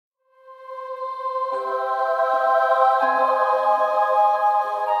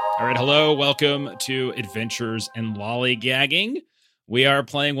All right, hello, welcome to Adventures in Lollygagging. We are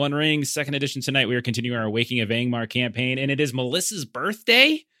playing One Ring, second edition tonight. We are continuing our Waking of Angmar campaign, and it is Melissa's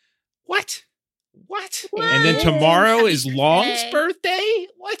birthday? What? And then tomorrow is Long's birthday?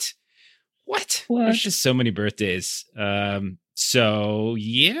 What? There's just so many birthdays. So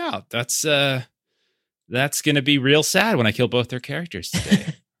yeah, that's gonna be real sad when I kill both their characters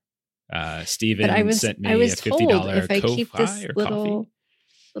today. Steven sent me a $50 Ko-Fi or coffee.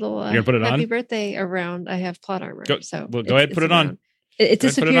 Little You're gonna put it happy on? birthday around. I have plot armor. Go ahead, put it on. It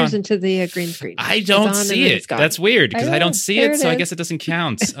disappears into the green screen. I don't see it. That's weird because I don't see it, so I guess it doesn't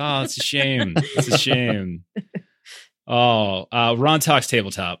count. Oh, it's a shame. Oh, Ron Talks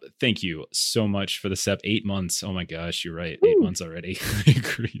Tabletop. Thank you so much for the SEP. 8 months. Oh my gosh, you're right. 8 months already. I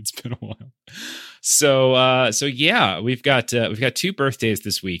agree. It's been a while. So yeah, we've got 2 birthdays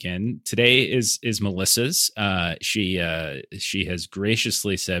this weekend. Today is Melissa's. She has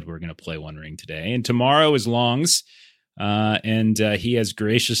graciously said we're going to play One Ring today, and tomorrow is Long's. And he has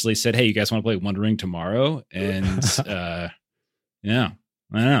graciously said, "Hey, you guys want to play One Ring tomorrow?" And yeah, I don't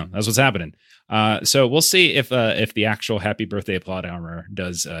know. That's what's happening. So we'll see if the actual happy birthday plot armor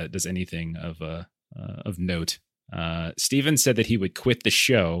does anything of note. Steven said that he would quit the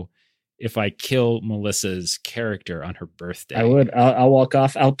show if I kill Melissa's character on her birthday. I would. I'll walk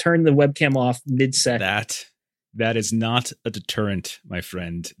off. I'll turn the webcam off mid-sec. That is not a deterrent, my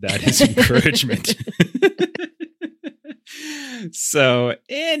friend. That is encouragement. So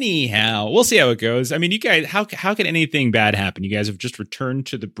anyhow, we'll see how it goes. I mean, you guys, how can anything bad happen? You guys have just returned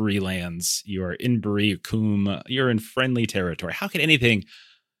to the Bree lands. You are in Bree, Coom. You're in friendly territory. How can anything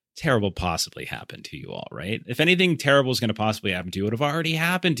terrible possibly happen to you all, right? If anything terrible is going to possibly happen to you, it would have already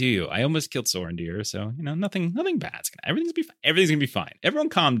happened to you. I almost killed Sorendir, so nothing bad's gonna. Everything's gonna be fine. Everyone,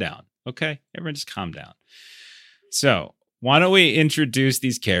 calm down, okay? Everyone, just calm down. So why don't we introduce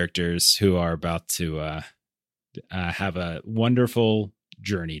these characters who are about to have a wonderful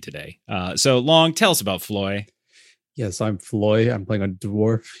journey today. So Long, tell us about Floy. Yes, I'm Floy. I'm playing a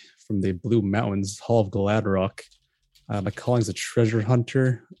dwarf from the Blue Mountains, Hall of Gladrock. My calling's a treasure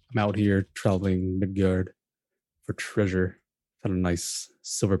hunter. I'm out here traveling Midgard for treasure. Found a nice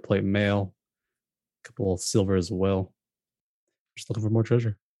silver plate mail, a couple of silver as well. Just looking for more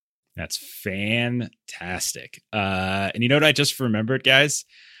treasure. That's fantastic. And you know what I just remembered, guys?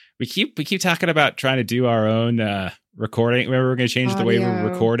 We keep talking about trying to do our own recording. Remember, we're going to change the way we're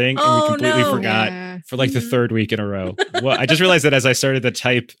recording, and we completely forgot for like the third week in a row. Well, I just realized that as I started to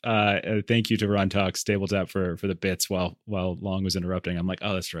type thank you to Ron Talks Tabletop for the bits while Long was interrupting. I'm like,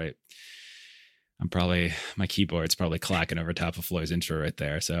 oh, that's right. My keyboard's probably clacking over top of Floyd's intro right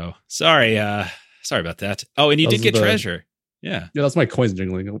there. So sorry about that. Oh, and you did get treasure. Yeah, that's my coins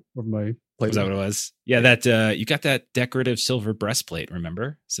jingling over my plate. Was that what it was? Yeah, that you got that decorative silver breastplate,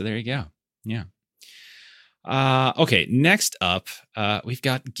 remember? So there you go. Yeah. Okay, next up, we've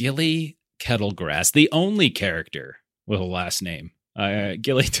got Gilly Kettlegrass, the only character with a last name.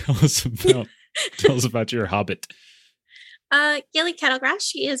 Gilly, tell us about your hobbit. Gilly Kettlegrass,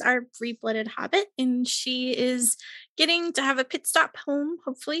 she is our free-blooded hobbit, and she is getting to have a pit stop home,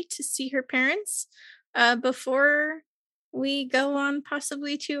 hopefully, to see her parents before we go on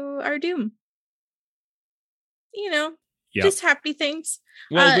possibly to our doom. Just happy things.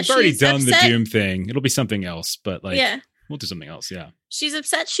 Well, we've already done the doom thing. It'll be something else, but we'll do something else. Yeah. She's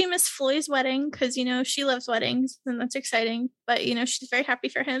upset she missed Floyd's wedding because, she loves weddings and that's exciting. But, she's very happy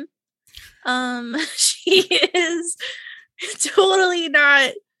for him. She is totally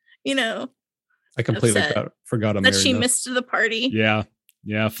not, I completely forgot I'm that married she now. missed the party. Yeah.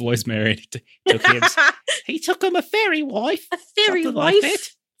 Yeah, Floyd's married. He took him a fairy wife. A fairy wife? Like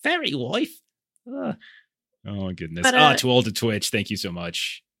fairy wife. Oh, my goodness. Too old to Twitch. Thank you so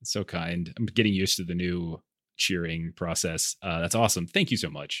much. It's so kind. I'm getting used to the new cheering process. That's awesome. Thank you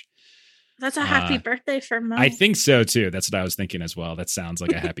so much. That's a happy birthday for Mo. I think so, too. That's what I was thinking as well. That sounds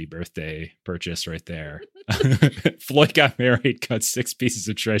like a happy birthday purchase right there. Floyd got married, got 6 pieces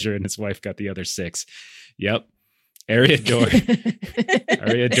of treasure, and his wife got the other 6. Yep. Ariador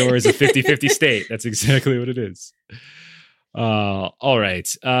is a 50-50 state. That's exactly what it is. All right.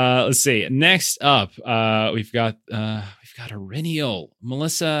 Let's see. Next up, we've got Arenial.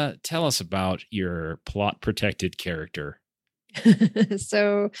 Melissa, tell us about your plot protected character.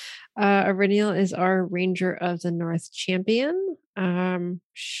 So Arenial is our Ranger of the North champion.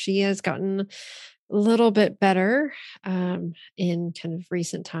 She has gotten a little bit better in kind of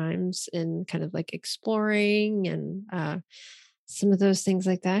recent times in kind of like exploring and some of those things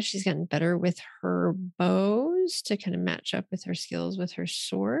like that. She's gotten better with her bows to kind of match up with her skills with her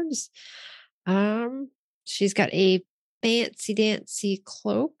swords. She's got a fancy dancy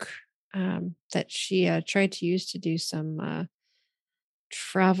cloak that she tried to use to do some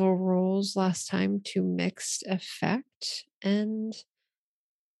travel rolls last time to mixed effect. And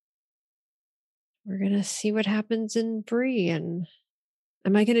we're going to see what happens in Bree. And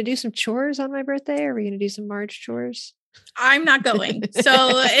am I going to do some chores on my birthday? Are we going to do some Marge chores? I'm not going. So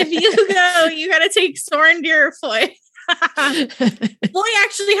if you go, you got to take Sorendir or Floyd. Floyd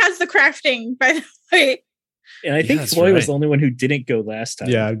actually has the crafting, by the way. And I think Floyd was the only one who didn't go last time.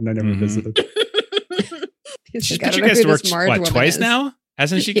 Yeah, I never visited. She's put you guys to work what, twice now?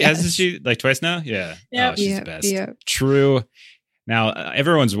 Hasn't she like twice now? Yeah. Yep. Oh, she's the best. Yep. True. Now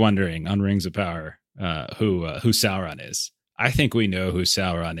everyone's wondering on Rings of Power who Sauron is. I think we know who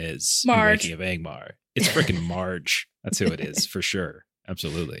Sauron is. Marge. In Waking of Angmar. It's freaking Marge. That's who it is for sure.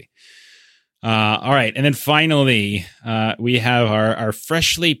 Absolutely. All right, and then finally we have our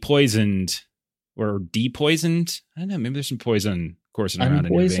freshly poisoned or depoisoned. I don't know. Maybe there's some poison coursing around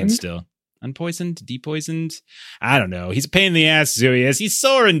in your veins still. Unpoisoned, depoisoned. I don't know. He's a pain in the ass. Who he is. He's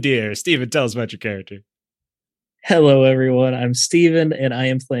Sorendir. Steven, tell us about your character. Hello, everyone. I'm Steven, and I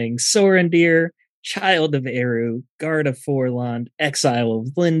am playing Sorendir, Child of Eru, Guard of Forland, Exile of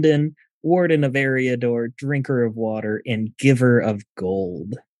Linden, Warden of Eriador, Drinker of Water, and Giver of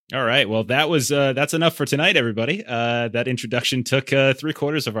Gold. All right. Well, that's enough for tonight, everybody. That introduction took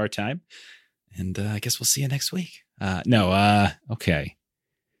 3/4 of our time, and I guess we'll see you next week. Okay.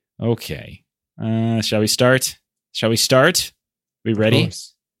 Shall we start? We ready?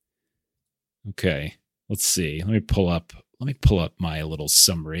 Okay. Let's see. Let me pull up my little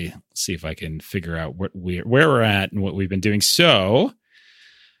summary. See if I can figure out where we're at and what we've been doing. So,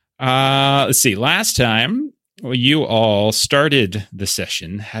 let's see. Last time, you all started the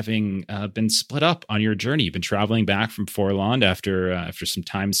session having been split up on your journey. You've been traveling back from Forland after some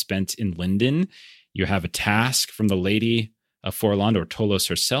time spent in Linden. You have a task from the Lady of Forland, or Tolos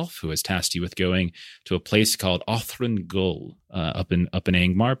herself, who has tasked you with going to a place called Othryn Gull up in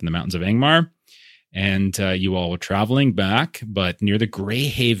Angmar, up in the mountains of Angmar. And you all were traveling back, but near the Grey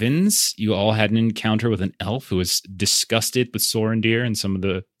Havens, you all had an encounter with an elf who was disgusted with Sorendir and some of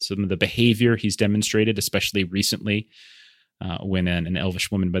the behavior he's demonstrated, especially recently when an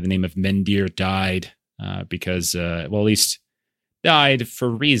elvish woman by the name of Mendir died because, at least died for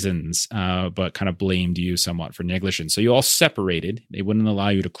reasons, but kind of blamed you somewhat for negligence. So you all separated. They wouldn't allow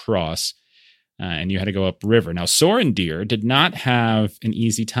you to cross. And you had to go upriver. Now, Sorendir did not have an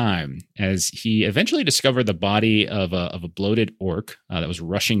easy time, as he eventually discovered the body of a bloated orc that was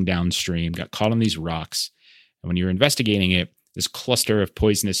rushing downstream, got caught on these rocks. And when you were investigating it, this cluster of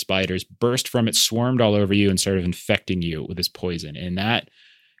poisonous spiders burst from it, swarmed all over you, and started infecting you with this poison. And that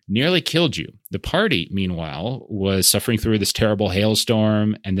nearly killed you. The party, meanwhile, was suffering through this terrible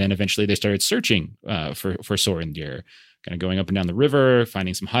hailstorm, and then eventually they started searching for Sorendir. Kind of going up and down the river,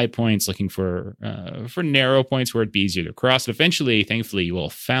 finding some high points, looking for narrow points where it'd be easier to cross. And eventually, thankfully, you all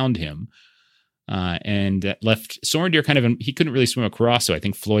found him and left Sorendir he couldn't really swim across. So I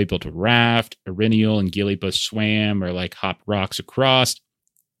think Floyd built a raft. Iriniel and Gilly both swam or hopped rocks across.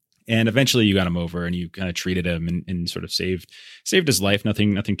 And eventually, you got him over and you kind of treated him and sort of saved his life.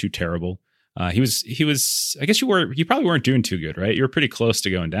 Nothing too terrible. He was. I guess you probably weren't doing too good, right? You were pretty close to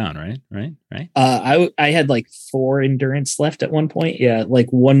going down, right? I had 4 endurance left at one point. Yeah,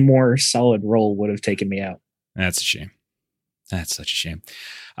 one more solid roll would have taken me out. That's a shame. That's such a shame.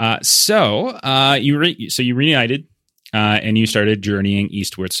 So you reunited, and you started journeying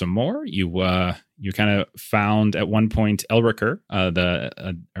eastward some more. You kind of found at one point Elriker,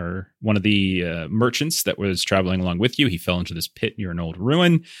 one of the merchants that was traveling along with you. He fell into this pit near an old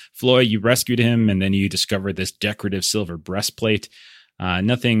ruin. Floyd, you rescued him, and then you discovered this decorative silver breastplate.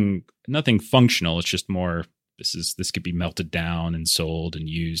 Nothing functional. It's just more. This could be melted down and sold and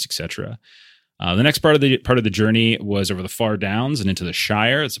used, etc. The next part of the journey was over the far downs and into the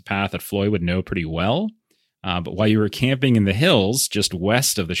Shire. It's a path that Floyd would know pretty well. But while you were camping in the hills just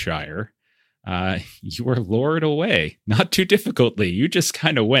west of the Shire, you were lured away, not too difficultly. You just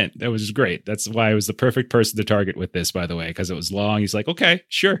kind of went. That was great. That's why I was the perfect person to target with this, by the way, because it was long. He's like, okay,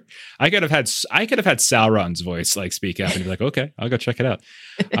 sure. I could have had Sauron's voice speak up and be like, okay, I'll go check it out.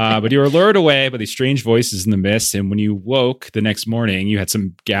 But you were lured away by these strange voices in the mist. And when you woke the next morning, you had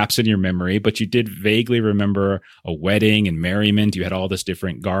some gaps in your memory, but you did vaguely remember a wedding and merriment. You had all this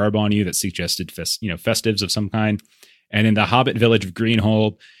different garb on you that suggested festives of some kind. And in the Hobbit village of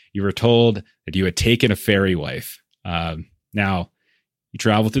Greenhold, you were told that you had taken a fairy wife. Now, you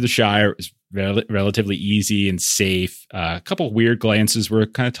traveled through the Shire. It was relatively easy and safe. A couple of weird glances were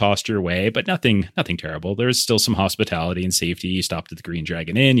kind of tossed your way, but nothing terrible. There was still some hospitality and safety. You stopped at the Green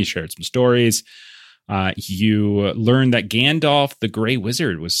Dragon Inn. You shared some stories. You learned that Gandalf, the Grey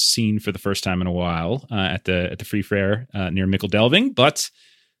Wizard, was seen for the first time in a while at the Free Fair near Mickle Delving, but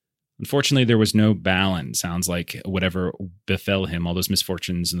unfortunately there was no Balin. Sounds like whatever befell him, all those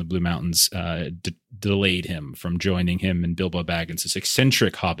misfortunes in the Blue Mountains, delayed him from joining him and Bilbo Baggins, this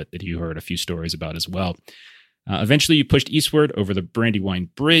eccentric hobbit that you heard a few stories about as well. Eventually, you pushed eastward over the Brandywine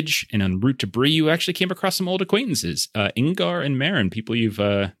Bridge, and en route to Bree, you actually came across some old acquaintances, Ingar and Marin, people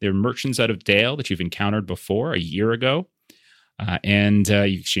they're merchants out of Dale that you've encountered before a year ago, and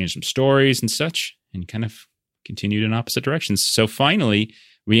you exchanged some stories and such, and kind of continued in opposite directions. So finally,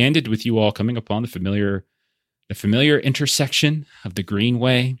 we ended with you all coming upon the familiar intersection of the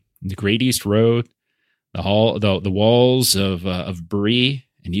Greenway, the Great East Road, the walls of Bree,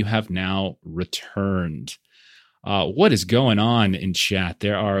 and you have now returned. What is going on in chat?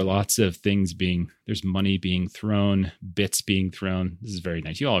 There are lots of things there's money being thrown, bits being thrown. This is very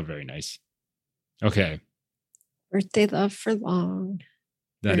nice. You all are very nice. Okay. Birthday love for long.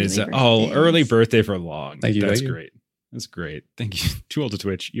 That is, early birthday for long. Thank you. That's great. That's great. Thank you. Too old to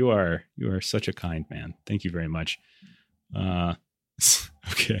Twitch. You are such a kind man. Thank you very much.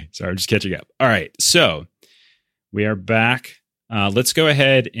 Okay. Sorry, I'm just catching up. All right. So we are back. Let's go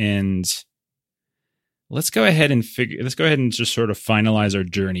ahead and just sort of finalize our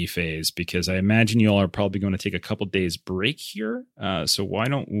journey phase, because I imagine you all are probably going to take a couple days break here. So why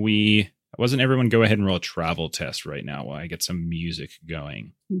don't everyone go ahead and roll a travel test right now while I get some music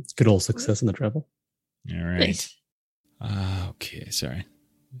going? It's good old success in the travel. All right. Nice. Okay. Sorry.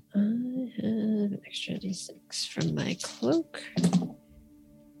 I have an extra D6 from my cloak.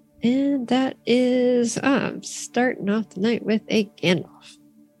 And that is starting off the night with a Gandalf.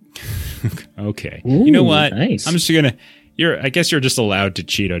 Okay. Ooh, you know what? Nice. I'm just I guess you're just allowed to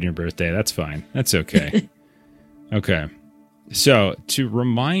cheat on your birthday. That's fine. That's okay. Okay. So to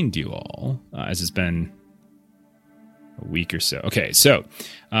remind you all, as it's been a week or so. Okay. So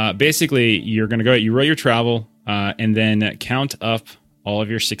basically you're going to go, you roll your travel and then count up all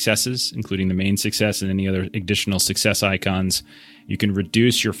of your successes, including the main success and any other additional success icons. You can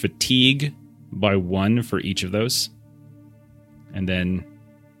reduce your fatigue by 1 for each of those. And then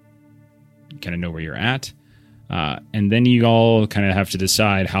kind of know where you're at. And then you all kind of have to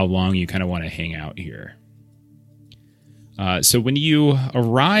decide how long you kind of want to hang out here. So when you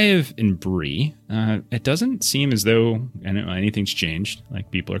arrive in Bree, it doesn't seem as though anything's changed. Like,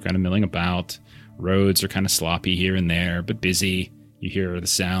 people are kind of milling about. Roads are kind of sloppy here and there, but busy. You hear the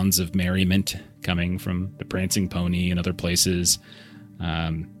sounds of merriment coming from the Prancing Pony and other places.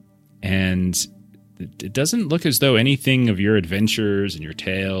 And it doesn't look as though anything of your adventures and your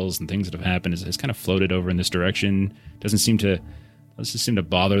tales and things that have happened has kind of floated over in this direction. Doesn't seem to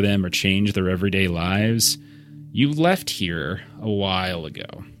bother them or change their everyday lives. You left here a while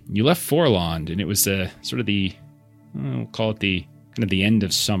ago. You left Forlond, and it was sort of we'll call it the kind of the end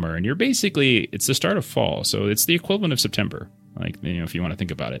of summer. And it's the start of fall, so it's the equivalent of September. Like, if you want to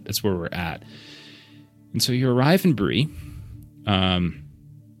think about it, that's where we're at. And so you arrive in Bree. I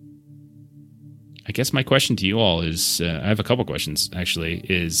guess my question to you all is, I have a couple questions, actually,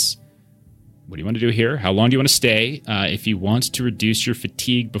 is what do you want to do here? How long do you want to stay? If you want to reduce your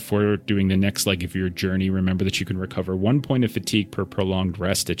fatigue before doing the next leg of your journey, remember that you can recover 1 point of fatigue per prolonged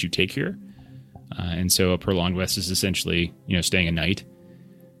rest that you take here. And so a prolonged rest is essentially, staying a night.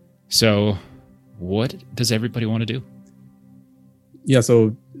 So what does everybody want to do? Yeah,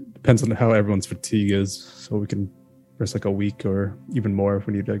 so it depends on how everyone's fatigue is. So we can rest like a week or even more if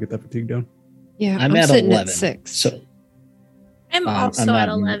we need to get that fatigue down. Yeah, I'm I'm at sitting 11. at 6. So I'm also I'm at not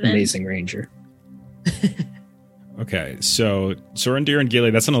 11. an amazing ranger. Okay, so Sorendir and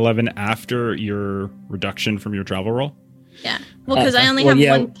Gilly, that's an 11 after your reduction from your travel roll? Yeah. Well, because I only well, have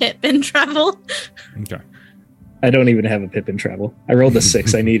yeah. 1 pip in travel. Okay. I don't even have a pip in travel. I rolled a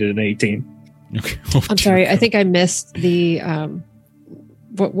 6. I needed an 18. Okay. Oh, I'm sorry. I think I missed the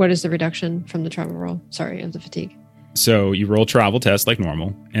what is the reduction from the travel roll? Sorry, of the fatigue. So you roll travel test like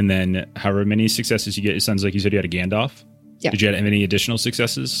normal, and then however many successes you get, it sounds like you said you had a Gandalf. Yeah. Did you have any additional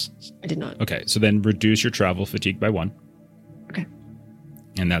successes? I did not. Okay, so then reduce your travel fatigue by 1. Okay.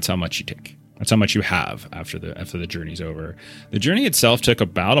 And that's how much you take. That's how much you have after the journey's over. The journey itself took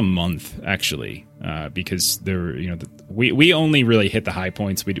about a month, actually, because we only really hit the high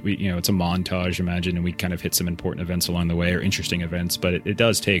points. We it's a montage, imagine, and we kind of hit some important events along the way, or interesting events. But it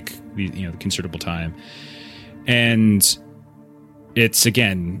does take considerable time, and it's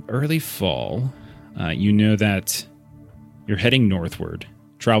again early fall. You know that you're heading northward.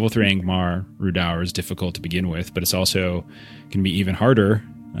 Travel through Angmar, Rudauer is difficult to begin with, but it's also can be even harder.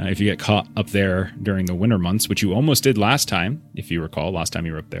 If you get caught up there during the winter months, which you almost did last time, if you recall, last time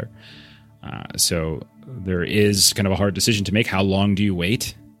you were up there. So there is kind of a hard decision to make. How long do you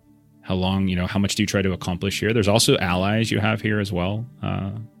wait? How long, how much do you try to accomplish here? There's also allies you have here as well.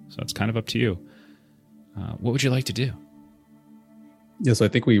 So it's kind of up to you. What would you like to do? Yeah, so I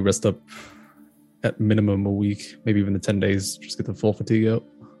think we rest up at minimum a week, maybe even the 10 days, just get the full fatigue out.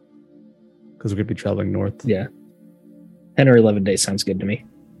 Because we're going to be traveling north. Yeah. 10 or 11 days sounds good to me.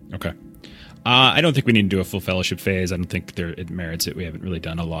 Okay. I don't think we need to do a full fellowship phase. I don't think it merits it. We haven't really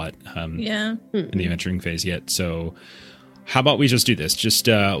done a lot in the adventuring phase yet. So how about we just do this?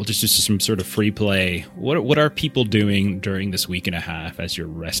 We'll just do some sort of free play. What are people doing during this week and a half as you're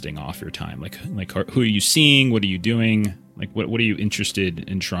resting off your time? Like who are you seeing? What are you doing? Like what are you interested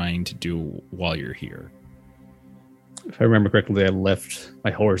in trying to do while you're here? If I remember correctly, I left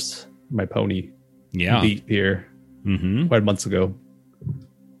my horse, my pony, beat here quite months ago.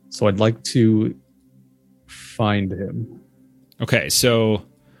 So I'd like to find him. Okay, so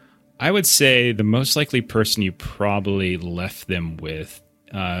I would say the most likely person you probably left them with,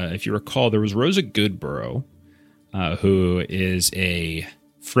 if you recall, there was Rosa Goodborough, who is a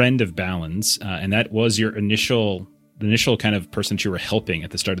friend of Balin's, and that was your initial kind of person that you were helping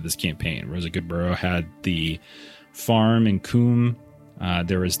at the start of this campaign. Rosa Goodborough had the farm in Coombe.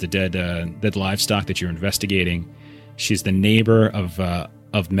 There was the dead livestock that you're investigating. She's the neighbor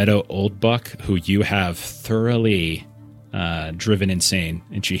of Meadow Oldbuck, who you have thoroughly driven insane,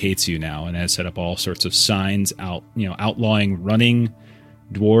 and she hates you now, and has set up all sorts of signs outlawing running,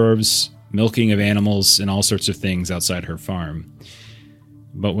 dwarves, milking of animals, and all sorts of things outside her farm.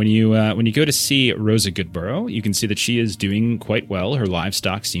 But when you go to see Rosa Goodborough, you can see that she is doing quite well. Her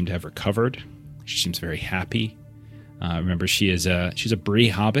livestock seem to have recovered. She seems very happy. Remember, she's a Bree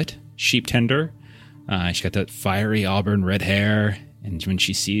hobbit, sheep tender. She got that fiery auburn red hair, and when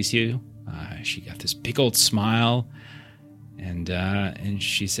she sees you, she got this big old smile, and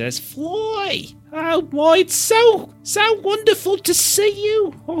she says, "Fly! Oh boy, it's so wonderful to see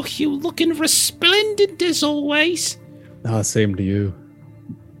you. Oh, you looking resplendent as always." Same to you,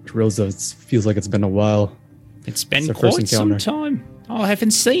 Rosa. It feels like it's been a while. It's been quite some time. I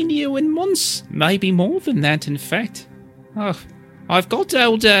haven't seen you in months, maybe more than that, in fact. Oh, I've got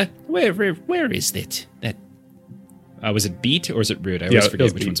old. Where is that? Was it Beat or is it Rude? I always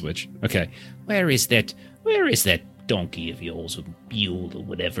forget which one's which. Okay, where is that donkey of yours, or mule, or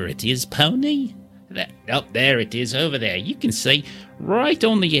whatever it is, pony? There it is, over there. You can see right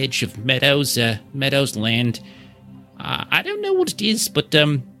on the edge of Meadows land. I don't know what it is, but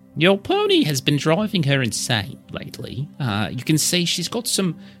your pony has been driving her insane lately. You can see she's got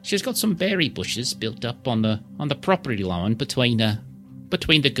some berry bushes built up on the property line between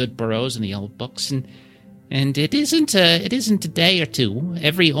the Goodboroughs and the Old Bucks, and it isn't a day or two.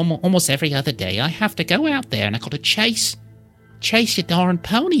 Almost every other day, I have to go out there and I got to chase your darn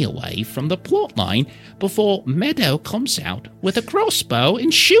pony away from the plot line before Meadow comes out with a crossbow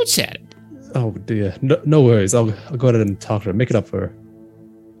and shoots at it. Oh dear, no worries. I'll go ahead and talk to her. Make it up for her.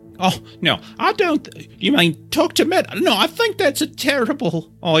 Oh, no, I don't. You mean talk to Meadow? No, I think that's a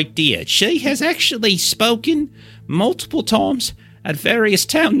terrible idea. She has actually spoken multiple times at various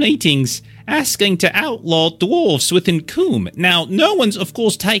town meetings asking to outlaw dwarves within Coombe. Now, no one's, of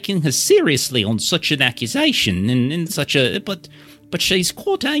course, taking her seriously on such an accusation but she's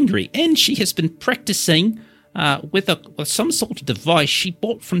quite angry, and she has been practicing with some sort of device she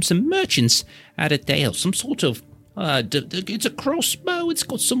bought from some merchants at a dale. Some sort of it's a crossbow. It's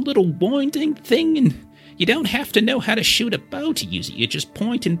got some little winding thing, and you don't have to know how to shoot a bow to use it. You just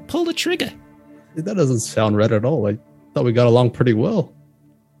point and pull the trigger. That doesn't sound right at all. I thought we got along pretty well.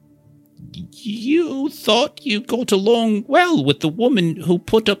 You thought you got along well with the woman who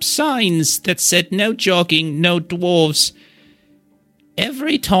put up signs that said no jogging, no dwarves.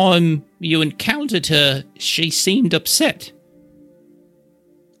 Every time you encountered her, she seemed upset.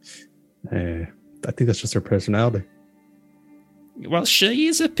 I think that's just her personality. Well, she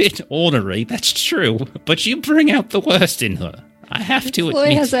is a bit ornery, that's true, but you bring out the worst in her. I have to admit.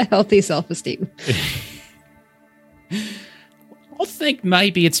 Chloe has a healthy self-esteem. I think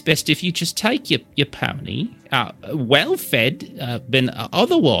maybe it's best if you just take your pony, well-fed,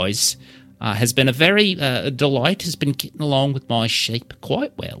 otherwise has been a very delight, has been getting along with my sheep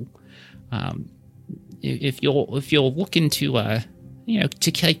quite well. If you're looking to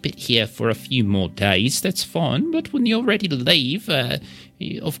to keep it here for a few more days, that's fine. But when you're ready to leave,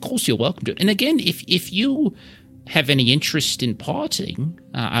 of course you're welcome to it. And again, if you have any interest in parting,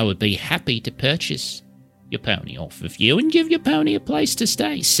 I would be happy to purchase your pony off of you and give your pony a place to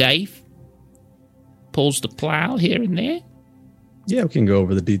stay. Safe. Pulls the plow here and there. Yeah, we can go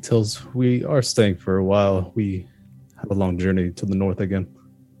over the details. We are staying for a while. We have a long journey to the north again.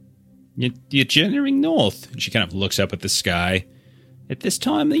 You're journeying north. And she kind of looks up at the sky at this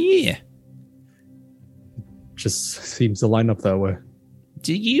time of the year. Just seems to line up that way.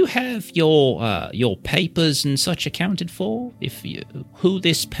 Do you have your papers and such accounted for? Who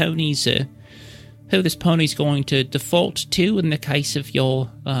this pony's going to default to in the case of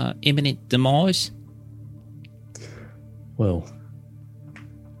your imminent demise? Well,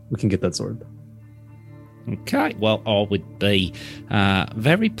 we can get that sorted. Okay. Well, I would be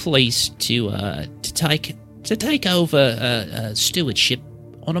very pleased to take over stewardship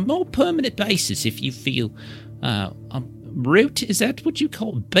on a more permanent basis if you feel root, is that what you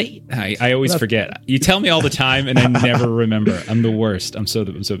call bait? I always forget. You tell me all the time, and I never remember. I'm the worst. I'm so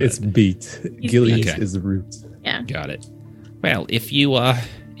bad. It's beat. Gillies is the root. Yeah. Got it. Well, if you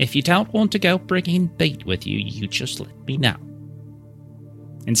don't want to go bringing beat with you, you just let me know.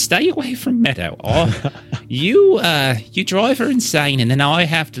 And stay away from Meadow. Or you drive her insane, and then I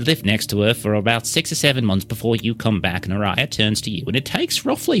have to live next to her for about 6 or 7 months before you come back and Araya turns to you. And it takes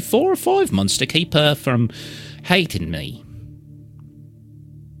roughly 4 or 5 months to keep her from hating me.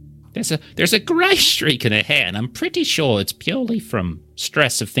 There's a grey streak in her hair, and I'm pretty sure it's purely from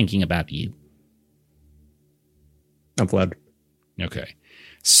stress of thinking about you. I'm flattered. Okay.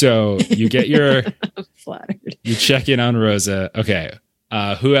 So you get your... I'm flattered. You check in on Rosa. Okay.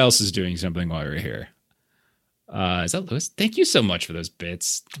 Who else is doing something while you're here? Is that Lewis? Thank you so much for those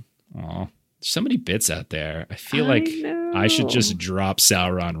bits. Aw. So many bits out there. I feel like I should just drop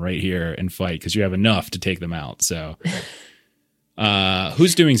Sauron right here and fight because you have enough to take them out. So,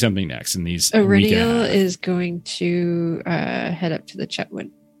 who's doing something next in these? Aureliel is going to head up to the Chetwood.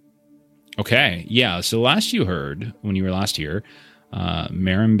 Okay, yeah. So last you heard when you were last here,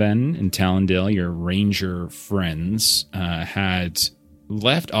 Marimben and Talendale, your ranger friends, had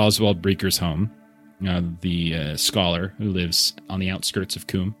left Oswald Breaker's home, the scholar who lives on the outskirts of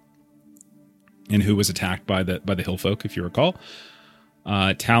Coombe, and who was attacked by the hillfolk, if you recall.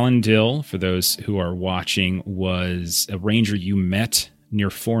 Talendil, for those who are watching, was a ranger you met near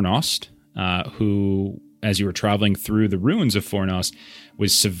Fornost, who, as you were traveling through the ruins of Fornost,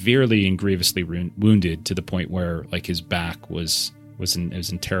 was severely and grievously wounded to the point where, like, his back was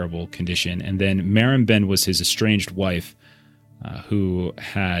in terrible condition. And then Marimben was his estranged wife, who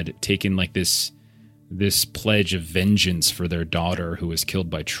had taken like this pledge of vengeance for their daughter who was killed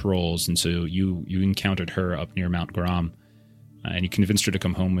by trolls. And so you encountered her up near Mount Gram, and you convinced her to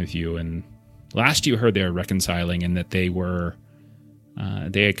come home with you. And last you heard, they were reconciling, and that they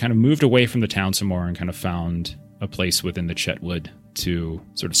had kind of moved away from the town some more and kind of found a place within the Chetwood to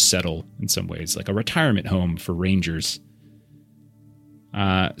sort of settle in some ways, like a retirement home for rangers.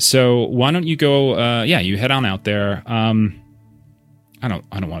 So why don't you go, you head on out there. I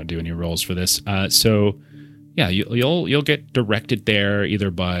don't want to do any rolls for this. You'll get directed there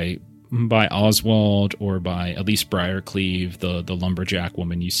either by Oswald or by Elise Briarcleave, the lumberjack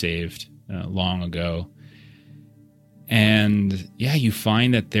woman you saved long ago. And you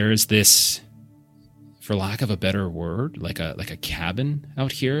find that there's this, for lack of a better word, like a cabin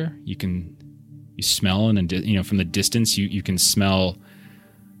out here. You smell, and from the distance you can smell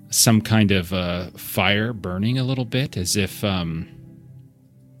some kind of fire burning a little bit, as if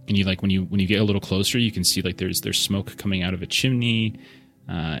and you, like, when you get a little closer, you can see like there's smoke coming out of a chimney.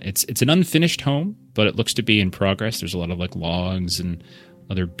 It's an unfinished home, but it looks to be in progress. There's a lot of like logs and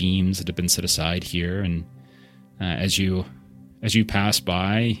other beams that have been set aside here, and as you pass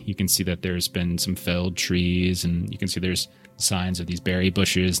by, you can see that there's been some felled trees, and you can see there's signs of these berry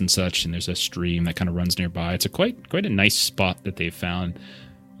bushes and such, and there's a stream that kind of runs nearby. It's a quite a nice spot that they've found,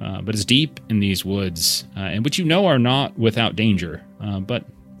 but it's deep in these woods, and which are not without danger. But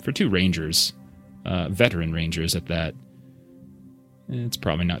for two rangers, veteran rangers at that, it's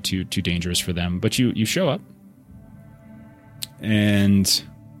probably not too dangerous for them. But you show up, and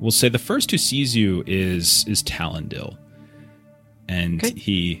we'll say the first who sees you is Talendil. And okay.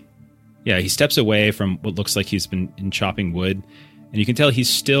 he steps away from what looks like he's been chopping wood, and you can tell he's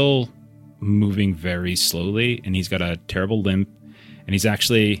still moving very slowly, and he's got a terrible limp, and he's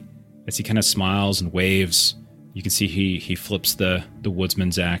actually, as he kind of smiles and waves, you can see he flips the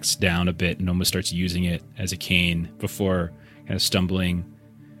woodsman's axe down a bit and almost starts using it as a cane before kind of stumbling,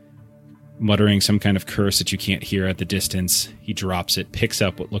 muttering some kind of curse that you can't hear at the distance. He drops it, picks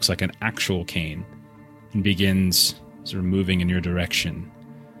up what looks like an actual cane, and begins sort of moving in your direction.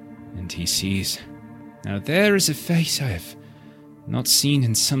 And he sees, now there is a face I have not seen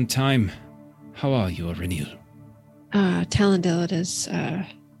in some time. How are you, Aureniel? Talendil, it is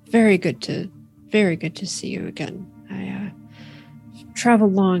very good to see you again. I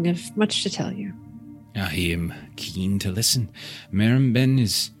traveled long, have much to tell you. I am keen to listen. Marimben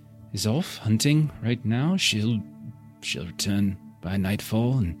is is off hunting right now. She'll return by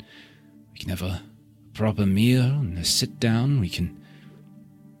nightfall, and we can have a proper meal and a sit down. We can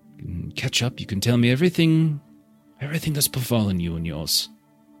catch up. You can tell me everything that's befallen you and yours.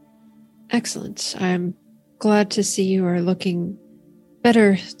 Excellent. I'm glad to see you are looking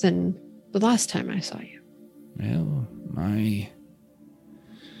better than the last time I saw you. Well, my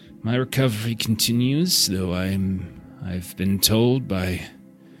recovery continues, though I've been told by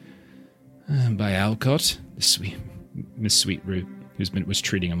Alcott, Miss Sweetroot, was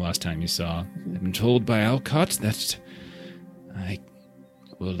treating him last time you saw. I've been told by Alcott that I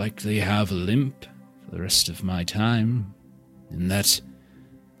will likely have a limp for the rest of my time, and that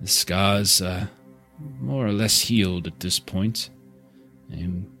the scars are more or less healed at this point.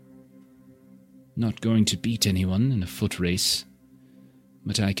 I'm not going to beat anyone in a foot race,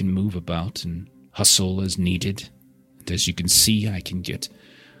 but I can move about and hustle as needed. And as you can see, I can get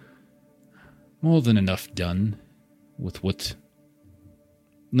more than enough done with what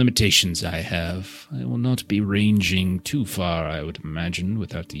limitations I have. I will not be ranging too far, I would imagine,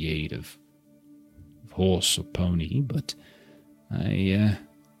 without the aid of horse or pony, but I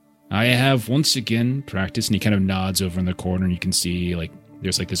have once again practiced. And he kind of nods over in the corner, and you can see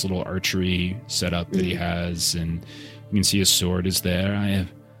there's this little archery setup that he has, and you can see his sword is there. I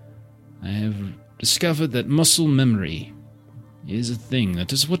have discovered that muscle memory is a thing.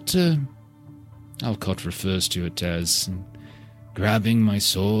 That is what Alcott refers to it as. And grabbing my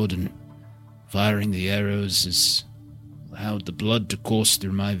sword and firing the arrows has allowed the blood to course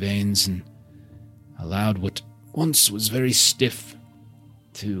through my veins and allowed what once was very stiff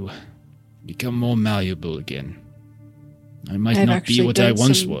to become more malleable again. I might not be what I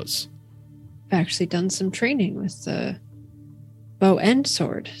once was. I've actually done some training with the bow and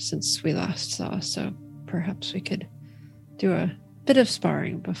sword since we last saw, so perhaps we could do a bit of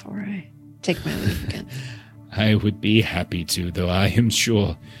sparring before I take my leave again. I would be happy to, though I am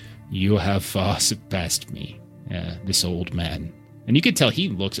sure you have far surpassed me, this old man. And you can tell he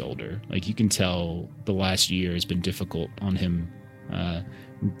looks older. You can tell the last year has been difficult on him.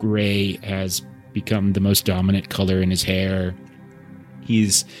 Gray has become the most dominant color in his hair. You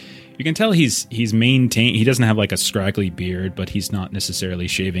can tell he's maintained. He doesn't have a scraggly beard, but he's not necessarily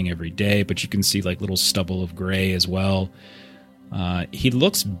shaving every day. But you can see little stubble of gray as well. He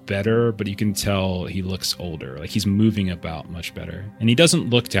looks better, but you can tell he looks older. He's moving about much better, and he doesn't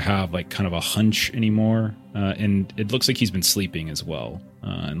look to have kind of a hunch anymore. And it looks like he's been sleeping as well.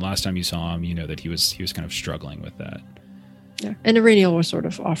 And last time you saw him, you know that he was kind of struggling with that. Yeah, and Irenial will sort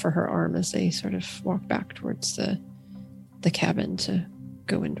of offer her arm as they sort of walk back towards the cabin to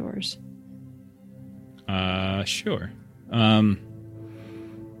go indoors. Sure.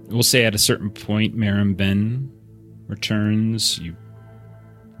 We'll say at a certain point, Marin Ben returns. You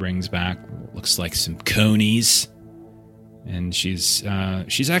brings back what looks like some conies, and she's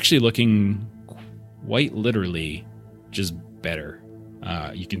actually looking quite literally just better.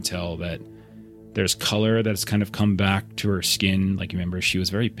 You can tell that there's color that's kind of come back to her skin. You remember, she was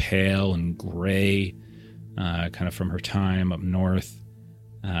very pale and gray, kind of from her time up north.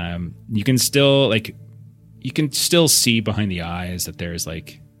 You can still see behind the eyes that there's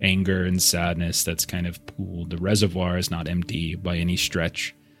anger and sadness that's kind of pooled. The reservoir is not empty by any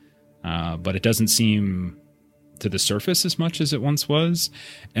stretch, but it doesn't seem to the surface as much as it once was.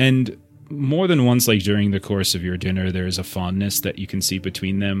 And more than once, during the course of your dinner, there's a fondness that you can see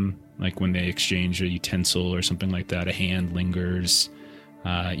between them. When they exchange a utensil or something like that, a hand lingers.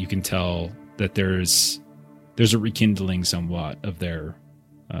 You can tell that there's a rekindling somewhat of their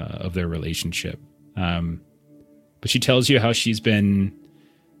relationship. But she tells you how she's been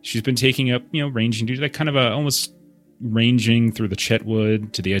taking up, ranging duty, kind of almost ranging through the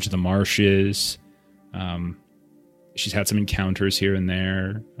Chetwood to the edge of the marshes. She's had some encounters here and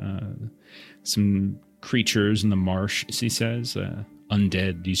there. Some creatures in the marsh, she says,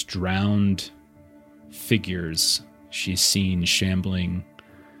 undead, these drowned figures she's seen shambling.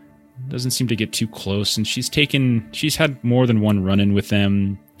 Doesn't seem to get too close, and she's had more than one run-in with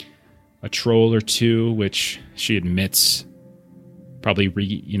them. A troll or two, which she admits probably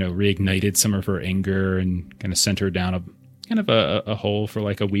reignited some of her anger and kind of sent her down a hole for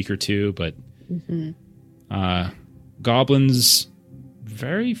a week or two. But goblins,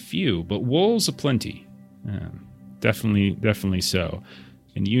 very few, but wolves aplenty. Definitely so.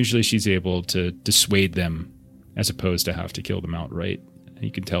 And usually she's able to dissuade them as opposed to have to kill them outright. And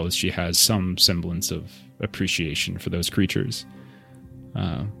you can tell that she has some semblance of appreciation for those creatures.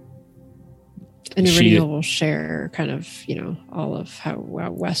 And Irenial will share kind of, all of how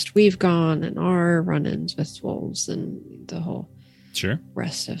west we've gone and our run-ins with wolves and the whole Sure.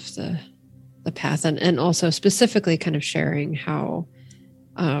 rest of the path, and also specifically kind of sharing how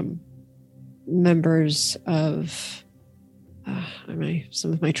members of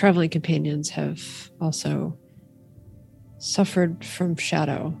some of my traveling companions have also suffered from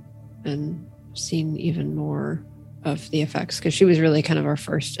shadow and seen even more of the effects, because she was really kind of our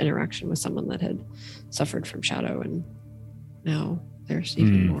first interaction with someone that had suffered from shadow, and now there's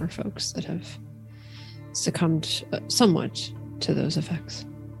even more folks that have succumbed somewhat to those effects.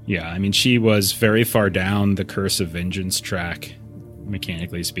 Yeah, I mean, she was very far down the Curse of Vengeance track,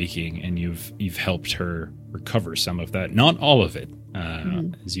 mechanically speaking, and you've helped her recover some of that. Not all of it,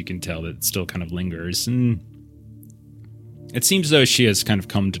 as you can tell, that still kind of lingers. And it seems though she has kind of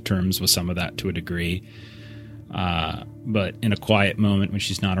come to terms with some of that to a degree. But in a quiet moment when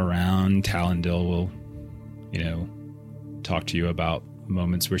she's not around, Talendil will, talk to you about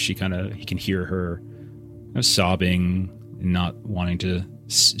moments where he can hear her sobbing and not wanting to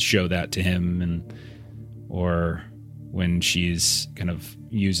show that to him, or when she's kind of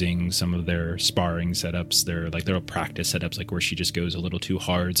using some of their sparring setups, their practice setups, like where she just goes a little too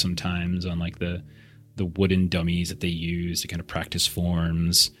hard sometimes on like the wooden dummies that they use to kind of practice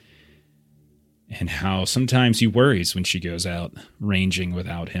forms, and how sometimes he worries when she goes out ranging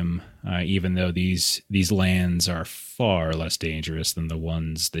without him, even though these lands are far less dangerous than the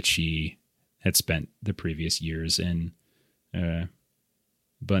ones that she had spent the previous years in.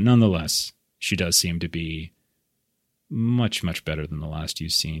 But nonetheless, she does seem to be much, much better than the last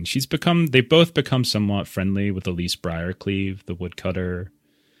you've seen. They've both become somewhat friendly with Elise Briarcleave, the woodcutter.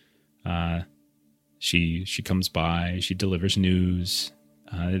 She comes by, she delivers news.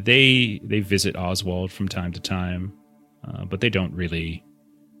 They visit Oswald from time to time, but they don't really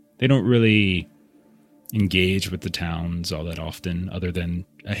engage with the towns all that often, other than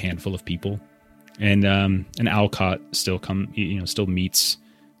a handful of people. And Alcott still meets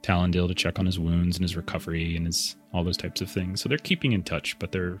Talendil to check on his wounds and his recovery and all those types of things. So they're keeping in touch,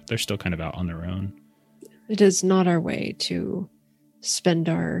 but they're still kind of out on their own. It is not our way to spend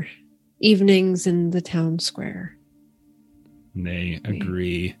our evenings in the town square. And they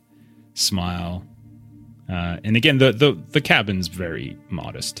agree, smile. And again, the cabin's very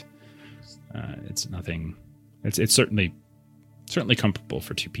modest. It's nothing. It's certainly comfortable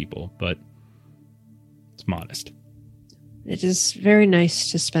for two people, but it's modest. It is very nice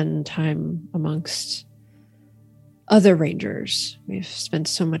to spend time amongst other rangers. We've spent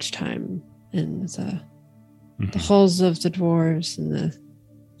so much time in the halls of the dwarves and the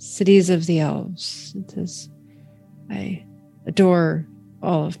cities of the elves. I adore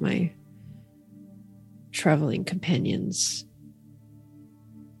all of my traveling companions.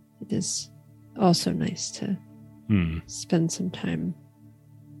 It is also nice to spend some time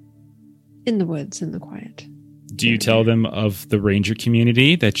in the woods in the quiet. Do you tell them of the ranger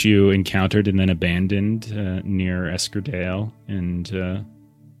community that you encountered and then abandoned near Eskerdale and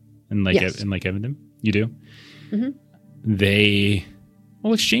Lake Evendon? You do? Mm-hmm. They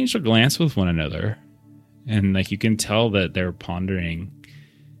will exchange a glance with one another, and like you can tell that they're pondering,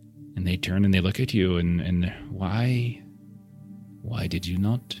 and they turn and they look at you and why did you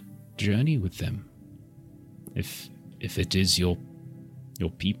not journey with them? If it is your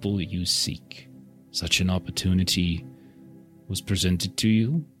people you seek, such an opportunity was presented to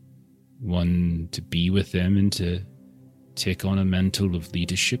you, one to be with them and to take on a mantle of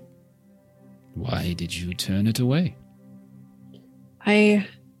leadership. Why did you turn it away? I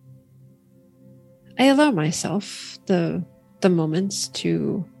allow myself the moments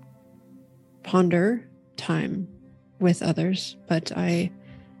to ponder time with others, but I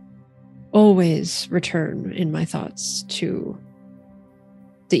always return in my thoughts to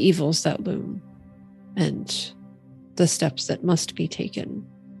the evils that loom and the steps that must be taken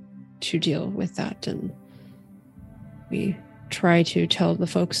to deal with that. And we try to tell the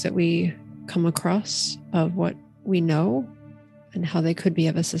folks that we come across of what we know and how they could be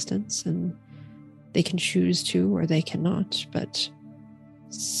of assistance, and they can choose to or they cannot, but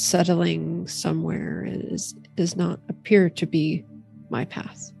settling somewhere does not appear to be my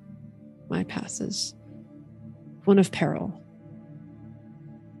path. My path is one of peril,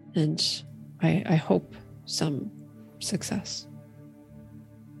 and I hope some success.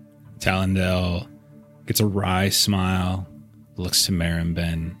 Talendil gets a wry smile, looks to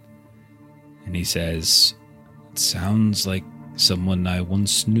Marimben, and he says, "It sounds like someone I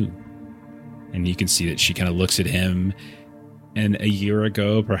once knew." And you can see that she kind of looks at him, and a year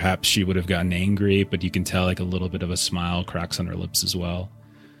ago, perhaps she would have gotten angry, but you can tell like a little bit of a smile cracks on her lips as well.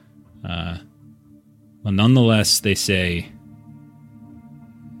 But nonetheless, they say,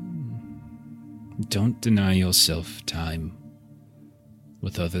 "Don't deny yourself time.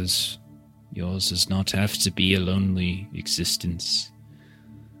 with others. Yours does not have to be a lonely existence.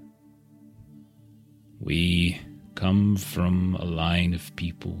 We come from a line of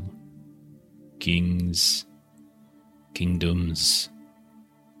people, kings, kingdoms,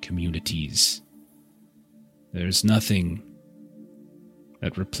 communities. There's nothing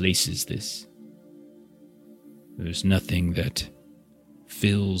that replaces this. There's nothing that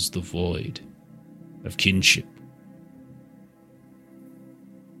fills the void of kinship.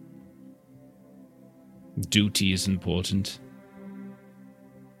 Duty is important,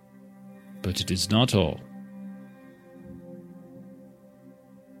 but it is not all.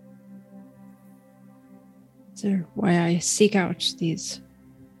 Is there why I seek out these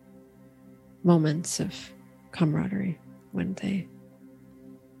moments of camaraderie when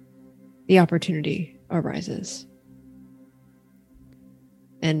the opportunity arises?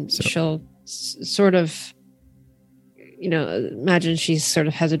 And she'll sort of, imagine she sort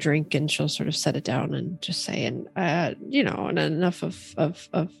of has a drink and she'll sort of set it down and just say, and enough of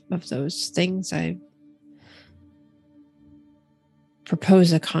those things. I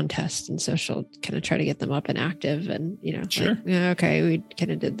propose a contest, and so she'll kind of try to get them up and active, and sure. Okay, we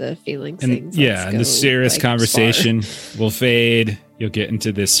kind of did the feeling and things. And the serious conversation will fade. You'll get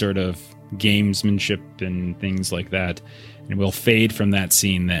into this sort of gamesmanship and things like that, and we'll fade from that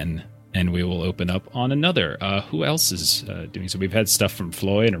scene then, and we will open up on another. Who else is doing so? We've had stuff from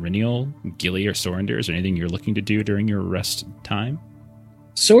Floy and Eriniel, Gilly, or Sorendir. Is there anything you're looking to do during your rest time?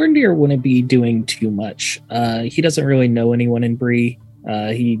 Sorendir wouldn't be doing too much. He doesn't really know anyone in Bree.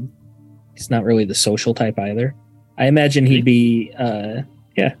 He's not really the social type either. I imagine he'd be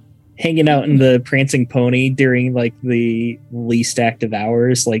hanging out in the prancing pony during like the least active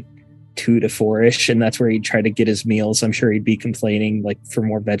hours, like 2 to 4-ish, and that's where he'd try to get his meals. I'm sure he'd be complaining like for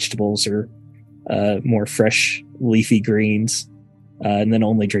more vegetables or more fresh leafy greens, and then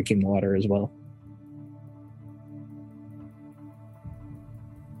only drinking water as well.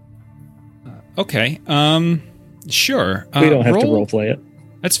 Okay. Sure. We don't have to roleplay it.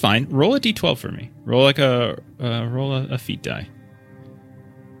 That's fine. Roll a d12 for me. Roll like a feat die.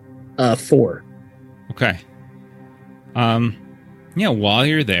 4. Okay. While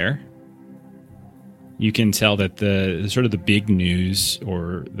you're there, you can tell that the sort of the big news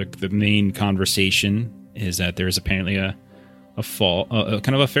or the main conversation is that there's apparently a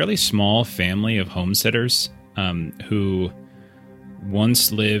kind of a fairly small family of homesteaders who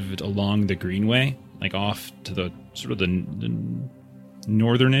once lived along the Greenway, like off to the sort of the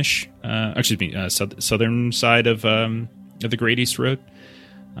northernish, southern side of the Great East Road.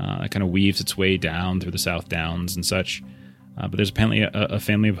 It kind of weaves its way down through the South Downs and such. But there's apparently a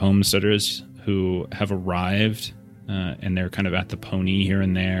family of homesteaders who have arrived, and they're kind of at the pony here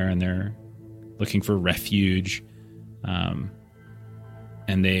and there, and they're looking for refuge. And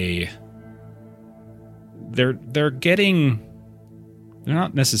they're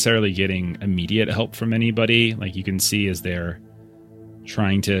not necessarily getting immediate help from anybody. Like you can see as they're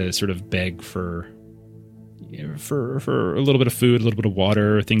trying to sort of beg for a little bit of food, a little bit of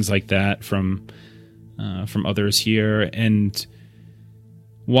water, things like that from others here. And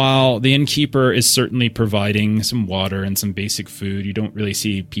while the innkeeper is certainly providing some water and some basic food, you don't really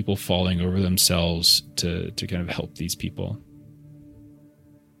see people falling over themselves to kind of help these people.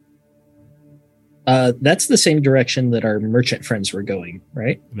 That's the same direction that our merchant friends were going,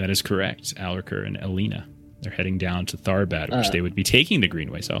 right? That is correct. Alarker and Elena. They're heading down to Tharbad, which they would be taking the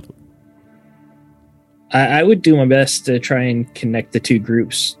Greenway southward. I would do my best to try and connect the two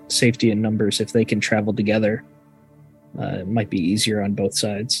groups, safety in numbers, if they can travel together. It might be easier on both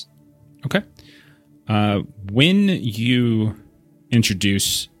sides. Okay. When you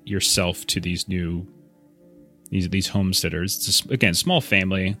introduce yourself to these homesteaders, it's just, again, small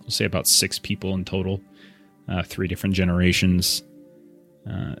family, we'll say about 6 people in total, 3 different generations.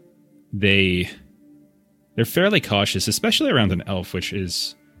 They're fairly cautious, especially around an elf, which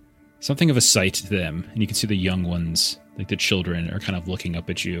is something of a sight to them. And you can see the young ones, like the children, are kind of looking up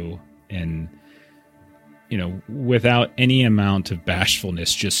at you and, without any amount of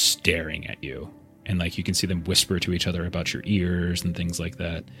bashfulness, just staring at you. And like you can see them whisper to each other about your ears and things like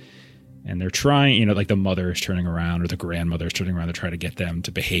that. And they're trying, like the mother is turning around or the grandmother is turning around to try to get them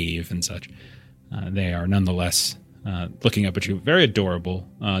to behave and such. They are nonetheless looking up at you. Very adorable,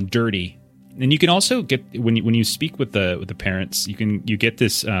 dirty. And you can also get, when you speak with the parents, you get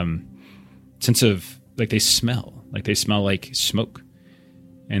this sense of like they smell like smoke.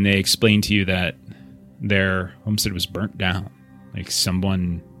 And they explain to you that their homestead was burnt down. Like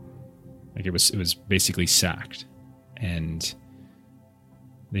someone, like it was basically sacked. And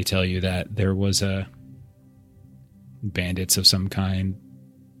they tell you that there was bandits of some kind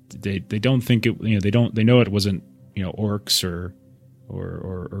they don't think it. They know it wasn't orcs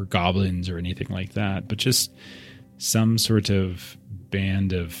or goblins or anything like that, but just some sort of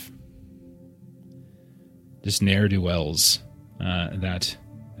band of just ne'er-do-wells that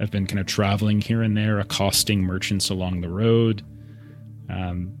have been kind of traveling here and there, accosting merchants along the road,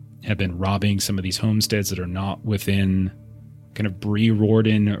 have been robbing some of these homesteads that are not within kind of Bree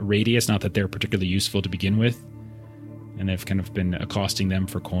Warden radius, not that they're particularly useful to begin with, and they've kind of been accosting them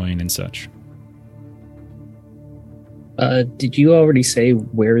for coin and such. Did you already say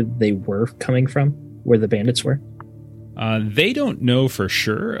where they were coming from, where the bandits were? They don't know for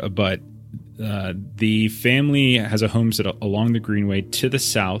sure, but the family has a homestead along the Greenway to the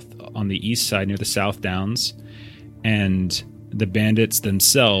south on the east side near the South Downs, and the bandits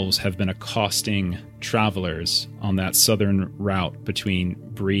themselves have been accosting travelers on that southern route between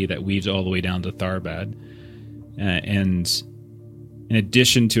Bree that weaves all the way down to Tharbad. And in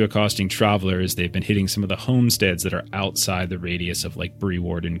addition to accosting travelers, they've been hitting some of the homesteads that are outside the radius of like Bree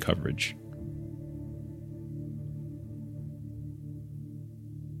Warden coverage.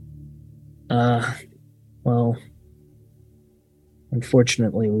 Well,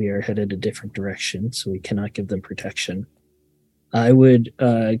 unfortunately, we are headed a different direction, so we cannot give them protection. I would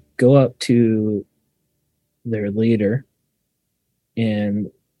go up to their leader, and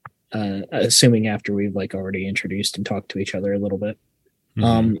assuming after we've like already introduced and talked to each other a little bit,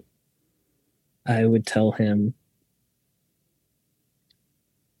 I would tell him,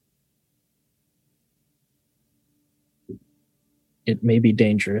 it may be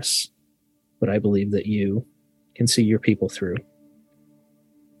dangerous, but I believe that you can see your people through.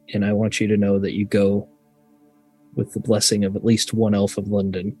 And I want you to know that you go with the blessing of at least one elf of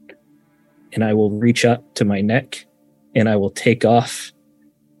London. And I will reach up to my neck and I will take off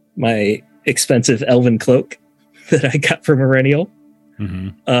my expensive elven cloak that I got from Erennial.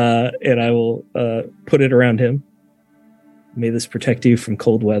 And I will put it around him. May this protect you from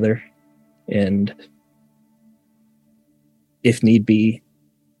cold weather. And if need be,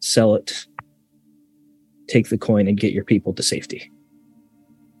 sell it, take the coin, and get your people to safety.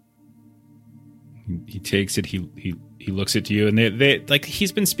 He takes it. He looks at you, and they like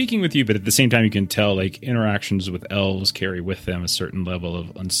he's been speaking with you, but at the same time, you can tell like interactions with elves carry with them a certain level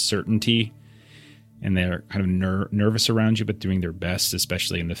of uncertainty, and they're kind of nervous around you, but doing their best,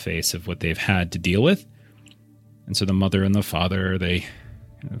 especially in the face of what they've had to deal with. And so the mother and the father, they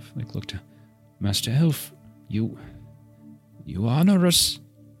kind of like look to Master Elf. You honor us.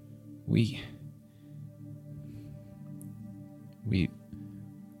 We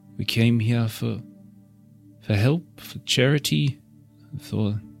came here for help, for charity,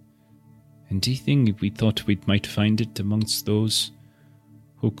 for anything. We thought we might find it amongst those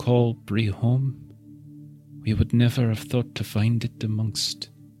who call Bree home. We would never have thought to find it amongst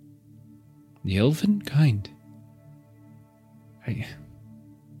the elven kind. I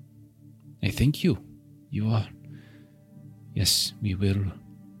thank you. You are. Yes, we will.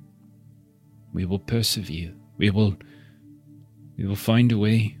 We will persevere. We will find a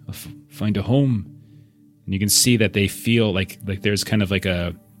way, find a home. And you can see that they feel like there's kind of like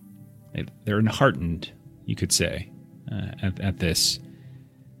they're enheartened, you could say, at this.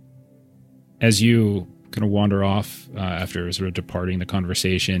 As you kind of wander off after sort of departing the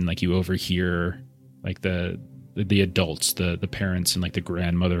conversation, like you overhear like the adults, the parents and like the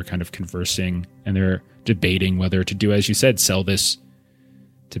grandmother kind of conversing, and they're debating whether to do, as you said, sell this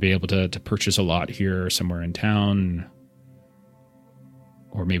to be able to purchase a lot here somewhere in town,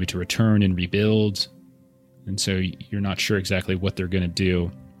 or maybe to return and rebuild. And so you're not sure exactly what they're going to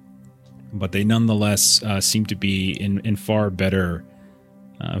do, but they nonetheless seem to be in far better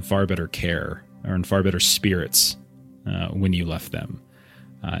care, or in far better spirits when you left them.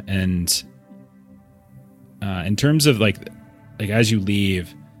 And in terms of like as you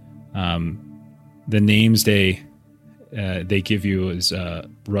leave, the names they give you is the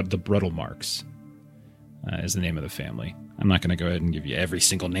Bruddlemarks is the name of the family. I'm not going to go ahead and give you every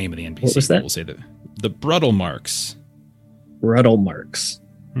single name of the NPC. What was that? We'll say the Bruddlemarks. Bruddlemarks.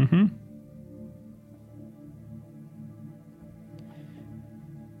 Mm-hmm.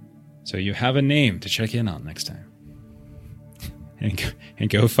 So you have a name to check in on next time, and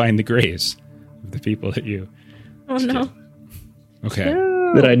go find the graves of the people that you. Oh no. Okay.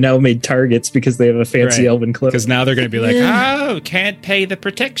 No. That I now made targets because they have a fancy elven cloak. Because now they're going to be like, oh, can't pay the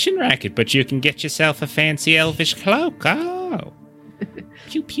protection racket, but you can get yourself a fancy elvish cloak. Oh.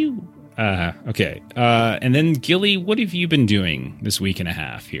 Pew pew. Okay. And then Gilly, what have you been doing this week and a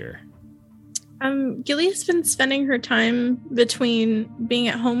half here? Gilly has been spending her time between being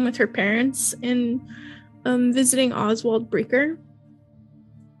at home with her parents and visiting Oswald Breaker.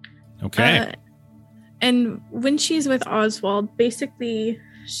 Okay. And when she's with Oswald, basically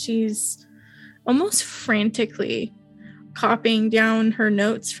she's almost frantically copying down her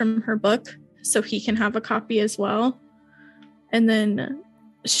notes from her book so he can have a copy as well. And then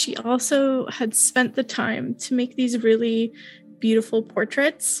she also had spent the time to make these really beautiful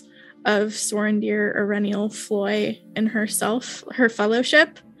portraits of Sorendir, Irenial, Floy, and herself, her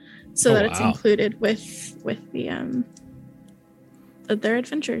fellowship, so that it's included with the their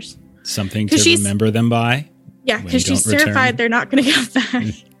adventures. Something to remember them by. Yeah, because she's terrified they're not going to get back.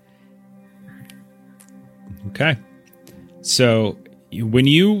 Okay. So when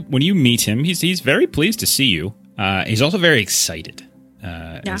you meet him, he's very pleased to see you. He's also very excited.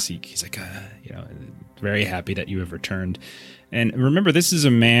 He's like, very happy that you have returned. And remember, this is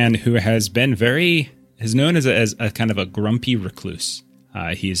a man who has been known as a kind of a grumpy recluse.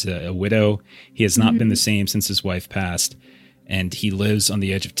 He's a widow. He has not been the same since his wife passed, and he lives on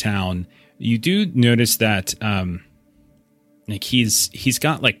the edge of town. You do notice that he's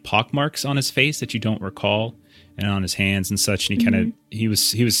got like pockmarks on his face that you don't recall, and on his hands and such. And he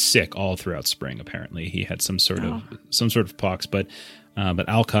was sick all throughout spring. Apparently, he had some sort of pox, but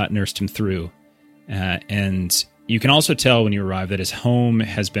Alcott nursed him through. And you can also tell when you arrive that his home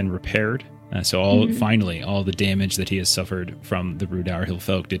has been repaired. Finally, all the damage that he has suffered from the Rudauer Hill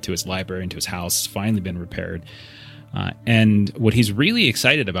folk did to his library and to his house has finally been repaired. And what he's really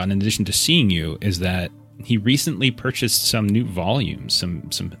excited about, in addition to seeing you, is that he recently purchased some new volumes,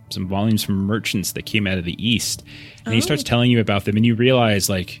 some volumes from merchants that came out of the East. And he starts telling you about them, and you realize,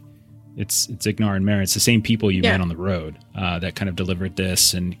 like, it's Ignar and Maren. It's the same people you met on the road that kind of delivered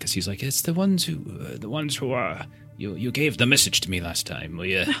this. And because he's like, it's the ones who you gave the message to me last time. Will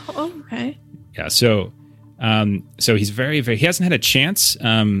you? Oh, okay. Yeah. So he's very, very. He hasn't had a chance,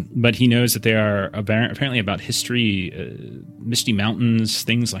 but he knows that they are apparently about history, Misty Mountains,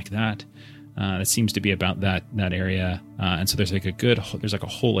 things like that. That seems to be about that area. And so there's like a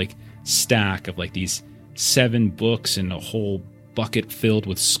whole like stack of like these 7 books and a whole bucket filled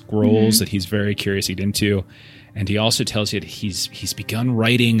with scrolls that he's very curious to get into. And he also tells you that he's begun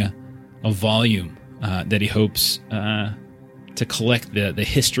writing a volume that he hopes to collect the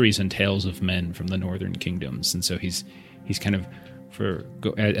histories and tales of men from the northern kingdoms. And so he's kind of,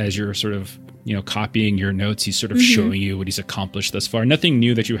 as you're sort of copying your notes, he's sort of showing you what he's accomplished thus far. Nothing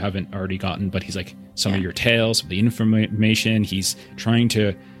new that you haven't already gotten, but he's like some of your tales, some of the information. He's trying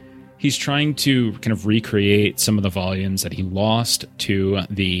to kind of recreate some of the volumes that he lost to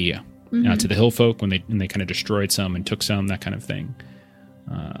the hill folk when they kind of destroyed some and took some, that kind of thing.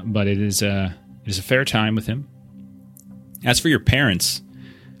 But it is a fair time with him. As for your parents,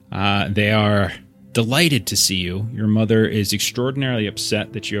 they are delighted to see you. Your mother is extraordinarily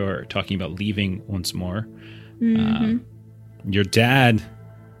upset that you're talking about leaving once more. Your dad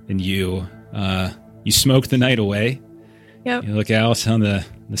and you smoked the night away. Yep. You look out on the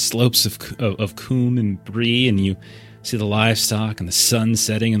slopes of Coombe and Bree, and you see the livestock and the sun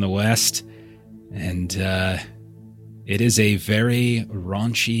setting in the west. And it is a very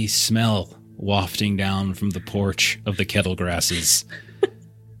raunchy smell wafting down from the porch of the kettle grasses.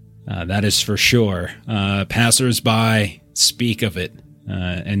 That is for sure. Passers-by speak of it,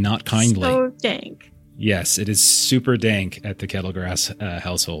 and not kindly. So dank. Yes, it is super dank at the Kettlegrass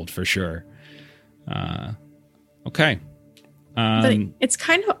household, for sure. Okay. But it's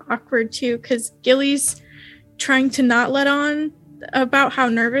kind of awkward, too, because Gilly's trying to not let on about how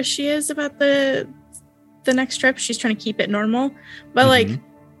nervous she is about the next trip. She's trying to keep it normal. But, like,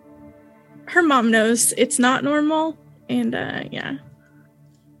 her mom knows it's not normal. And, yeah.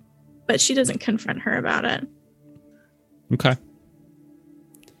 But she doesn't confront her about it. Okay.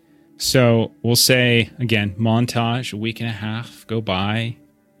 So we'll say, again, montage, a week and a half go by.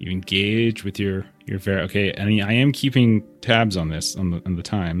 You engage with your very... Okay, I mean, I am keeping tabs on this, on the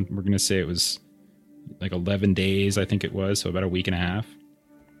time. We're going to say it was like 11 days, I think it was, so about a week and a half.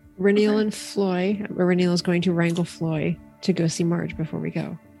 Reniel and Floy. Reniel is going to wrangle Floy to go see Marge before we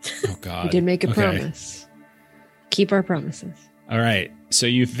go. Oh, God. We did make a promise. Keep our promises. All right. So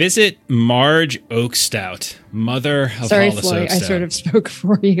you visit Marge Oakstout, mother of Sorry, Hollis Floy, Oakstout. I sort of spoke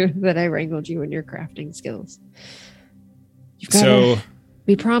for you that I wrangled you in your crafting skills.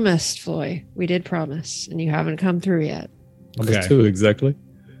 We promised, Floy. We did promise, and you haven't come through yet. Okay. 2 exactly.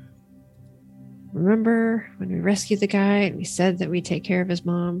 Remember when we rescued the guy and we said that we'd take care of his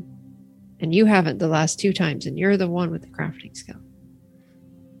mom? And you haven't the last 2 times, and you're the one with the crafting skill.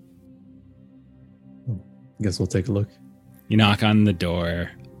 I guess we'll take a look. You knock on the door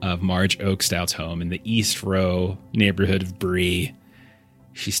of Marge Oakstout's home in the East Row neighborhood of Bree.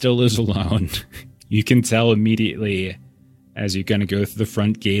 She still lives alone. You can tell immediately as you kind of go through the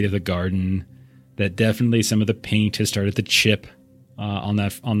front gate of the garden that definitely some of the paint has started to chip on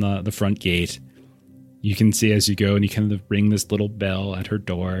the front gate. You can see as you go and you kind of ring this little bell at her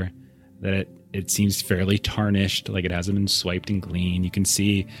door that it seems fairly tarnished, like it hasn't been swiped and clean. You can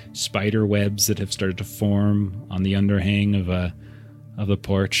see spider webs that have started to form on the underhang of the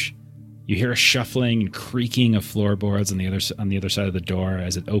porch. You hear a shuffling and creaking of floorboards on the other side of the door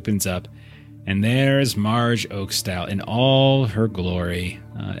as it opens up. And there's Marge Oakstout in all her glory.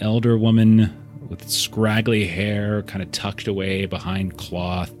 Elder woman with scraggly hair kind of tucked away behind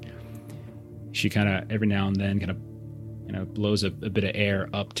cloth. She kind of, every now and then, kind of blows a bit of air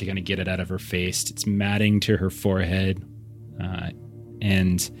up to kind of get it out of her face. It's matting to her forehead.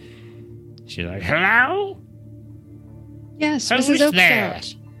 And she's like, hello? Yes, Who's Mrs. there?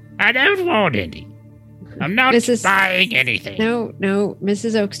 Oakstout. I don't want any. I'm not buying anything. No,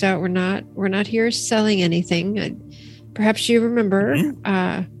 Mrs. Oakstout, we're not here selling anything. Perhaps you remember,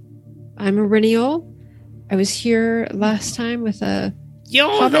 I'm a Rennial. I was here last time with a You're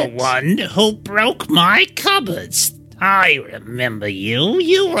hobbit. the one who broke my cupboards. I remember you.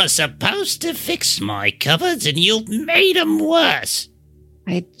 You were supposed to fix my cupboards and you made them worse.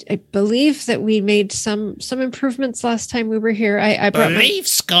 I believe that we made some improvements last time we were here. I brought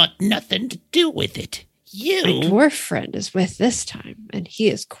Belief's got nothing to do with it. my dwarf friend is with this time, and he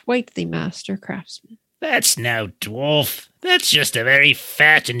is quite the master craftsman. That's no dwarf. That's just a very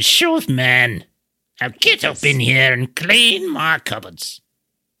fat and short man. Now get up in here and clean my cupboards.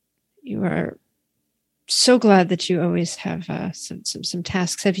 You are so glad that you always have some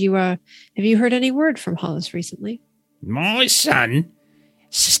tasks. Have you heard any word from Hollis recently? My son,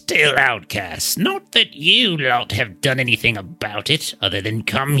 still outcast. Not that you lot have done anything about it, other than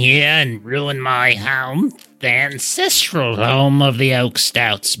come here and ruin my home. The ancestral home of the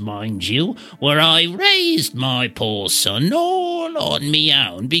Oakstouts, mind you, where I raised my poor son all on me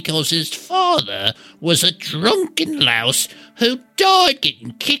own because his father was a drunken louse who died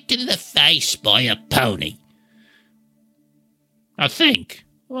getting kicked in the face by a pony. I think.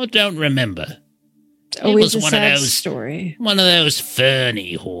 I don't remember. Always It a was sad story. One of those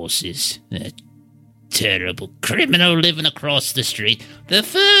ferny horses. A terrible criminal living across the street. The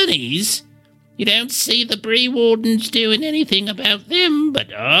fernies? You don't see the Bree wardens doing anything about them,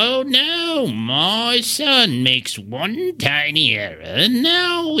 but oh no, my son makes one tiny error, and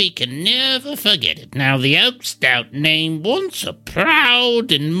now we can never forget it. Now the Oakstout name, once a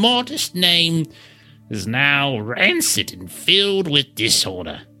proud and modest name, is now rancid and filled with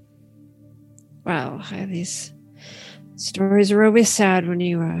disorder. Wow, these stories are always sad when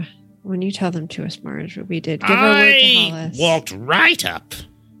you tell them to us, Marge. But we did give our word to Hollis. I walked right up,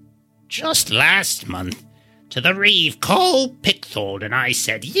 just last month, to the Reeve Cole Pickthorn, and I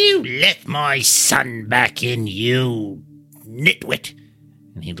said, "You let my son back in, you nitwit."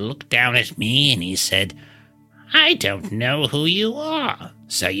 And he looked down at me and he said, "I don't know who you are."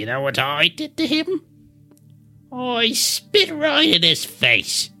 So you know what I did to him? I spit right in his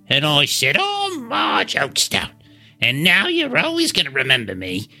face. And I said, "Oh, Marge Oakstout, and now you're always going to remember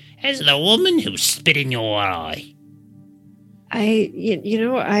me as the woman who spit in your eye."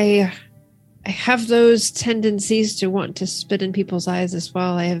 I have those tendencies to want to spit in people's eyes as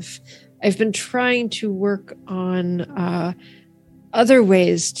well. I've been trying to work on other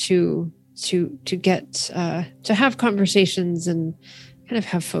ways to get to have conversations and kind of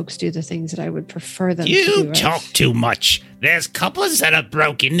have folks do the things that I would prefer them to do. You talk too much. There's cupboards that are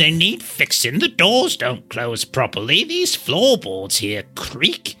broken. They need fixing. The doors don't close properly. These floorboards here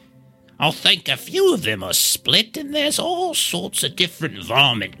creak. I think a few of them are split, and there's all sorts of different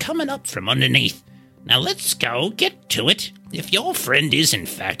varmint coming up from underneath. Now let's go get to it. If your friend is in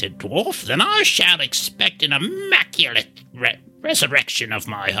fact a dwarf, then I shall expect an immaculate resurrection of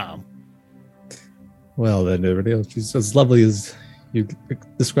my home. Well, then, everybody else, she's as lovely as you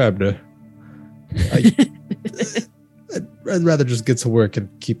described her. I'd rather just get to work and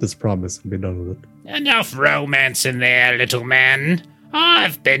keep this promise and be done with it. Enough romance in there, little man.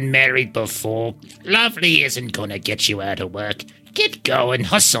 I've been married before. Lovely isn't gonna get you out of work. Get going,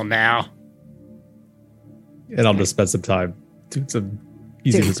 hustle now. And I'll just spend some time doing some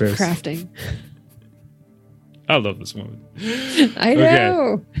easy repairs. Crafting. I love this woman. I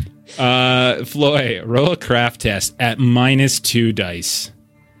know. Floy, roll a craft test at -2 dice.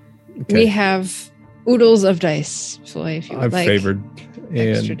 Okay. We have oodles of dice, Floy, if you would I'm like favored.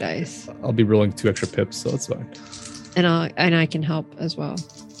 extra And dice. I'll be rolling 2 extra pips, so it's fine. And I can help as well.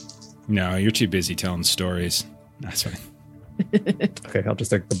 No, you're too busy telling stories. That's fine. Okay, I'll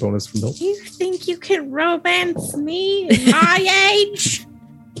just take the bonus from Bill. You think you can romance me at my age?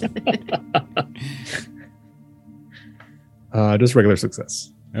 Just regular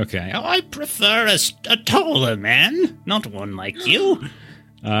success. Okay. I prefer a taller man, not one like you.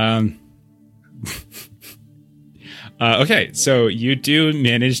 Okay, so you do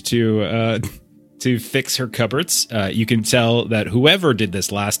manage to fix her cupboards. You can tell that whoever did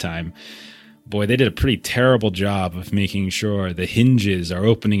this last time, boy, they did a pretty terrible job of making sure the hinges are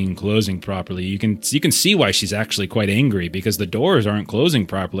opening and closing properly. You can see why she's actually quite angry, because the doors aren't closing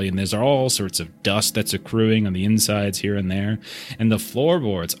properly, and there's all sorts of dust that's accruing on the insides here and there. And the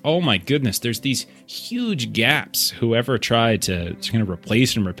floorboards, oh my goodness, there's these huge gaps. Whoever tried to kind of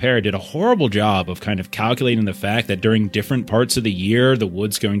replace and repair did a horrible job of kind of calculating the fact that during different parts of the year, the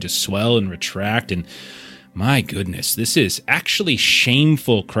wood's going to swell and retract. And my goodness, this is actually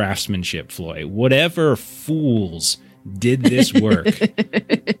shameful craftsmanship, Floyd. Whatever fools did this work,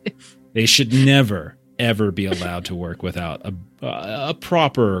 they should never, ever be allowed to work without a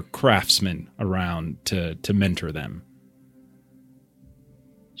proper craftsman around to mentor them.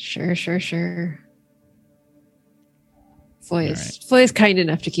 Sure. Floy is kind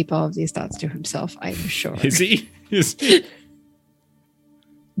enough to keep all of these thoughts to himself, I'm sure. Is he?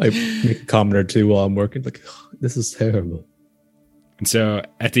 I make a comment or two while I'm working. Like, oh, this is terrible. And so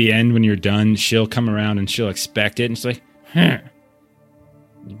at the end, when you're done, she'll come around and she'll expect it. And she's like, huh.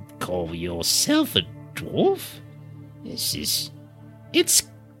 You call yourself a dwarf? It's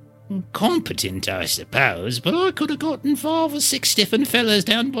competent, I suppose, but I could have gotten 5 or 6 different fellas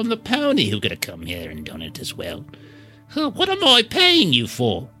down on the pony who could have come here and done it as well. What am I paying you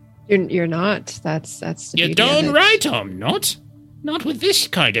for? You're not. That's the You're beauty of darn it. right I'm not. Not with this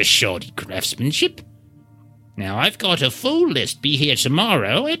kind of shoddy craftsmanship. Now, I've got a full list. Be here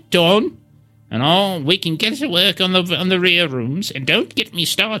tomorrow at dawn, and we can get to work on the rear rooms, and don't get me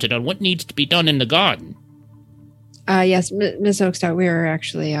started on what needs to be done in the garden. Yes, Miss Oakstout, we are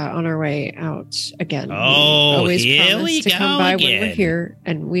actually on our way out again. Oh, we always here promise we to go come by when we're again. here,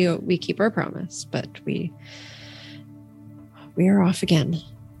 and we keep our promise, but we are off again.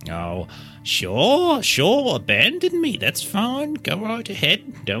 Oh, sure, abandon me, that's fine, go right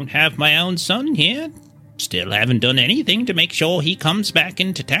ahead. Don't have my own son here. Still haven't done anything to make sure he comes back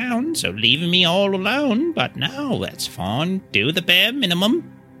into town, so leaving me all alone, but no, that's fine, do the bare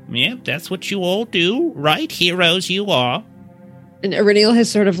minimum. Yep, that's what you all do, right, heroes you are. And Ireniel has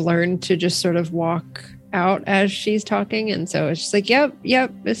sort of learned to just sort of walk out as she's talking, and so it's just like, yep,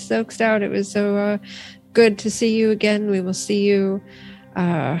 Miss Oakstout, it was so good to see you again. We will see you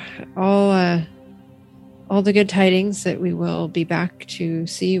all the good tidings that we will be back to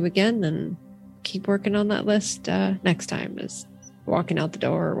see you again, and keep working on that list next time, is walking out the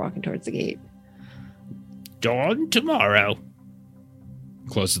door or walking towards the gate. Dawn tomorrow.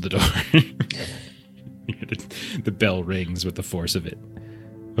 Closes the door. The bell rings with the force of it.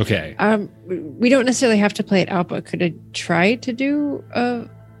 Okay. We don't necessarily have to play it out, but could I try to do a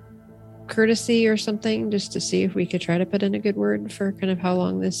courtesy or something just to see if we could try to put in a good word for kind of how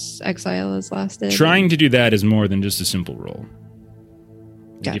long this exile has lasted? Trying to do that is more than just a simple roll.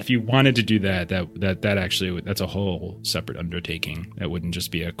 Got If you wanted to do that actually, that's a whole separate undertaking. That wouldn't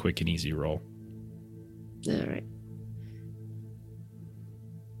just be a quick and easy roll. All right.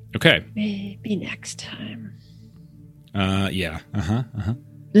 Okay. Maybe next time. Yeah.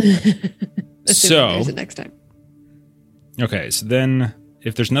 Assuming So- there's a next time. Okay, so then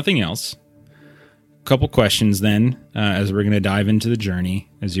if there's nothing else, a couple questions then, as we're going to dive into the journey,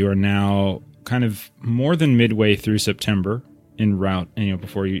 as you are now kind of more than midway through September en route,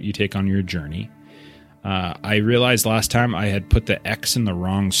 before you take on your journey. I realized last time I had put the X in the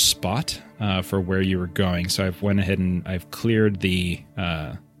wrong spot for where you were going, so I've went ahead and I've cleared the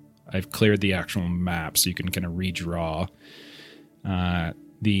actual map, so you can kind of redraw.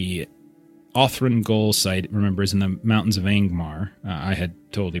 The Othran goal site, remember, is in the mountains of Angmar. I had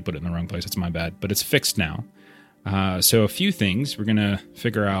totally put it in the wrong place. It's my bad, but it's fixed now. So a few things. We're going to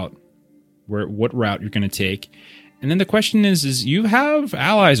figure out what route you're going to take. And then the question is you have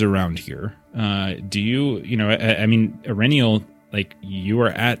allies around here. Do you, Ireniel, like you were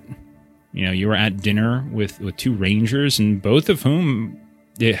at dinner with 2 rangers, and both of whom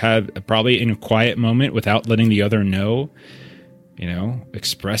they had probably in a quiet moment without letting the other know,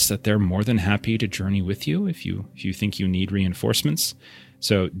 express that they're more than happy to journey with you if you think you need reinforcements.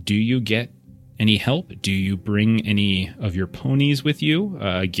 So do you get any help? Do you bring any of your ponies with you?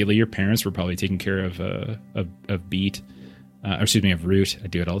 Gilly, your parents were probably taking care of Beat, of Root. I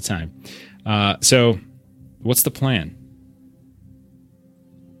do it all the time. So what's the plan?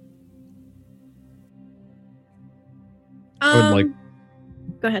 I would like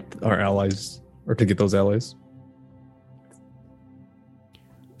Go ahead. our allies, or to get those allies.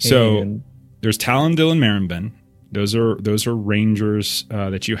 So And there's Talendil and Marinben. Those are rangers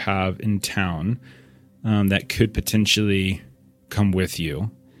that you have in town that could potentially come with you.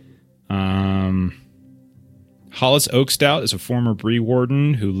 Hollis Oakstout is a former Bree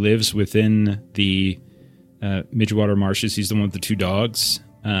warden who lives within the Midgewater Marshes. He's the one with the 2 dogs.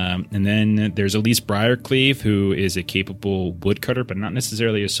 And then there's Elise Briarcleave, who is a capable woodcutter, but not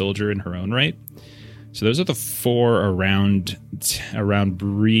necessarily a soldier in her own right. So those are the 4 around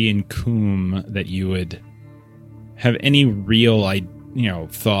Bree and Coombe that you would have any real,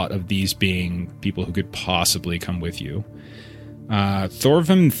 thought of these being people who could possibly come with you. Thorvim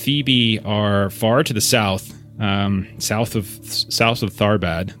and Thebe are far to the south, south of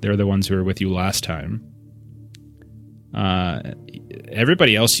Tharbad. They're the ones who were with you last time.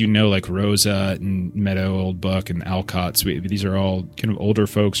 Everybody else, like Rosa and Meadow, Old Buck, and Alcott. These are all kind of older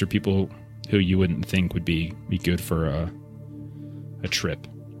folks or people who you wouldn't think would be good for a trip.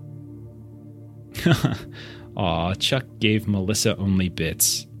 Aw, Chuck gave Melissa only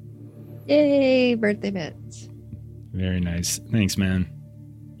bits. Yay, birthday bits. Very nice. Thanks, man.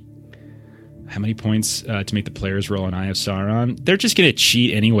 How many points to make the players roll an Eye of Sauron? They're just going to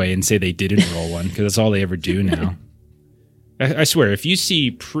cheat anyway and say they didn't roll one, because that's all they ever do now. I swear, if you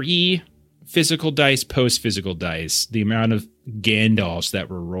see pre-physical dice, post-physical dice, the amount of Gandalfs that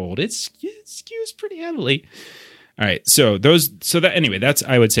were rolled, it skews pretty heavily. All right,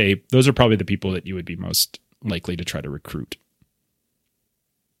 I would say those are probably the people that you would be most likely to try to recruit.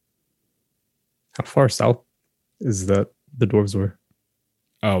 How far south is that the dwarves were?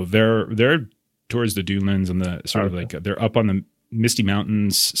 Oh, they're towards the Dunelands and the sort of they're up on the Misty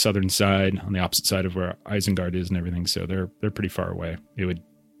Mountains southern side, on the opposite side of where Isengard is and everything. So they're pretty far away. It would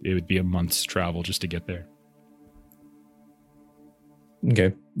be a month's travel just to get there.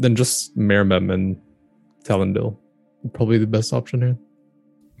 Okay, then just Merrimem and Talendil, probably the best option here.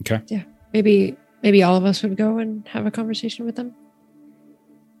 Okay. Yeah, maybe all of us would go and have a conversation with them.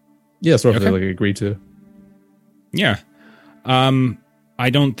 Yeah, sort of agree to. Yeah. I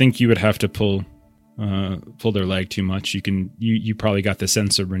don't think you would have to pull their leg too much. You probably got the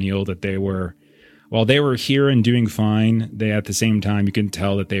sense of Renil that while they were here and doing fine, they at the same time, you can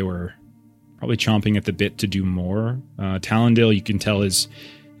tell that they were probably chomping at the bit to do more. Talendil, you can tell is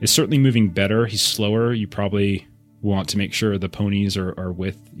certainly moving better. He's slower. You probably want to make sure the ponies are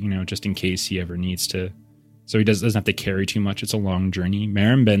with, just in case he ever needs to. So he doesn't have to carry too much. It's a long journey.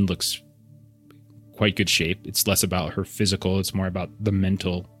 Merrimben looks quite good shape. It's less about her physical. It's more about the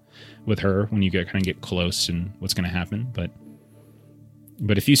mental with her when you get close and what's going to happen. But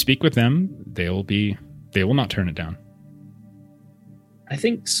if you speak with them, they will not turn it down. I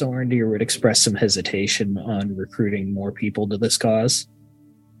think Sorendir would express some hesitation on recruiting more people to this cause.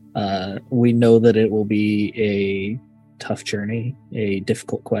 We know that it will be a tough journey, a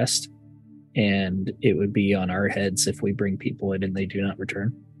difficult quest, and it would be on our heads if we bring people in and they do not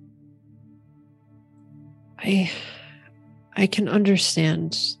return. I can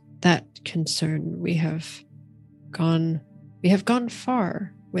understand that concern. We have gone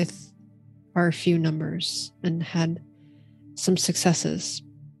far with our few numbers and had some successes.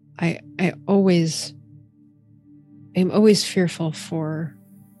 I'm always fearful for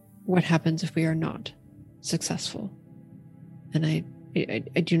what happens if we are not successful. And I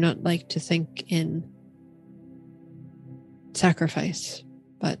do not like to think in sacrifice,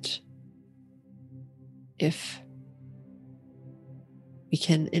 but if we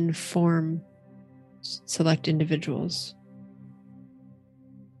can inform select individuals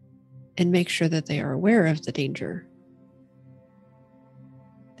and make sure that they are aware of the danger,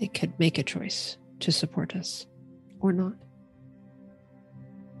 they could make a choice to support us or not.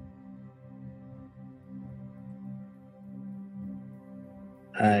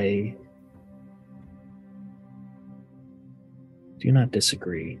 I do not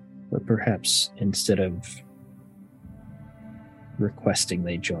disagree, but perhaps instead of requesting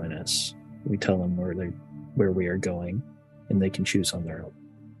they join us, we tell them where we are going, and they can choose on their own.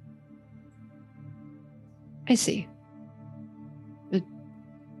 I see. A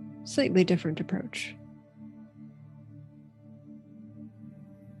slightly different approach.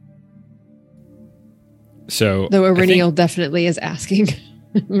 So, though Iriniel definitely is asking.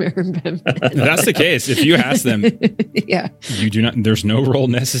 If that's the case, if you ask them, yeah, you do not. There's no roll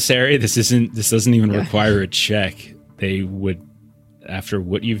necessary. This doesn't even require a check. They would, after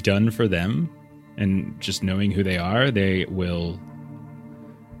what you've done for them, and just knowing who they are, they would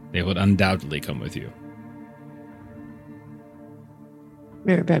undoubtedly come with you.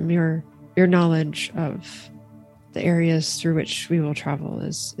 Meribem, your knowledge of the areas through which we will travel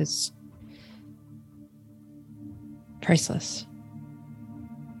is priceless.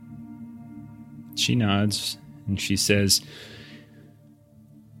 She nods, and she says,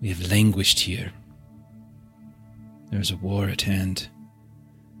 "We have languished here. There is a war at hand.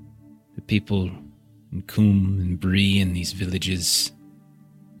 The people in Coombe and Bree and these villages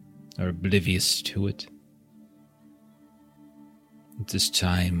are oblivious to it. It is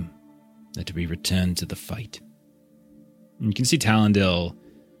time that we return to the fight." And you can see Talendale,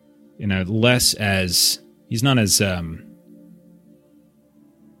 less as he's not as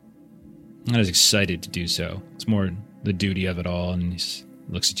excited to do so. It's more the duty of it all, and he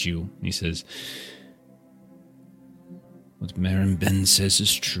looks at you and he says, "What Marin Ben says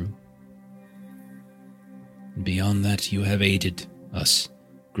is true. And beyond that, you have aided us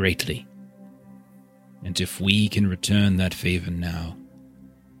greatly. And if we can return that favor now,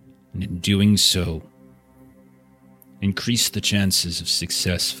 and in doing so, increase the chances of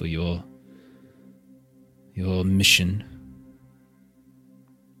success for your mission,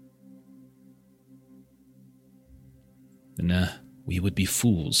 then we would be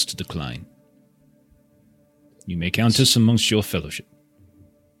fools to decline. You may count us amongst your fellowship."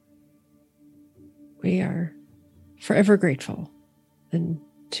 We are forever grateful. And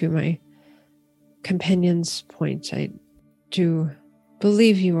to my companion's point, I do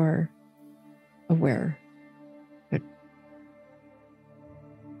believe you are aware that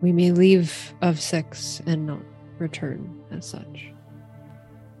we may leave of 6 and not return as such.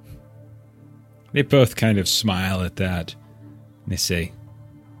 They both kind of smile at that. They say,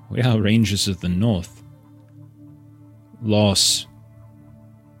 "We are Rangers of the North. Loss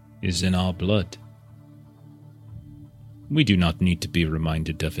is in our blood. We do not need to be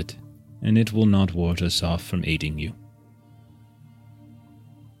reminded of it, and it will not ward us off from aiding you.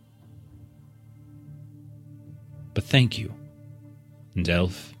 But thank you. And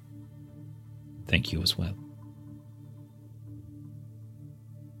Elf, thank you as well."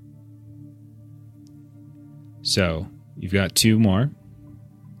 So, you've got 2 more.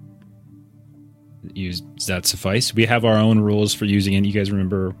 Does that suffice? We have our own rules for using it. You guys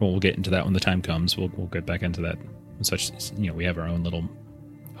remember, we'll get into that when the time comes. We'll get back into that. We have our own little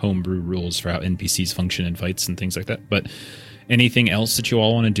homebrew rules for how NPCs function in fights and things like that. But anything else that you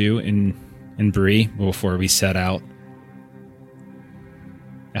all want to do in Bree before we set out?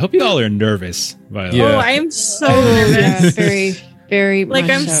 I hope you all are nervous. By the way. Oh, I am so nervous. Yeah, very, very Like,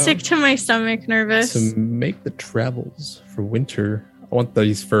 much I'm so. sick to my stomach nervous. To make the travels for winter, I want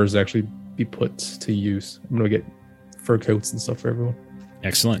these furs to actually be put to use. I'm going to get fur coats and stuff for everyone.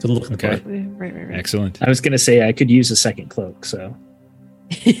 Excellent. To look the Okay. part. Right. Excellent. I was going to say I could use a second cloak, so.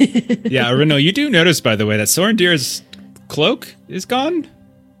 Yeah, Reno, you do notice, by the way, that Sorendir's cloak is gone.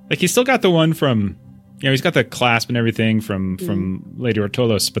 Like, he's still got the one from, he's got the clasp and everything from Lady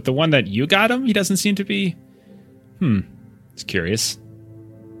Ortolos, but the one that you got him, he doesn't seem to be. It's curious.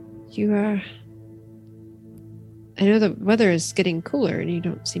 You, I know the weather is getting cooler and you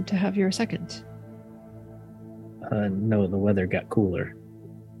don't seem to have your second. No, the weather got cooler.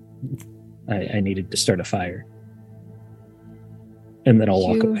 I needed to start a fire. And then I'll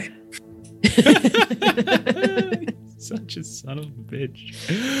walk away. Such a son of a bitch.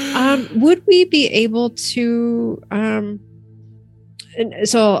 Would we be able to, and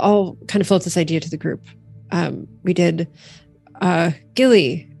so I'll kind of float this idea to the group. We did,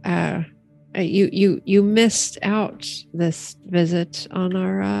 Gilly, you missed out this visit on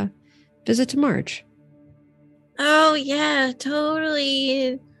our visit to Marge. Oh, yeah,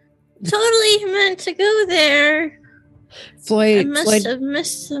 totally meant to go there. I must have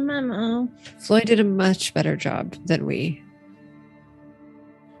missed the memo. Floyd did a much better job than we.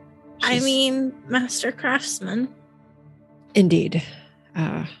 Master craftsman. Indeed.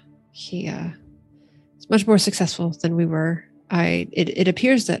 He is much more successful than we were. It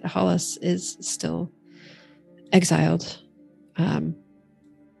appears that Hollis is still exiled.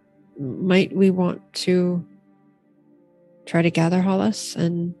 Might we want to try to gather Hollis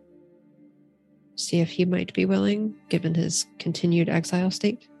and see if he might be willing, given his continued exile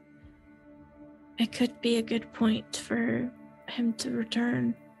state? It could be a good point for him to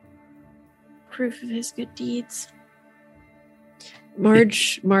return. Proof of his good deeds.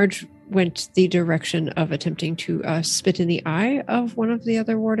 Marge went the direction of attempting to spit in the eye of one of the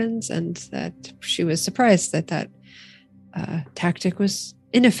other wardens, and that she was surprised that tactic was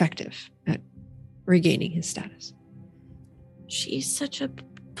ineffective at regaining his status. She's such a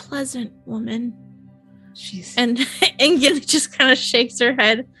pleasant woman. She's And Gilly just kind of shakes her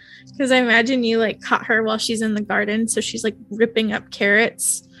head, because I imagine you caught her while she's in the garden, so she's ripping up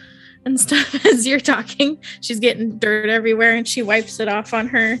carrots and stuff as you're talking. She's getting dirt everywhere, and she wipes it off on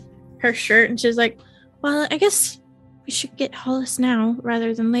her shirt, and she's like, "Well, I guess we should get Hollis now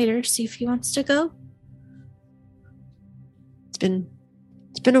rather than later. See if he wants to go."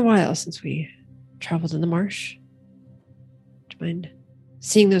 It's been a while since we traveled in the marsh. Do you mind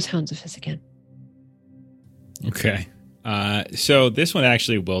seeing those hounds of his again? Okay. So this one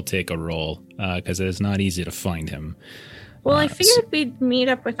actually will take a roll because it is not easy to find him. Well, I figured we'd meet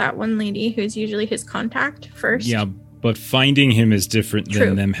up with that one lady who's usually his contact first. Yeah, but finding him is different True.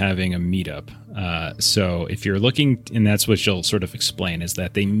 than them having a meetup. So if you're looking, and that's what she'll sort of explain, is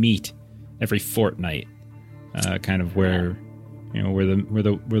that they meet every fortnight, kind of where where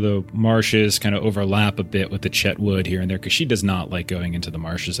the marshes kind of overlap a bit with the Chetwood here and there, because she does not like going into the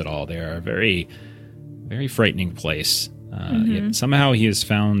marshes at all. They are a very, very frightening place. Yet somehow he has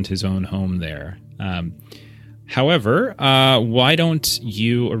found his own home there. However, why don't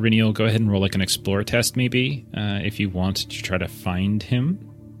you, Iriniel, go ahead and roll like an explore test, maybe, if you want to try to find him.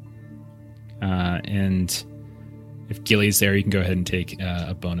 And if Gilly's there, you can go ahead and take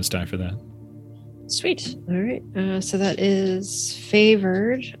a bonus die for that. Sweet. All right. So that is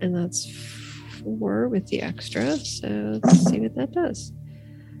favored, and that's 4 with the extra. So let's see what that does.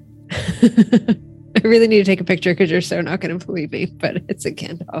 I really need to take a picture because you're so not going to believe me, but it's a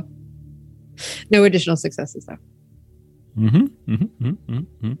Gandalf. No additional successes, though.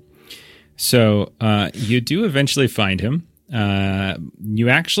 So you do eventually find him. You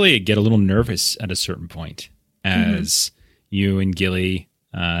actually get a little nervous at a certain point as you and Gilly,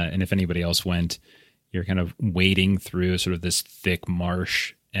 and if anybody else went, you're kind of wading through sort of this thick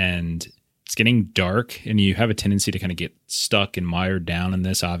marsh, and it's getting dark, and you have a tendency to kind of get stuck and mired down in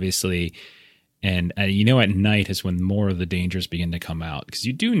this, obviously. And at night is when more of the dangers begin to come out, because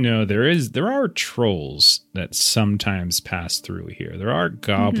you do know there are trolls that sometimes pass through here. There are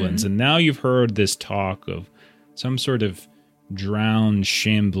goblins, and now you've heard this talk of some sort of drowned,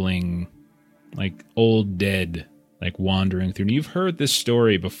 shambling, like old dead, like wandering through. And you've heard this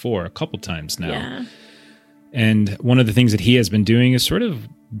story before a couple times now. Yeah. And one of the things that he has been doing is sort of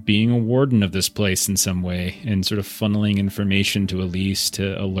being a warden of this place in some way and sort of funneling information to Elise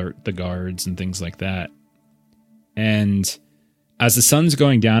to alert the guards and things like that. And as the sun's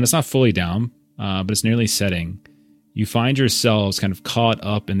going down, it's not fully down, but it's nearly setting, you find yourselves kind of caught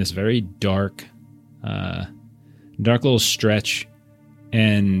up in this very dark little stretch,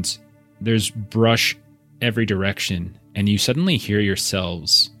 and there's brush every direction, and you suddenly hear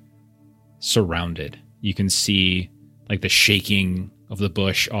yourselves surrounded. You can see like the shaking of the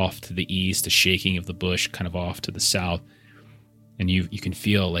bush off to the east, the shaking of the bush kind of off to the south. And you can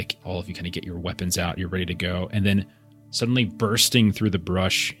feel like all of you kind of get your weapons out, you're ready to go. And then suddenly bursting through the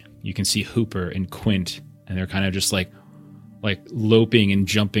brush, you can see Hooper and Quint, and they're kind of just like loping and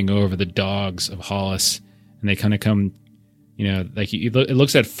jumping over the dogs of Hollis. And they kind of come, like it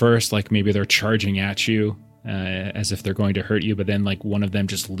looks at first like maybe they're charging at you as if they're going to hurt you. But then like one of them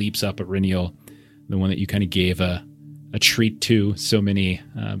just leaps up at Riniel, the one that you kind of gave a treat to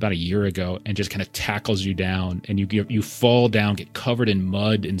about a year ago, and just kind of tackles you down, and you fall down, get covered in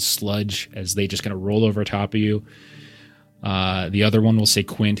mud and sludge as they just kind of roll over top of you. The other one, will say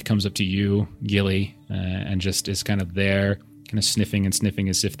Quint, comes up to you, Gilly, and just is kind of there, kind of sniffing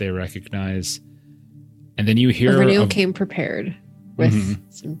as if they recognize. And then you hear Reniel came prepared with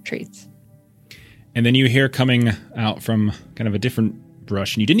some treats. And then you hear coming out from kind of a different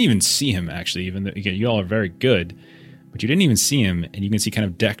brush, and you didn't even see him, actually, even though you all are very good. But you didn't even see him, and you can see kind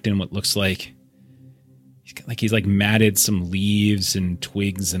of decked in what looks like he's matted some leaves and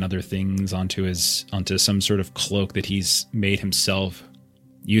twigs and other things onto some sort of cloak that he's made himself.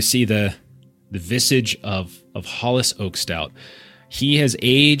 You see the visage of Hollis Oakstout. He has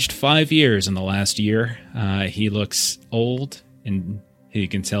aged 5 years in the last year. He looks old, and you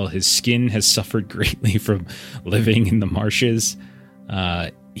can tell his skin has suffered greatly from living in the marshes.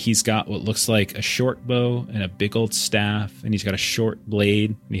 He's got what looks like a short bow and a big old staff, and he's got a short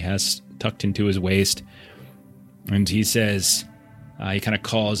blade he has tucked into his waist. And he says, he kind of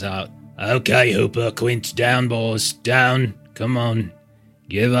calls out, "Okay, Hooper, Quint, down, boys, down. Come on.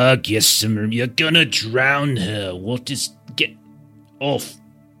 Give her a kiss. You're gonna drown her. Get off.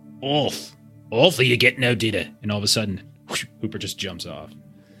 Off, or you get no dinner." And all of a sudden, whoosh, Hooper just jumps off.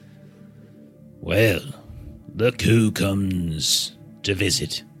 "Well, look who comes to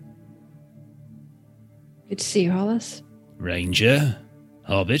visit." Good to see you, Hollis. "Ranger,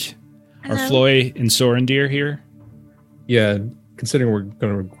 Hobbit, Hello. are Floy and Sorendir here?" Yeah, considering we're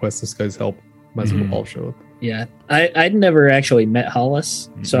going to request this guy's help, might as well all show up. Yeah, I'd never actually met Hollis,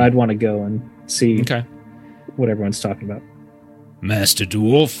 so I'd want to go and see what everyone's talking about. "Master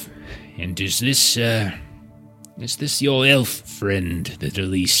Dwarf, and is this your elf friend that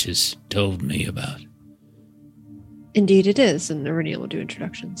Elise has told me about?" Indeed it is, and Reniel will do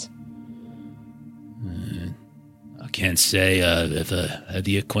introductions. can't say I've ever had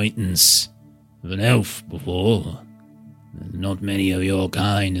the acquaintance of an elf before. Not many of your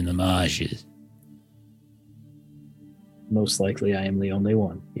kind in the marshes. Most likely I am the only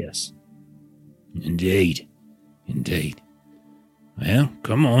one, yes. Indeed. Well,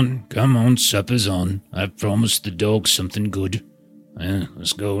 come on, supper's on. I've promised the dog something good. Well,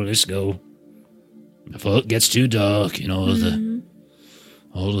 let's go. Before it gets too dark and all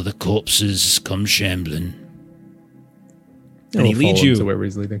of the corpses come shambling. And he leads you to where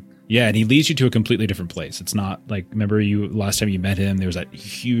he's leading. Yeah, and he leads you to a completely different place. It's not like, remember you last time you met him, there was that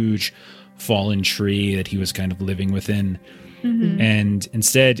huge fallen tree that he was kind of living within. Mm-hmm. And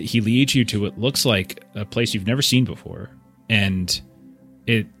instead, he leads you to what looks like a place you've never seen before. And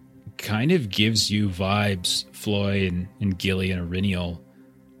it kind of gives you vibes, Floy and Gilly and Aurinial,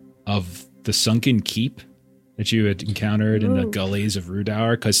 of the sunken keep that you had encountered in the gullies of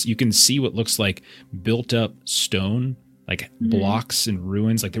Rudauer, because you can see what looks like built up stone, like blocks and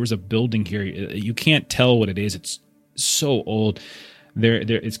ruins. Like there was a building here. You can't tell what it is. It's so old.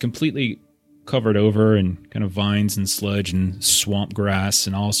 It's completely covered over in kind of vines and sludge and swamp grass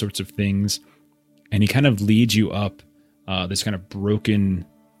and all sorts of things. And he kind of leads you up this kind of broken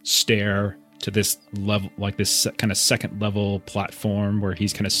stair to this level, like this kind of second level platform where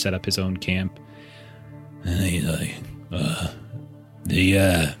he's kind of set up his own camp. The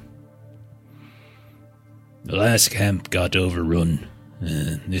last camp got overrun.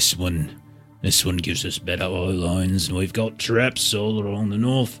 This one gives us better oil lines, and we've got traps all along the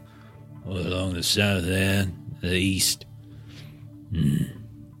north, all along the south there, the east.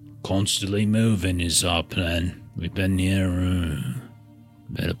 Constantly moving is our plan. We've been here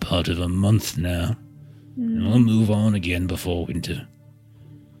better part of a month now, and we'll move on again before winter.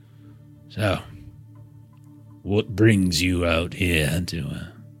 So, what brings you out here to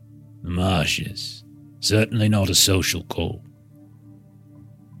the marshes? Certainly not a social call.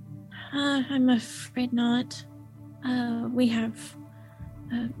 I'm afraid not. We have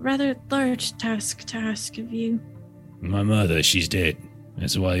a rather large task to ask of you. My mother, she's dead.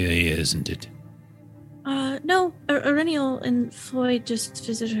 That's why you're here, isn't it? No. Aurinial and Floyd just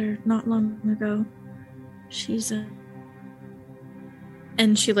visited her not long ago. She's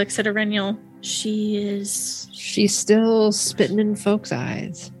And she looks at Aurinial. She's still spitting in folks'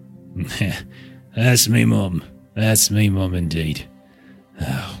 eyes. That's me, Mum. That's me, Mum, indeed.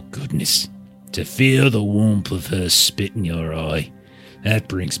 Oh, goodness. To feel the warmth of her spit in your eye, that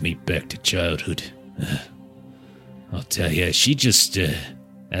brings me back to childhood. I'll tell you, she just,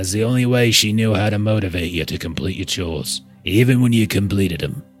 that's the only way she knew how to motivate you to complete your chores. Even when you completed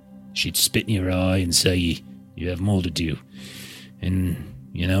them, she'd spit in your eye and say you have more to do. And,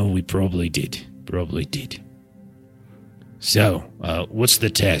 we probably did. So, what's the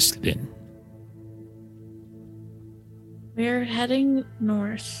task then? We're heading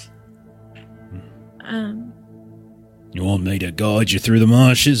north. You want me to guide you through the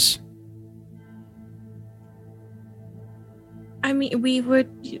marshes? I mean, we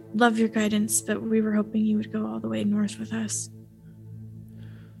would love your guidance, but we were hoping you would go all the way north with us.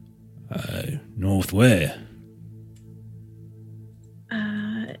 North where?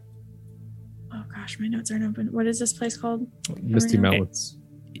 Oh gosh, my notes aren't open. What is this place called? Misty Mountains.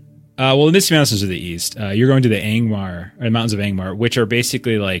 Well, the Misty Mountains are to the east. You're going to the Angmar, or the mountains of Angmar, which are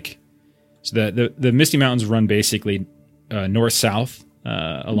basically like, so the Misty Mountains run basically north-south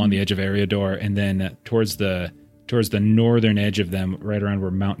along the edge of Eriador, and then towards the northern edge of them, right around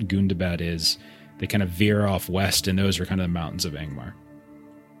where Mount Gundabad is, they kind of veer off west, and those are kind of the mountains of Angmar.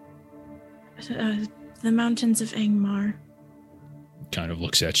 The mountains of Angmar. Kind of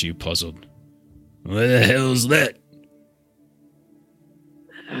looks at you, puzzled. Where the hell's that?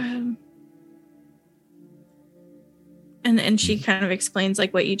 And she kind of explains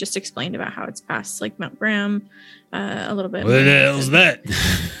like what you just explained about how it's past like Mount Graham, a little bit. Where the hell's that?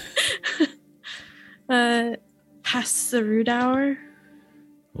 Past the Rudauer.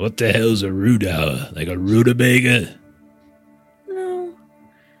 What the hell's a Rudauer? Like a rutabaga? No.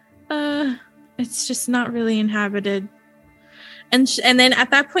 It's just not really inhabited. And then at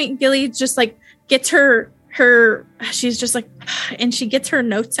that point, Gilly just like gets her. She's just like, and she gets her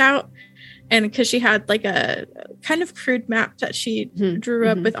notes out. And because she had like a kind of crude map that she drew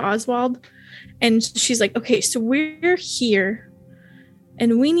up with Oswald. And she's like, okay, so we're here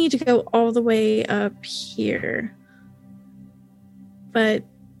and we need to go all the way up here. But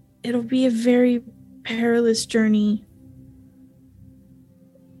it'll be a very perilous journey.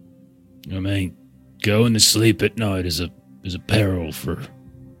 I mean, going to sleep at night is a peril for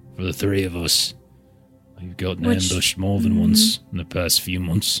the three of us. We've gotten ambushed more than once in the past few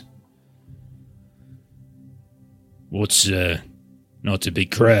months. What's, not to be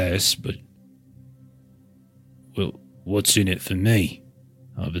crass, but, well, what's in it for me?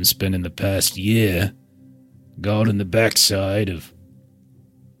 I've been spending the past year guarding the backside of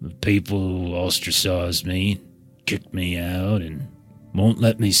people who ostracize me, kicked me out, and won't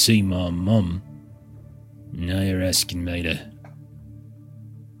let me see my mum. Now you're asking me to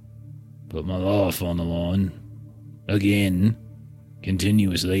put my life on the line again,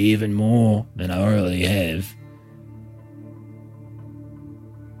 continuously, even more than I already have.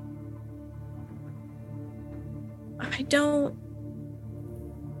 I don't.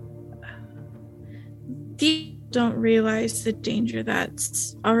 They don't realize the danger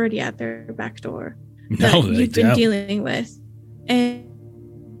that's already at their back door that No, they you've been don't. dealing with. And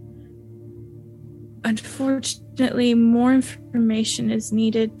unfortunately, more information is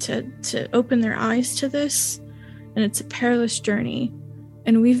needed to open their eyes to this, and it's a perilous journey.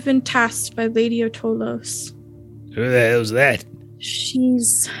 And we've been tasked by Lady Otolos. Who the hell's that?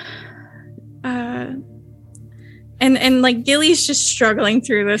 She's and like Gilly's just struggling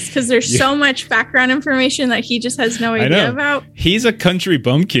through this because there's so much background information that he just has no idea about. He's a country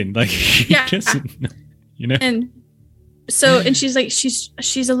bumpkin, like he doesn't know, you know. And so, and she's like,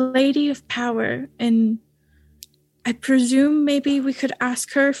 she's a lady of power, and I presume maybe we could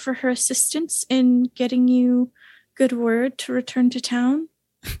ask her for her assistance in getting you good word to return to town.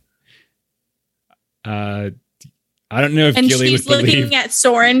 I don't know if And Gilly she's would believe. looking at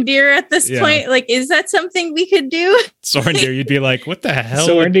Sorendir at this point. Like, is that something we could do? Sorendir, you'd be like, "What the hell?"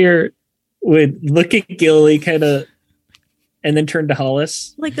 Sorendir would look at Gilly kind of, and then turn to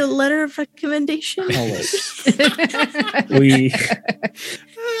Hollis. Like a letter of recommendation? Hollis,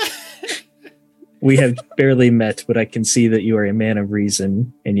 we have barely met, but I can see that you are a man of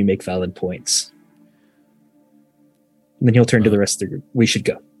reason and you make valid points. And then he'll turn to the rest of the group. We should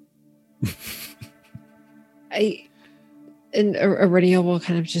go. And Aurelia will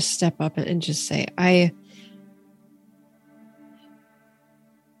kind of just step up and just say,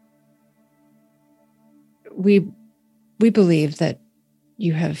 we believe that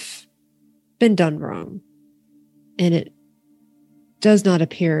you have been done wrong. And it does not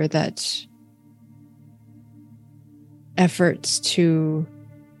appear that efforts to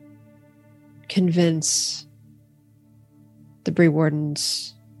convince the Bree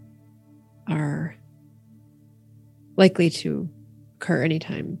Wardens are likely to occur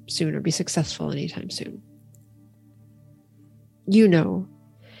anytime soon or be successful anytime soon. You know,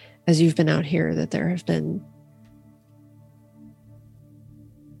 as you've been out here, that there's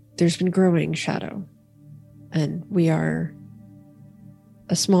been growing shadow, and we are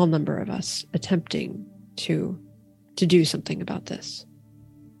a small number of us attempting to do something about this.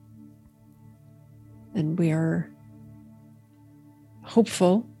 And we are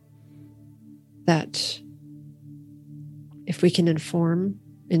hopeful that if we can inform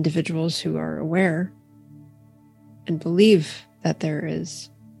individuals who are aware and believe that there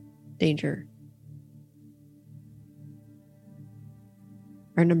is danger,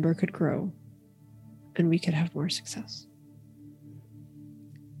 our number could grow and we could have more success.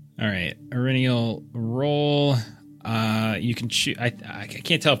 All right, Eryniel, roll. You can choose. I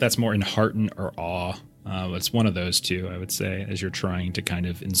can't tell if that's more in hearten or awe. It's one of those two, I would say, as you're trying to kind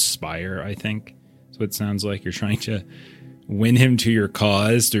of inspire, I think. That's what it sounds like. You're trying to win him to your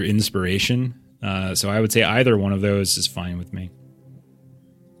cause through inspiration. So I would say either one of those is fine with me.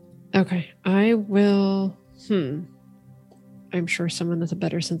 Okay, I will. I'm sure someone with a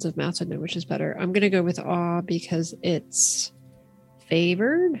better sense of math would know which is better. I'm going to go with awe because it's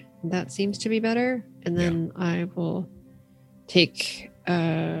favored. That seems to be better. And then I will take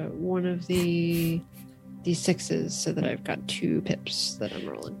one of the D6s so that I've got 2 pips that I'm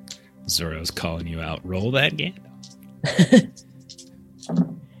rolling. Zoro's calling you out. Roll that again.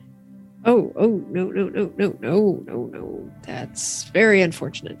 Oh, no. That's very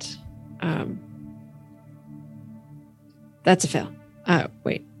unfortunate. That's a fail.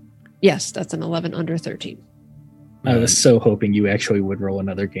 Wait. Yes, that's an 11 under 13. I was so hoping you actually would roll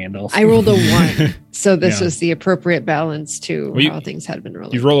another Gandalf. I rolled a 1. So this was the appropriate balance to how things had been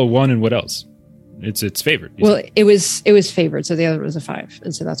rolling. You roll a 1 and what else? It's favored. Well, it was favored, so the other one was a 5.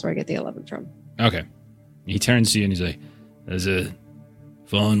 And so that's where I get the 11 from. Okay. He turns to you and he's like, there's a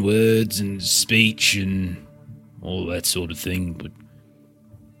fine words and speech and all that sort of thing, but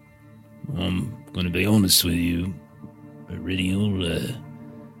I'm going to be honest with you, Eryniel,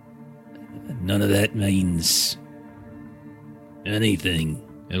 none of that means anything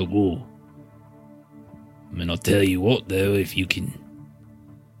at all. I mean, I'll tell you what, though, if you can,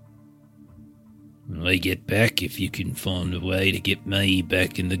 when I get back, if you can find a way to get me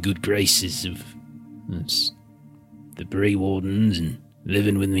back in the good graces of the Bree Wardens and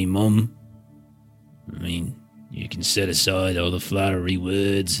living with me mum. I mean, you can set aside all the flowery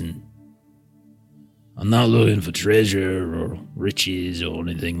words, and I'm not looking for treasure or riches or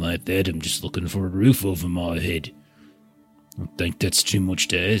anything like that. I'm just looking for a roof over my head. I don't think that's too much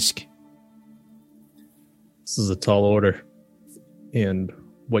to ask. This is a tall order. And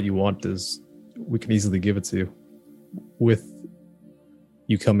what you want is, we can easily give it to you. With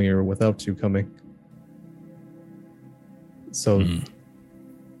you coming or without you coming. So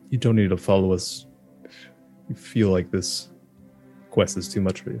you don't need to follow us if you feel like this quest is too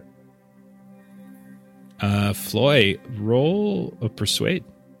much for you. Floy, roll a persuade.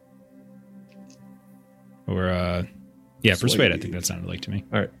 Or, persuade, I think that sounded like to me.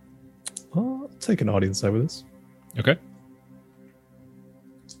 All right. I'll take an audience side with this. Okay.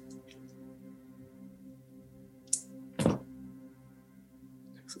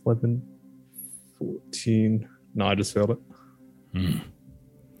 Six, 11, 14. No, I just failed it.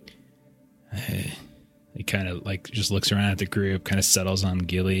 He kind of like just looks around at the group, kind of settles on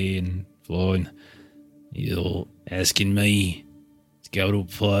Gilly and Flo, and you're asking me to go to a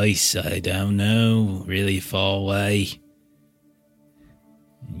place I don't know, really far away.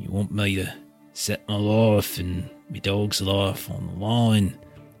 And you want me to set my life and my dog's life on the line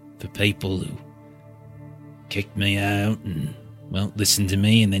for people who kicked me out and won't listen to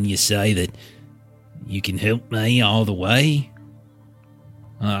me, and then you say that you can help me all the way?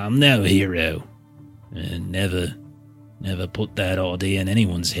 I'm no hero, and never put that idea in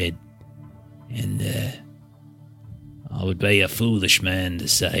anyone's head. And I would be a foolish man to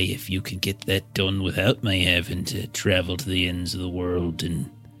say if you can get that done without me having to travel to the ends of the world and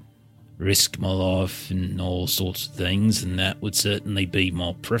risk my life and all sorts of things, and that would certainly be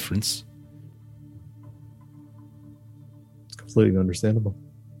my preference. It's completely understandable.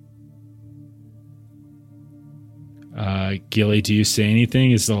 Gilly, do you say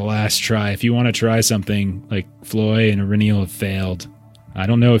anything? It's the last try. If you want to try something, like Floy and Aurenial have failed. I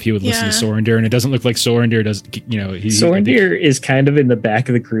don't know if he would listen to Sorendir, and it doesn't look like Sorendir does, Sorendir is kind of in the back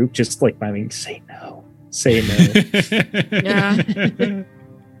of the group, just like miming, say no. Say no. Yeah.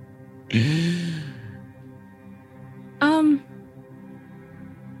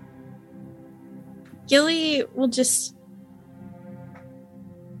 Gilly will just,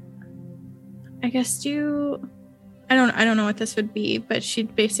 I guess, I don't know what this would be, but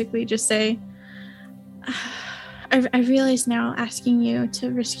she'd basically just say, I realize now asking you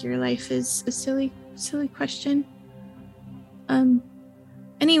to risk your life is a silly question.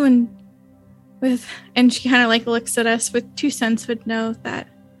 Anyone with, and she kind of like looks at us with 2 cents would know that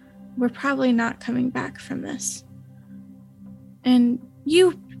we're probably not coming back from this. And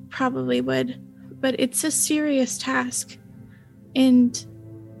you probably would, but it's a serious task. And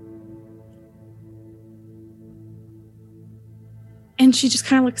she just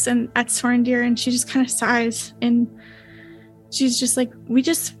kind of looks at Sorendir, and she just kind of sighs, and she's just like, we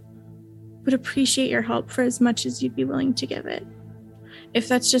just would appreciate your help for as much as you'd be willing to give it. If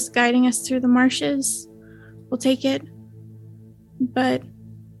that's just guiding us through the marshes, we'll take it. But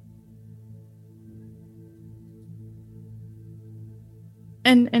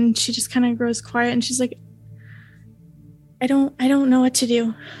and she just kind of grows quiet, and she's like, I don't know what to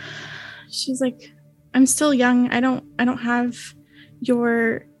do. She's like, I'm still young. I don't have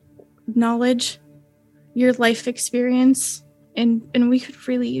your knowledge, your life experience, and we could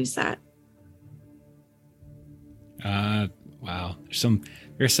really use that. Wow.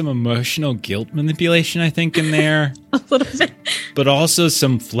 There's some emotional guilt manipulation, I think, in there. A little bit. But also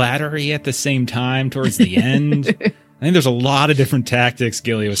some flattery at the same time towards the end. I think there's a lot of different tactics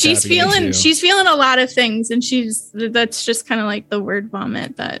Gilly was she's feeling a lot of things, and that's just kind of like the word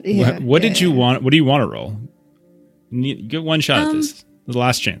vomit that. Yeah, what did you want? What do you want to roll? You get one shot at this. The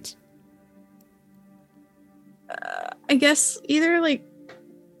last chance. I guess either like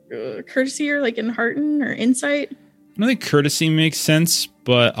courtesy or like Enhearten or insight. I don't think courtesy makes sense,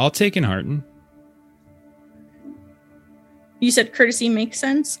 but I'll take Enhearten. You said courtesy makes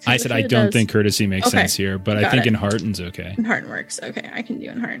sense? I said I don't think courtesy makes sense here, but I think Enhearten's okay. Enhearten works. Okay, I can do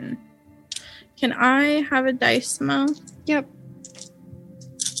Enhearten. Can I have a dice, Mo? Yep.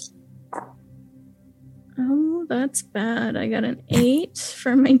 Oh, that's bad. I got an 8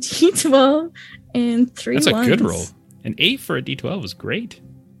 for my D12 and 3 That's ones. a good roll. An 8 for a D12 was great.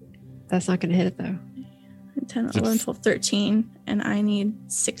 That's not going to hit it, though. 10, 11, 12, 13, and I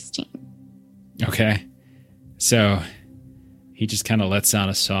need 16. Okay. So he just kind of lets out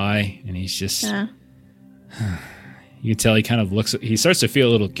a sigh, and he's just... Yeah. You can tell he kind of looks... He starts to feel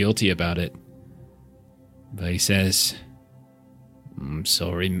a little guilty about it. But he says, I'm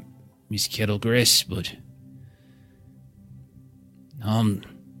sorry, Miss Kettlegrass, but I'm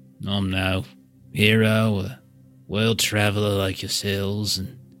no hero, a world traveler like yourselves,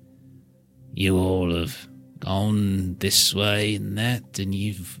 and you all have gone this way and that, and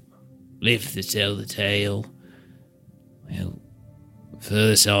you've lived to tell the tale. Well,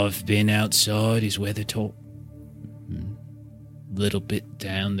 furthest I've been outside is Weathertop. A little bit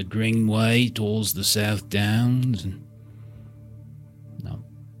down the Greenway towards the South Downs, and I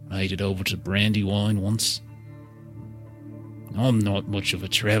made it over to Brandywine once. I'm not much of a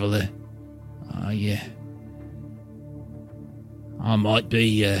traveller. I might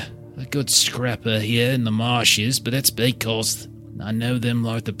be a good scrapper here in the marshes, but that's because I know them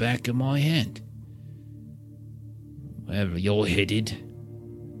like the back of my hand. Wherever you're headed,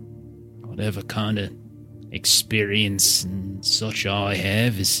 whatever kind of experience and such I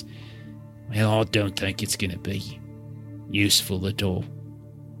have is, well, I don't think it's going to be useful at all.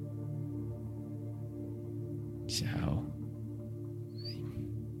 So,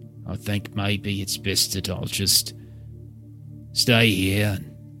 I think maybe it's best that I'll just stay here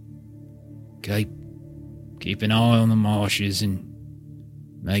and keep an eye on the marshes and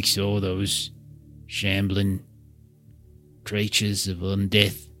make sure those shambling creatures of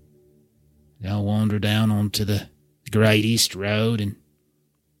undeath don't wander down onto the Great East Road and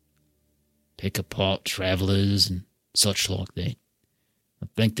pick apart travellers and such like that. I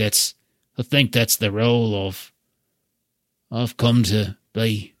think that's the role I've come to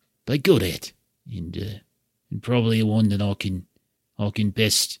be good at, and probably one that I can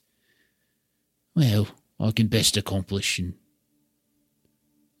best accomplish and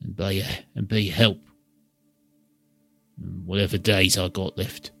be help whatever days I got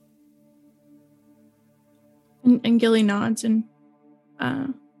left. And Gilly nods and,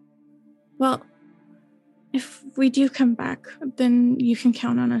 well, if we do come back, then you can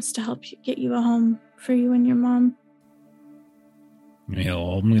count on us to help get you a home for you and your mom. Yeah,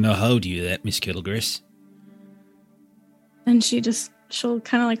 I'm going to hold you that, Miss Kettlegrass. And she'll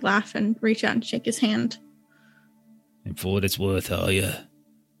kind of like laugh and reach out and shake his hand. And for what it's worth, I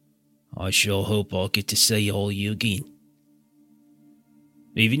sure hope I'll get to see all you again.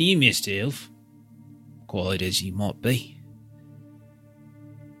 Even you, Mr. Elf. Quiet as you might be.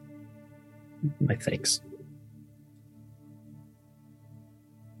 My thanks.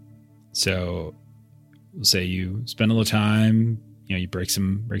 So, we'll say you spend a little time. You break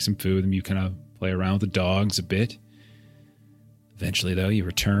some food, and you kind of play around with the dogs a bit. Eventually, though, you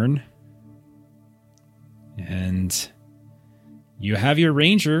return, and you have your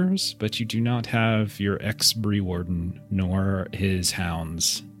rangers, but you do not have your ex-Bree warden nor his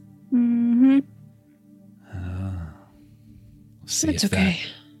hounds. Mm-hmm. That's okay.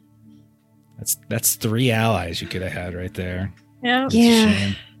 That's 3 allies you could have had right there. Yeah. That's a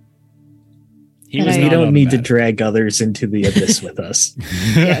shame. We don't need to drag others into the abyss with us.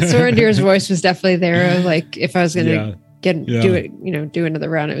 Yeah, Sorendir's voice was definitely there. Like, if I was going to do another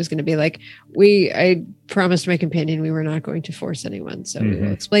round, it was going to be like, I promised my companion we were not going to force anyone, so we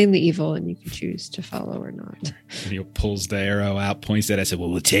will explain the evil, and you can choose to follow or not. And he pulls the arrow out, points at it. I said,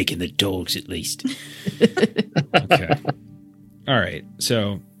 "Well, we're taking the dogs at least." Okay. All right.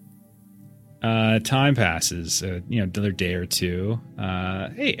 So, time passes. Another day or two.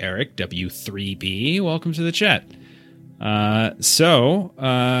 Hey, Eric W3B, welcome to the chat.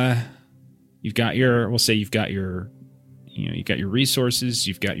 You've got your resources,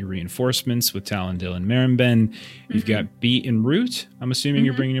 you've got your reinforcements with Talendil and Marimben, you've got Beat and Root. I'm assuming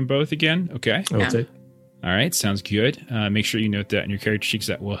you're bringing them both again. Okay. I would say. All right, sounds good. Make sure you note that in your character sheets.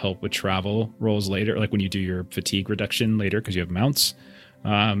 That will help with travel rolls later, like when you do your fatigue reduction later, because you have mounts.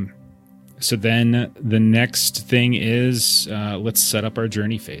 So then the next thing is let's set up our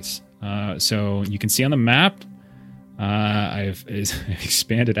journey phase. So you can see on the map, I've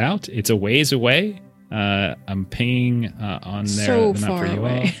expanded out. It's a ways away. I'm pinging on there. So the map far for you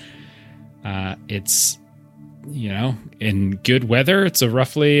away. all. It's in good weather. It's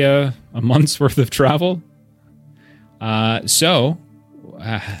roughly a month's worth of travel. So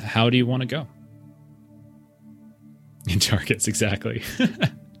how do you want to go? In targets, exactly.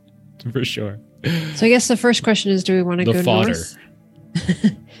 For sure. So I guess the first question is, do we want to go fodder. north?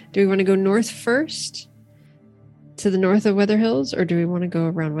 Do we want to go north first to the north of Weather Hills, or do we want to go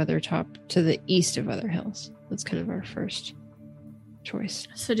around Weathertop to the east of Weather Hills? That's kind of our first choice.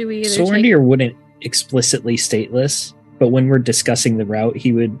 So do we either Sorendir wouldn't explicitly state this, but when we're discussing the route,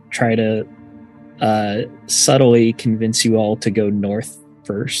 he would try to subtly convince you all to go north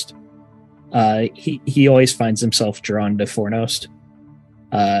first. He always finds himself drawn to Fornost,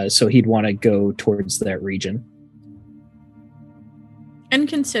 so he'd want to go towards that region. And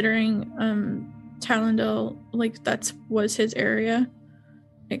considering Talendale, like was his area,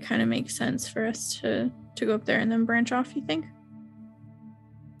 it kind of makes sense for us to go up there and then branch off, you think?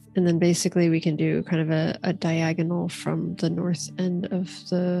 And then basically we can do kind of a diagonal from the north end of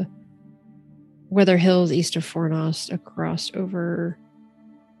the Weather Hills east of Fornost across over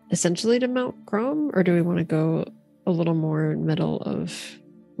essentially to Mount Chrome, or do we want to go a little more middle of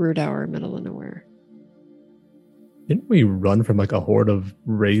Rudour, middle of nowhere? Didn't we run from like a horde of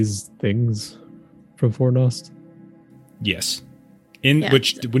raised things from Fornost? Yes. When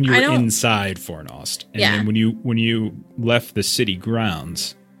you were inside Fornost, and then when you left the city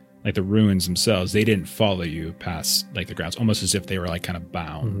grounds, like the ruins themselves, they didn't follow you past like the grounds, almost as if they were like kind of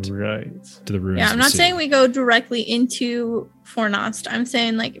bound to the ruins. Yeah, I'm not saying we go directly into Fornost. I'm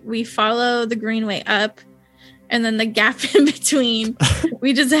saying like we follow the greenway up, and then the gap in between,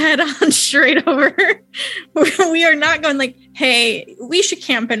 we just head on straight over. We are not going like, hey, we should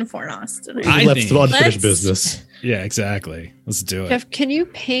camp in Fornost tonight. I left some unfinished business. Yeah, exactly. Let's do it. Jeff, can you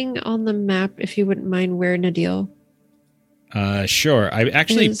ping on the map, if you wouldn't mind, where Nadil? Sure. I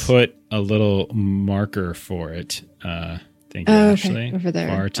actually put a little marker for it. Thank you, Ashley. Okay. Over there.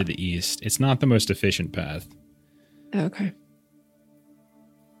 Far to the east. It's not the most efficient path. Okay.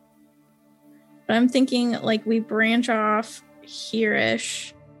 But I'm thinking like we branch off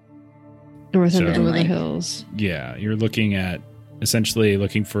here-ish. North end of the like, Weather Hills. Yeah, you're looking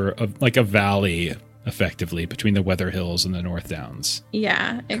for a valley, effectively, between the Weather Hills and the North Downs.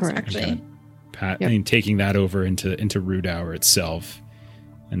 Yeah, exactly. And taking that over into Rudour itself,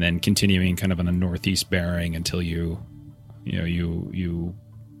 and then continuing kind of on a northeast bearing until you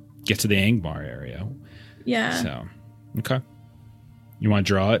get to the Angmar area. Yeah. So, okay. You want to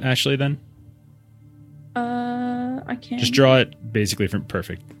draw it, Ashley? Then. I can. Just draw it basically from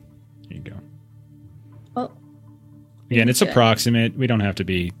perfect. Here you go. Oh. Again, it's approximate. We don't have to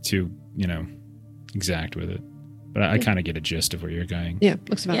be too, exact with it. But I kind of get a gist of where you're going. Yeah,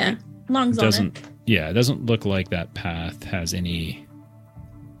 looks about right. Long's on it. Yeah, it doesn't look like that path has any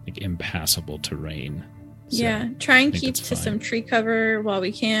impassable terrain. So yeah, try and keep to some tree cover while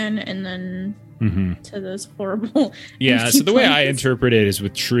we can, and then to those horrible. Yeah, so the way I interpret it is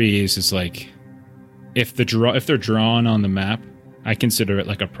with trees is like if they're drawn on the map, I consider it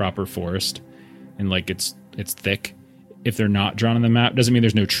like a proper forest, and like it's thick. If they're not drawn on the map, doesn't mean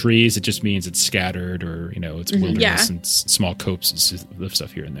there's no trees. It just means it's scattered, or it's wilderness and small copses of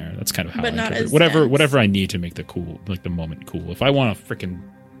stuff here and there. That's kind of how I interpret it. Whatever I need to make the moment cool. If I want a freaking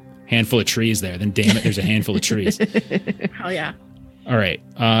handful of trees there, then damn it, there's a handful of trees. Hell yeah! All right,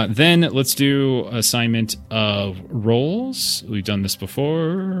 then let's do assignment of roles. We've done this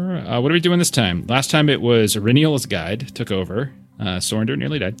before. What are we doing this time? Last time it was Riniel as guide took over. Sorendir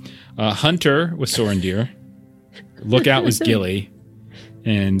nearly died. Hunter was Sorendir. Lookout was Gilly,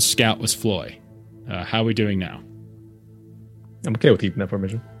 and Scout was Floy. How are we doing now? I'm okay with keeping that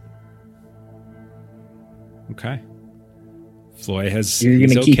formation. Okay. Floy has. You're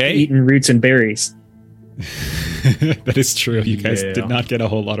going to keep eating roots and berries. That is true. You guys did not get a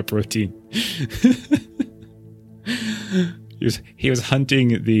whole lot of protein. He was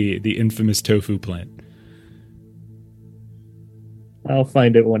hunting the infamous tofu plant. I'll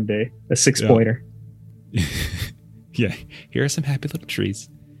find it one day. A 6-pointer. Yeah, here are some happy little trees.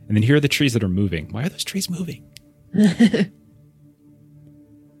 And then here are the trees that are moving. Why are those trees moving? Gotta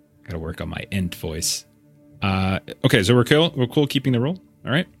work on my Ent voice. Okay, so we're cool keeping the roll?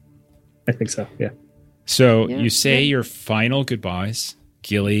 All right? I think so, yeah. So you say your final goodbyes.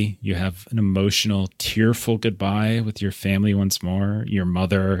 Gilly, you have an emotional, tearful goodbye with your family once more. Your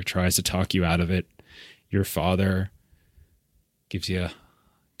mother tries to talk you out of it. Your father gives you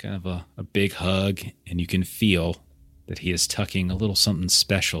kind of a big hug, and you can feel that he is tucking a little something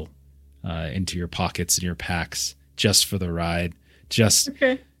special into your pockets and your packs just for the ride, just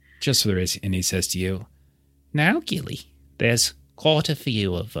for the race. And he says to you, "Now, Gilly, there's quite a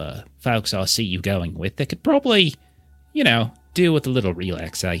few of folks I see you going with that could probably, do with a little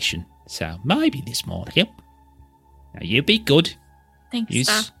relaxation. So maybe this might help. Now, you be good. Thanks,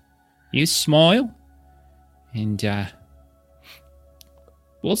 sir. You smile, and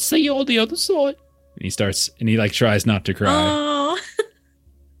we'll see you on the other side." And he tries not to cry. Oh,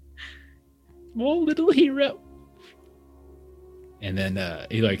 oh, little hero. And then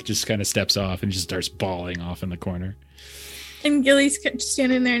he just kind of steps off and just starts bawling off in the corner. And Gilly's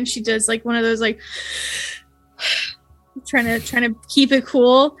standing there, and she does one of those trying to keep it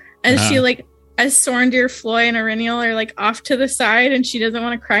cool as she as Sorendir, Floy, and Ariniel are off to the side, and she doesn't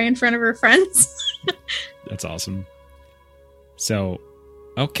want to cry in front of her friends. That's awesome. So,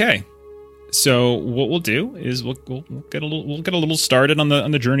 okay. So what we'll do is we'll get a little started on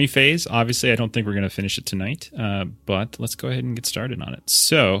the journey phase. Obviously, I don't think we're going to finish it tonight, but let's go ahead and get started on it.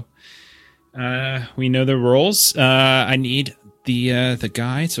 So we know the roles. I need the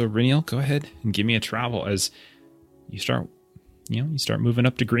guide. So Reniel, go ahead and give me a travel as you start moving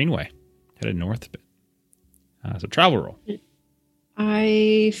up to Greenway, headed north a bit. So travel roll.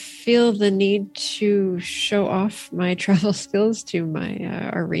 I feel the need to show off my travel skills to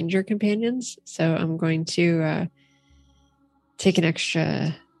our ranger companions. So I'm going to take an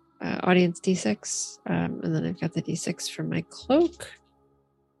extra audience D6. And then I've got the D6 from my cloak.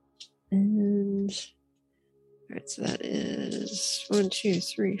 And all right, so that is 1, 2,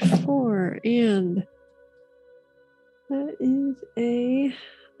 3, 4. And that is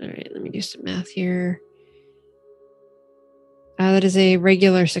all right, let me do some math here. That is a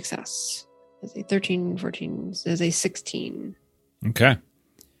regular success. That's a 13, 14, there's a 16. Okay.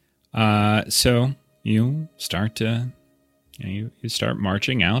 So you start you start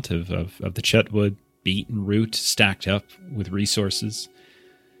marching out of the Chetwood beaten route stacked up with resources.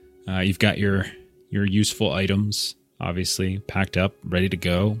 You've got your useful items, obviously, packed up, ready to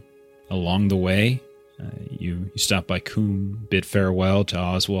go. Along the way, you stop by Coombe, bid farewell to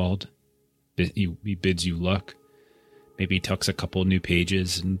Oswald. He bids you luck. Maybe he tucks a couple new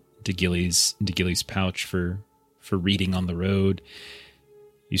pages into Gilly's pouch for reading on the road.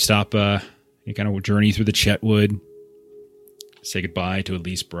 You stop, you kind of journey through the Chetwood, say goodbye to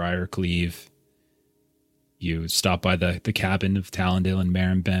Elise Briarcleave. You stop by the cabin of Talendale and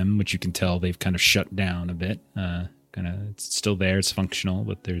Marimbem, which you can tell they've kind of shut down a bit. It's still there, it's functional,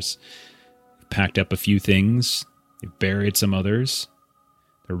 but you've packed up a few things. You've buried some others.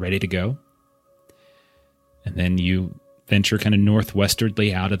 They're ready to go. And then you venture kind of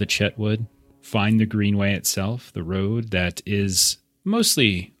northwestwardly out of the Chetwood, find the Greenway itself, the road that is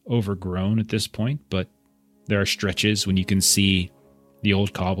mostly overgrown at this point, but there are stretches when you can see the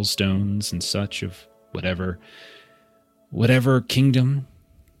old cobblestones and such of whatever kingdom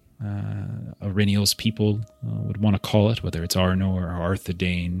Auriniel's people would want to call it, whether it's Arnor or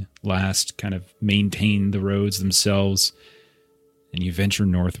Arthedain, last kind of maintain the roads themselves, and you venture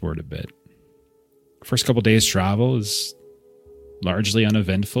northward a bit. First couple days travel is largely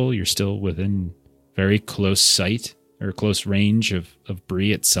uneventful. You're still within very close sight or close range of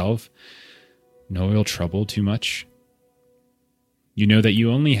Bree itself. No real trouble too much. You know that you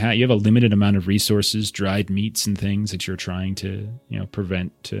have a limited amount of resources, dried meats and things that you're trying to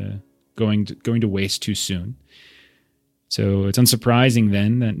prevent going to waste too soon. So it's unsurprising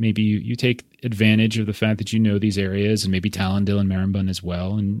then that maybe you take advantage of the fact that you know these areas, and maybe Talendale and Marimbun as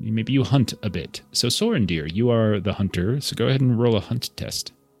well, and maybe you hunt a bit. So Sorendir, you are the hunter, so go ahead and roll a hunt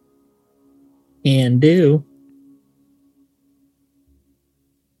test. And do.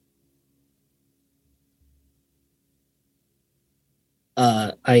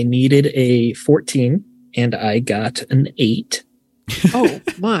 I needed a 14, and I got an 8. Oh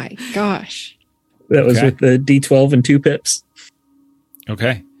my gosh. That was with the D12 and 2 pips.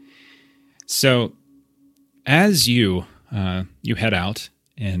 Okay. So as you head out,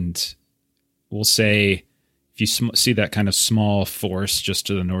 and we'll say if you see that kind of small forest just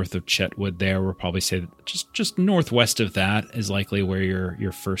to the north of Chetwood there, we'll probably say that just northwest of that is likely where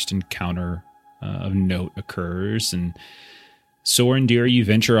your first encounter of note occurs. And Sorendir, you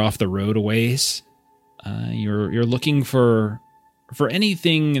venture off the road a ways. You're looking for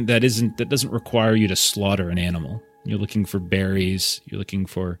anything that doesn't require you to slaughter an animal. You're looking for berries. You're looking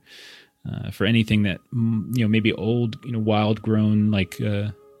for anything that maybe old, wild grown like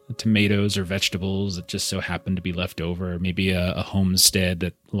tomatoes or vegetables that just so happen to be left over. Or maybe a homestead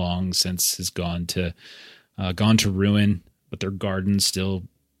that long since has gone to ruin, but their garden still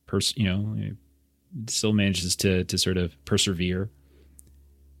still manages to sort of persevere.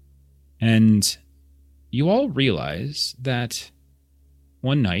 And you all realize that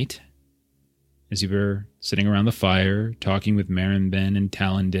one night, as you were sitting around the fire, talking with Marimbun and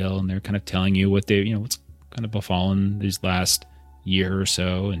Talendale, and they're kind of telling you what's kind of befallen these last year or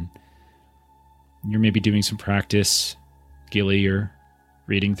so, and you're maybe doing some practice, Gilly, or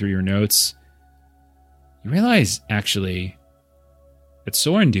reading through your notes, you realize, actually, that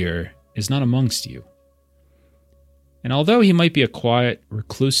Sorendir is not amongst you. And although he might be a quiet,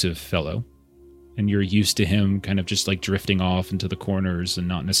 reclusive fellow, and you're used to him kind of just like drifting off into the corners and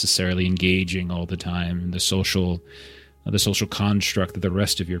not necessarily engaging all the time in the social construct that the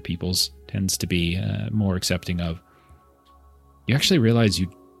rest of your peoples tends to be more accepting of, you actually realize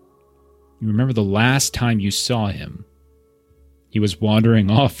you remember the last time you saw him, he was wandering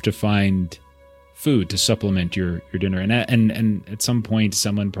off to find food to supplement your dinner. And at some point,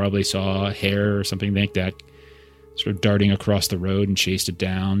 someone probably saw a hare or something like that sort of darting across the road and chased it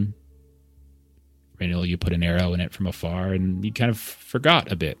down. Randall, you put an arrow in it from afar, and you kind of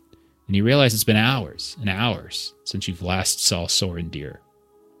forgot a bit. And you realize it's been hours and hours since you've last saw Sorendir.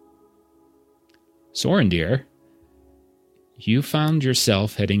 Sorendir, you found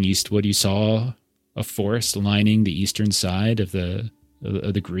yourself heading eastward. You saw a forest lining the eastern side of the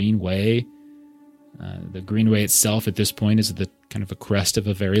Greenway. The Greenway itself at this point is at the kind of a crest of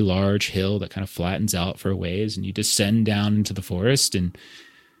a very large hill that kind of flattens out for a ways, and you descend down into the forest and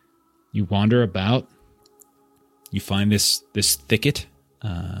you wander about. You find this thicket,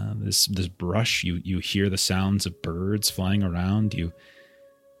 this brush. You hear the sounds of birds flying around. You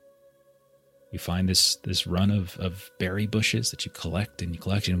find this run of berry bushes that you collect, and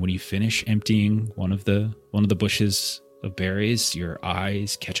when you finish emptying one of the bushes of berries, your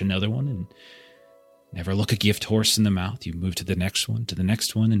eyes catch another one, and never look a gift horse in the mouth. You move to the next one,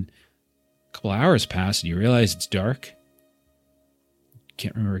 and a couple hours pass, and you realize it's dark. You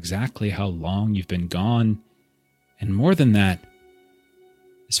can't remember exactly how long you've been gone, and more than that,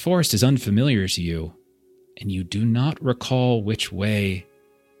 this forest is unfamiliar to you, and you do not recall which way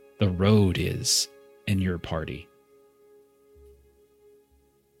the road is in your party.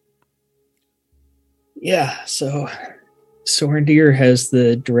 Yeah, so Sorendir has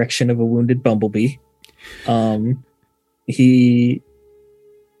the direction of a wounded bumblebee. He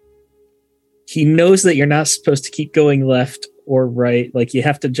knows that you're not supposed to keep going left or right. Like, you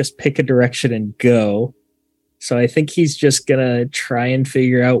have to just pick a direction and go. So I think he's just gonna try and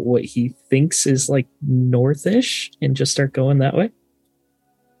figure out what he thinks is like northish and just start going that way.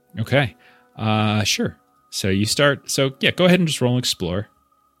 Okay. Sure. So you start. So yeah, go ahead and just roll and explore.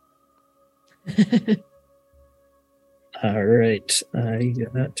 All right. I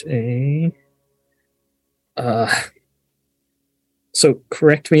got a. So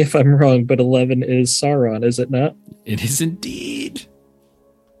correct me if I'm wrong, but 11 is Sauron, is it not? It is indeed.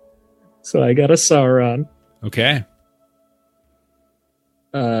 So I got a Sauron. Okay.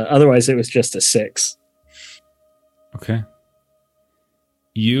 Otherwise, it was just a 6. Okay.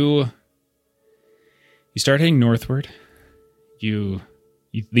 You start heading northward. At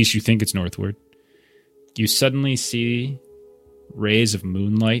least you think it's northward. You suddenly see rays of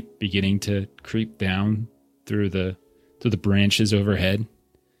moonlight beginning to creep down through the branches overhead.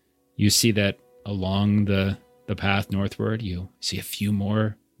 You see that along the path northward, you see a few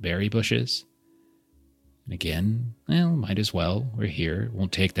more berry bushes. And again, well, might as well. We're here. It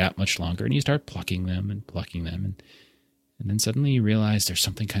won't take that much longer. And you start plucking them. And then suddenly you realize there's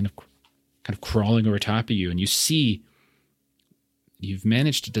something kind of crawling over top of you. And you see you've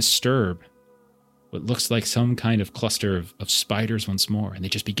managed to disturb what looks like some kind of cluster of spiders once more. And they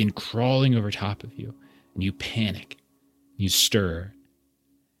just begin crawling over top of you. And you panic. You stir.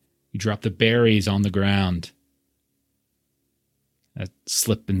 You drop the berries on the ground. That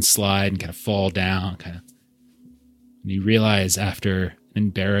slip and slide and kind of fall down. And you realize after an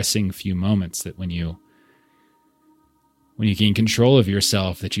embarrassing few moments that when you gain control of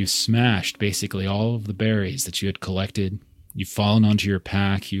yourself, that you've smashed basically all of the berries that you had collected. You've fallen onto your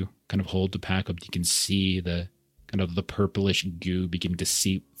pack. You kind of hold the pack up. You can see the kind of the purplish goo begin to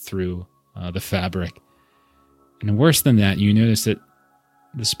seep through the fabric. And worse than that, you notice that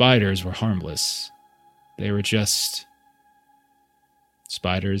the spiders were harmless. They were just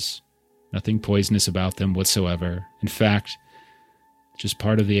spiders. Nothing poisonous about them whatsoever. In fact, just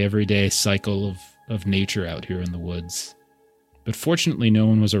part of the everyday cycle of nature out here in the woods. But fortunately, no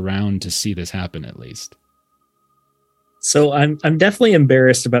one was around to see this happen, at least. So I'm definitely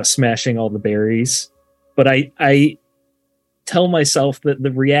embarrassed about smashing all the berries, but I tell myself that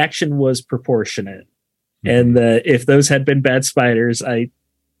the reaction was proportionate, and that if those had been bad spiders,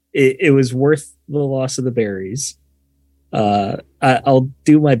 it was worth the loss of the berries. I'll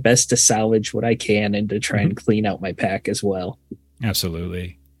do my best to salvage what I can and to try and clean out my pack as well.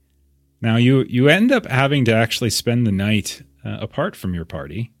 Absolutely. Now you end up having to actually spend the night apart from your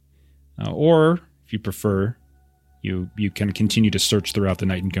party, or if you prefer, you can continue to search throughout the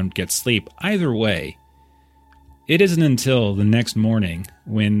night and don't get sleep. Either way, it isn't until the next morning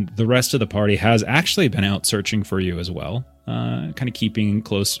when the rest of the party has actually been out searching for you as well, kind of keeping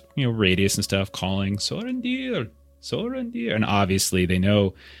close, radius and stuff, calling Sorendir, and obviously they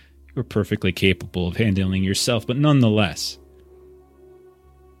know you're perfectly capable of handling yourself, but nonetheless,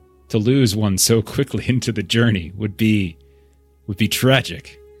 to lose one so quickly into the journey would be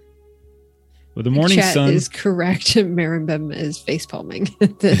tragic. With the morning Chat sun is correct. Marimbem is facepalming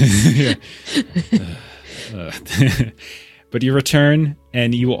at this. But you return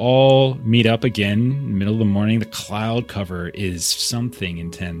and you all meet up again in the middle of the morning. The cloud cover is something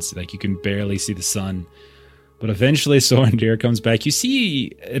intense. Like you can barely see the sun. But eventually Sorendir comes back. You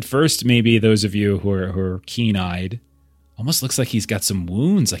see at first maybe those of you who are keen-eyed, almost looks like he's got some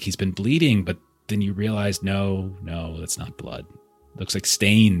wounds, like he's been bleeding, but then you realize no, that's not blood. Looks like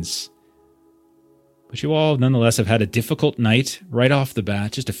stains. But you all nonetheless have had a difficult night right off the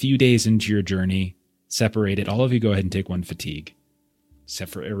bat, just a few days into your journey. Separated. All of you go ahead and take one fatigue.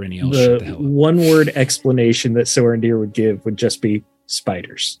 Except for Iriniel. The one-word explanation that Sorendir would give would just be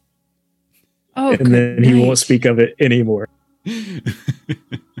spiders. Oh, and then he won't speak of it anymore.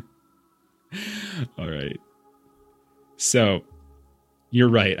 All right. So, you're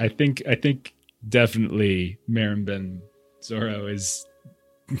right. I think definitely Marin Ben Zorro is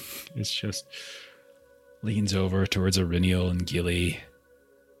just leans over towards Iriniel and Gilly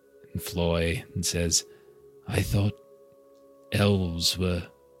and Floy and says, I thought elves were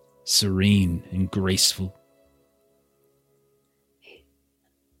serene and graceful.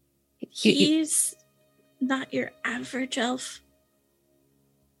 He's not your average elf.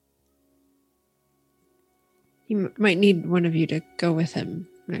 You might need one of you to go with him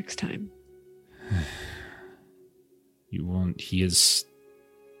next time. You won't. He is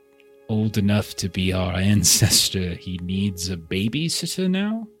old enough to be our ancestor. He needs a babysitter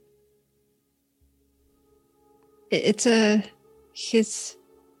now?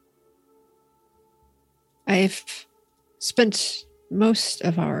 I've spent most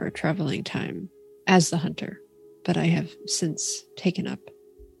of our traveling time as the hunter, but I have since taken up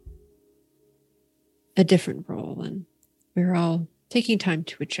a different role, and we're all taking time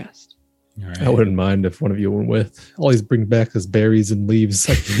to adjust. All right. I wouldn't mind if one of you went with. Always bring back his berries and leaves.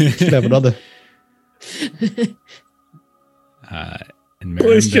 I should have another. And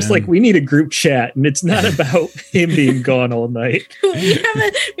Well, it's just like we need a group chat, and it's not about him being gone all night. we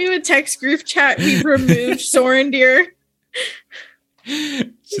have a text group chat. We removed Sorendir.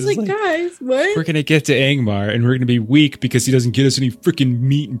 She's like, guys, what? We're going to get to Angmar, and we're going to be weak because he doesn't get us any freaking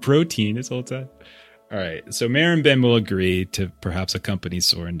meat and protein this whole time. All right, so Marin Ben will agree to perhaps accompany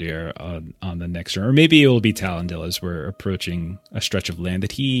Sorendir on the next round. Or maybe it will be Talendil as we're approaching a stretch of land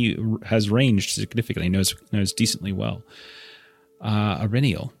that he has ranged significantly, knows decently well.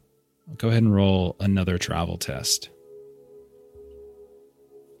 Iriniel, go ahead and roll another travel test.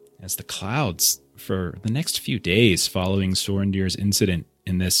 As the clouds for the next few days following Sorendir's incident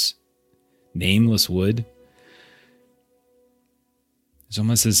in this nameless wood, it's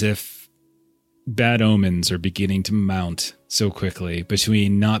almost as if bad omens are beginning to mount so quickly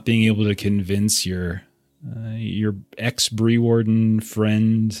between not being able to convince your ex-Bree Warden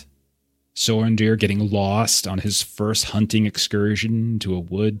friend Sorendir getting lost on his first hunting excursion to a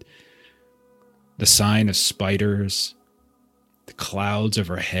wood, the sign of spiders, the clouds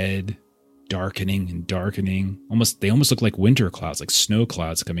overhead darkening and darkening. They almost look like winter clouds, like snow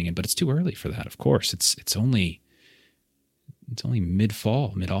clouds coming in, but it's too early for that, of course. It's only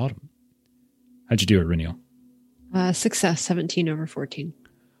mid-fall, mid-autumn. How'd you do it, Iriniel? Success, 17 over 14.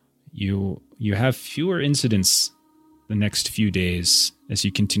 You have fewer incidents the next few days as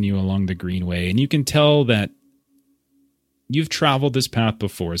you continue along the Greenway, and you can tell that you've traveled this path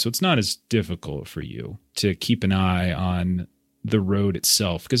before, so it's not as difficult for you to keep an eye on the road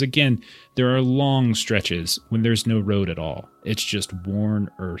itself, because again, there are long stretches when there's no road at all. It's just worn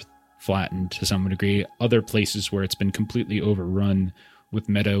earth, flattened to some degree. Other places where it's been completely overrun with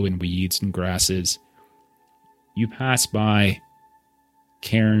meadow and weeds and grasses. You pass by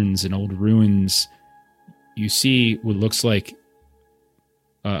cairns and old ruins. You see what looks like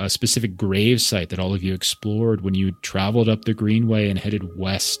a specific grave site that all of you explored when you traveled up the Greenway and headed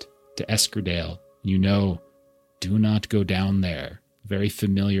west to Eskerdale. You know, do not go down there. Very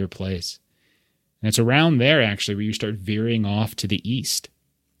familiar place. And it's around there, actually, where you start veering off to the east.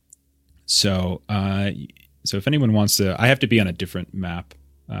 So if anyone wants to, I have to be on a different map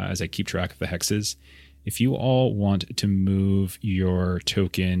as I keep track of the hexes. If you all want to move your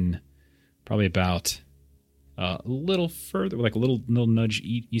token probably about a little further, like a little nudge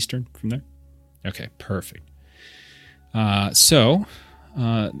eastern from there. Okay, perfect. So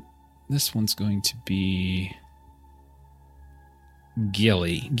this one's going to be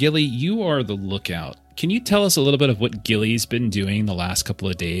Gilly. Gilly, you are the lookout. Can you tell us a little bit of what Gilly's been doing the last couple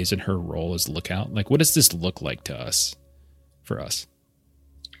of days in her role as lookout? Like, what does this look like to us, for us?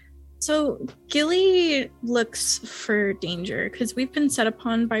 So Gilly looks for danger because we've been set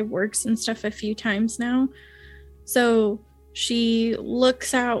upon by works and stuff a few times now. So she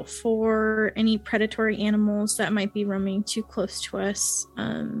looks out for any predatory animals that might be roaming too close to us,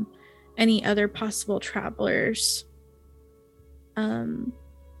 any other possible travelers. and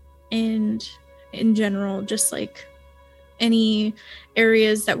in general, just like any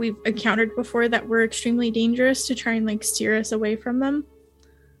areas that we've encountered before that were extremely dangerous to try and like steer us away from them.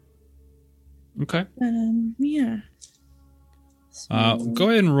 Okay. Yeah. Go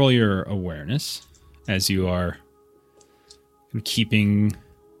ahead and roll your awareness as you are keeping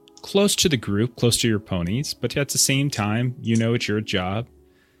close to the group, close to your ponies, but at the same time, you know it's your job.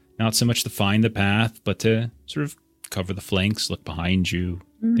 Not so much to find the path, but to sort of cover the flanks, look behind you,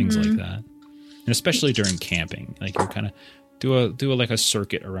 things like that. And especially during camping, like you kind of do like a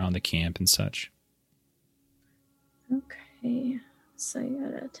circuit around the camp and such. Okay. So I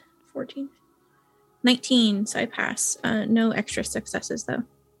got it. 14. 19, so I pass. No extra successes, though.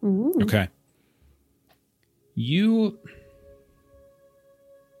 Ooh. Okay. You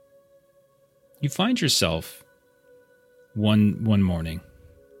find yourself one morning,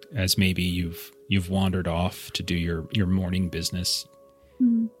 as maybe you've wandered off to do your morning business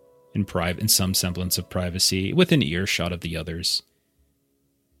in private, in some semblance of privacy, within earshot of the others.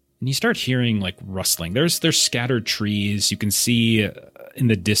 And you start hearing like rustling. There's scattered trees. You can see in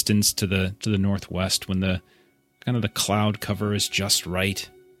the distance to the northwest when the kind of the cloud cover is just right.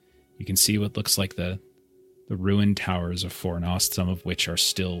 You can see what looks like the ruined towers of Fornost, some of which are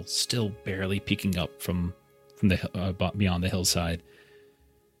still barely peeking up from the beyond the hillside.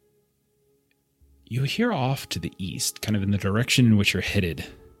 You hear off to the east, kind of in the direction in which you're headed,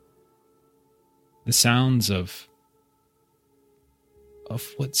 the sounds of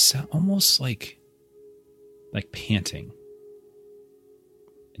what's almost like panting.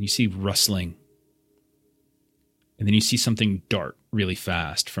 And you see rustling. And then you see something dart really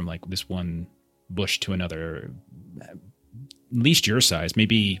fast from like this one bush to another. At least your size,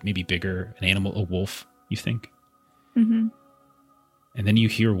 maybe bigger, an animal, a wolf, you think. Mm-hmm. And then you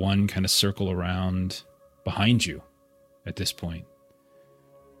hear one kind of circle around behind you at this point.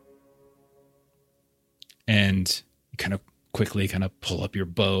 And you kind of quickly kind of pull up your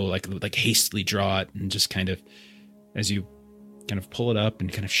bow, like hastily draw it, and just kind of, as you kind of pull it up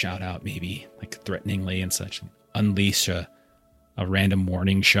and kind of shout out maybe like threateningly and such, unleash a random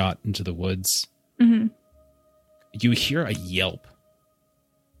warning shot into the woods. Mm-hmm. You hear a yelp.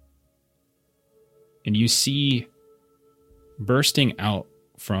 And you see bursting out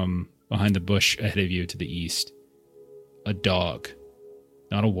from behind the bush ahead of you to the east, a dog,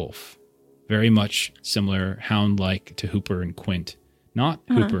 not a wolf. Very much similar, hound-like to Hooper and Quint. Not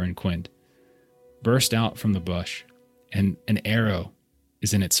Hooper and Quint. Burst out from the bush, and an arrow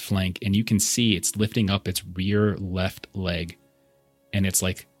is in its flank, and you can see it's lifting up its rear left leg, and it's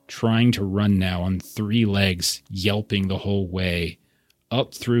like trying to run now on 3 legs, yelping the whole way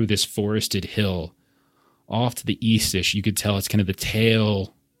up through this forested hill. Off to the eastish, you could tell it's kind of the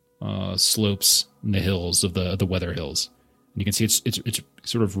tail slopes in the hills of the Weather Hills. And you can see it's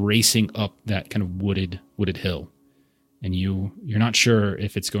sort of racing up that kind of wooded hill, and you're not sure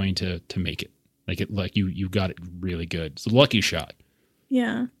if it's going to make it. Like you got it really good. It's a lucky shot.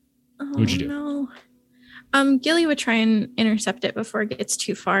 Yeah. Oh, What'd you do? No. Gilly would try and intercept it before it gets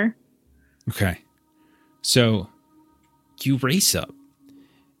too far. Okay. So you race up,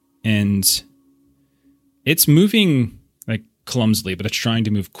 and it's moving like clumsily, but it's trying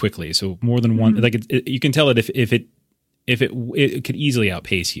to move quickly. So more than one, like you can tell it if it could easily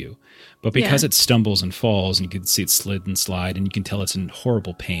outpace you, but because it stumbles and falls, and you can see it slid and slide, and you can tell it's in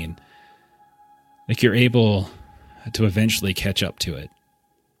horrible pain, like you're able to eventually catch up to it.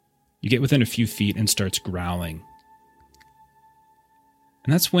 You get within a few feet and starts growling.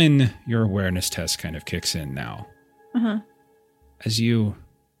 And that's when your awareness test kind of kicks in now. Uh-huh. As you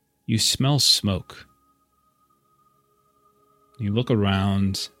smell smoke. You look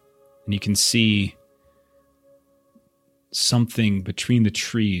around, and you can see something between the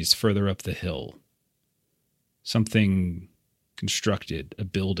trees further up the hill. Something constructed, a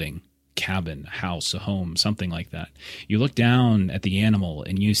building, cabin, a house, a home, something like that. You look down at the animal,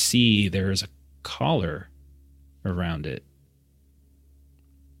 and you see there is a collar around it.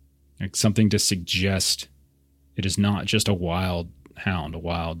 Like something to suggest it is not just a wild hound, a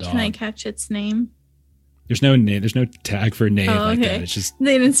wild dog. Can I catch its name? There's no name. There's no tag for a name like that. It's just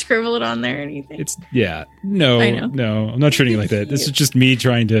they didn't scribble it on there or anything. No, I know. No. I'm not treating it like that. This is just me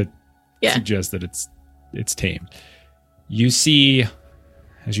trying to suggest that it's tamed. You see,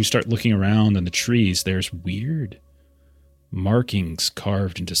 as you start looking around in the trees, there's weird markings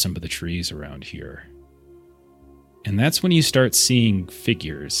carved into some of the trees around here, and that's when you start seeing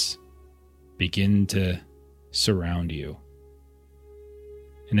figures begin to surround you,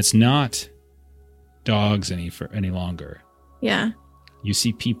 and it's not dogs any longer. Yeah. You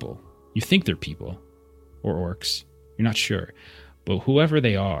see people. You think they're people or orcs. You're not sure. But whoever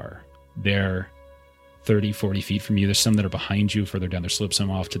they are, they're 30, 40 feet from you. There's some that are behind you further down the slope, some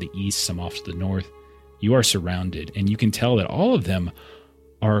off to the east, some off to the north. You are surrounded, and you can tell that all of them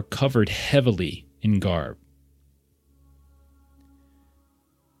are covered heavily in garb.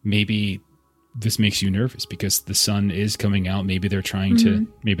 Maybe this makes you nervous because the sun is coming out. Maybe they're trying to,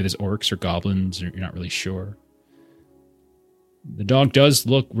 maybe there's orcs or goblins, or you're not really sure. The dog does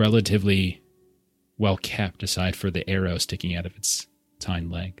look relatively well kept, aside for the arrow sticking out of its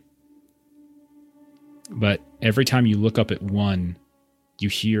hind leg. But every time you look up at one, you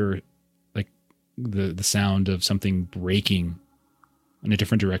hear like the sound of something breaking in a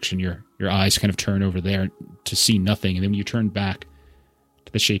different direction. Your eyes kind of turn over there to see nothing, and then when you turn back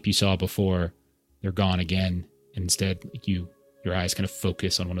to the shape you saw before, they're gone again. And instead, your eyes kind of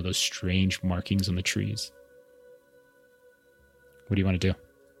focus on one of those strange markings on the trees. What do you want to do?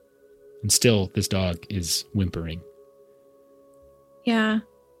 And still, this dog is whimpering. Yeah.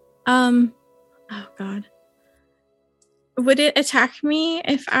 Oh God. Would it attack me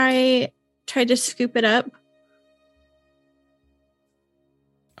if I tried to scoop it up?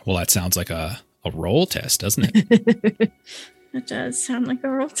 Well, that sounds like a roll test, doesn't it? It does sound like a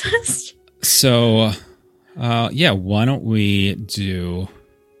roll test. So, yeah, why don't we do...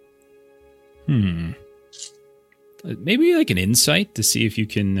 Maybe like an insight to see if you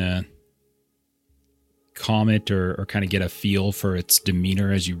can calm it or kind of get a feel for its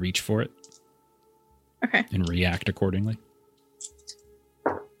demeanor as you reach for it. Okay. And react accordingly.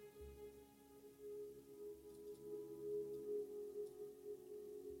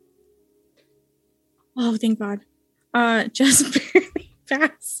 Oh, thank God. Just barely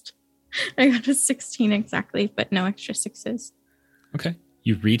passed. I got a 16 exactly, but no extra sixes. Okay.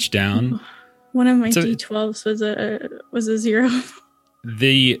 You reach down. One of my D12s was a 0.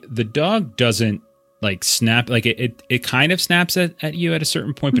 The dog doesn't like snap, like it kind of snaps at you at a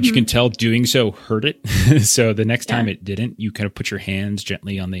certain point, but you can tell doing so hurt it. So the next time it didn't, you kind of put your hands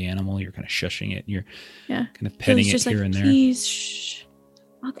gently on the animal. You're kind of shushing it. And you're kind of petting it here and there. Please, shh.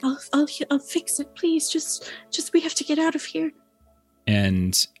 I'll fix it. Please, just we have to get out of here.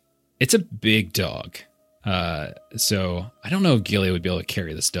 And it's a big dog. So I don't know if Gilly would be able to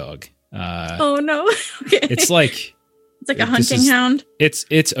carry this dog. Oh no. Okay. It's like a hunting hound. It's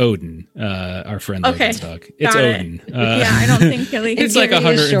Odin, our friend Odin's dog. It's Got Odin. Yeah, I don't think Gilly. It's like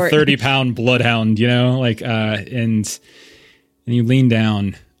 130-pound bloodhound, like and you lean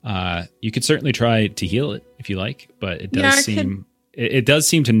down. You could certainly try to heal it if you like, but it does it does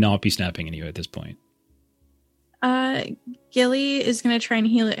seem to not be snapping at you at this point. Gilly is going to try and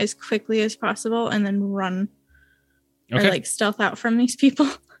heal it as quickly as possible and then run. Okay. Or like stealth out from these people.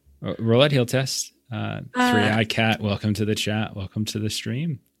 Roll that heal test. 3-Eye Cat, welcome to the chat. Welcome to the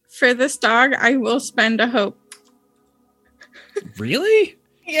stream. For this dog, I will spend a hope. Really?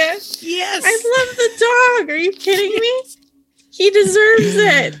 Yes. Yes. I love the dog. Are you kidding me? He deserves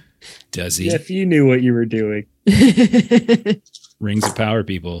it. Does he? If you knew what you were doing. Rings of power,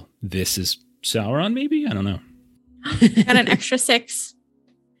 people. This is Sauron, maybe? I don't know. Got an extra 6.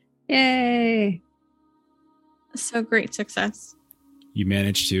 Yay. So great success. You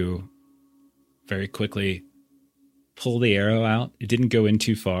managed to very quickly pull the arrow out. It didn't go in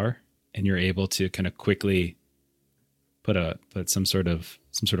too far, and you're able to kind of quickly put some sort of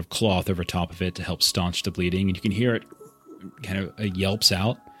cloth over top of it to help staunch the bleeding. And you can hear it kind of yelps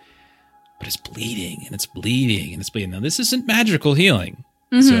out, but it's bleeding and it's bleeding and it's bleeding. Now this isn't magical healing,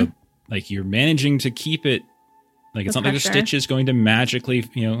 so like you're managing to keep it. Like it's not like the stitch is going to magically,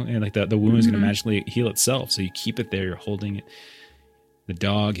 and like the wound is going to magically heal itself. So you keep it there. You're holding it. The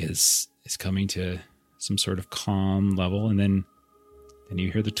dog is coming to some sort of calm level, and then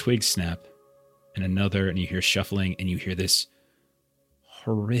you hear the twig snap, and another, and you hear shuffling, and you hear this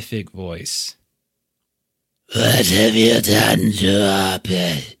horrific voice. What have you done to our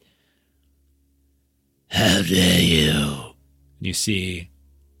pet? How dare you? And you see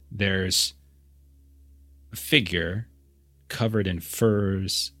there's a figure covered in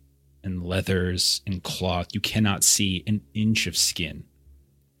furs and leathers and cloth. You cannot see an inch of skin.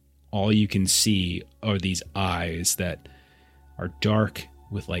 All you can see are these eyes that are dark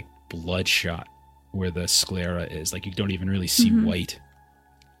with like bloodshot where the sclera is. Like you don't even really see white.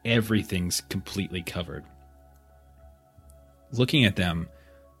 Everything's completely covered. Looking at them,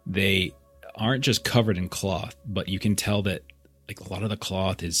 they aren't just covered in cloth, but you can tell that like a lot of the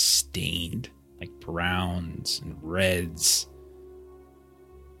cloth is stained, like browns and reds.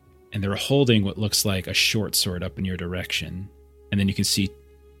 And they're holding what looks like a short sword up in your direction. And then you can see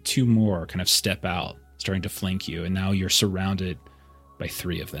 2 more kind of step out, starting to flank you. And now you're surrounded by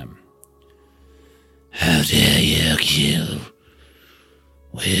 3 of them. How dare you kill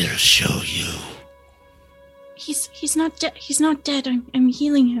We'll show you. He's not dead. He's not dead. I'm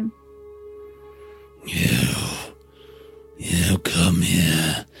healing him. You come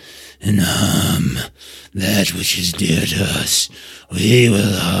here and harm that which is dear to us. We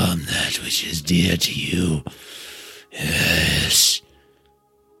will harm that which is dear to you. Yes.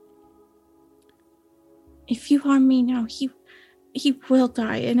 If you harm me now, he will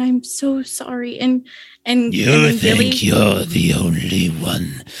die, and I'm so sorry. And you think you're the only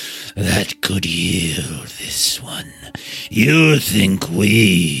one that could heal this one. You think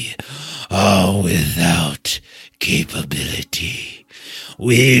we are without capability.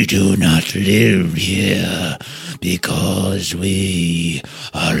 We do not live here because we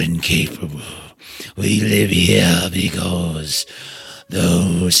are incapable. We live here because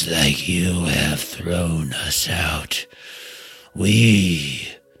those like you have thrown us out. We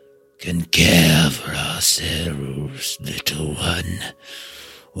can care for ourselves, little one.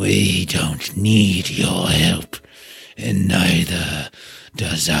 We don't need your help, and neither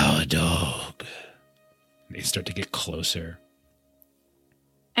does our dog. They start to get closer.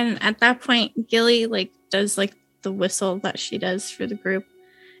 And at that point, Gilly does the whistle that she does for the group,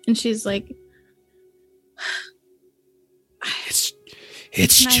 and she's like,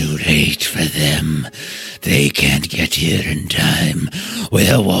 It's too late for them. They can't get here in time.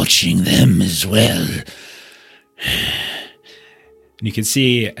 We're watching them as well. And you can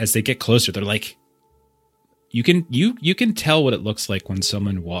see as they get closer, they're like, you can tell what it looks like when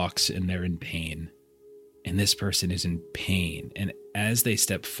someone walks and they're in pain. And this person is in pain. And as they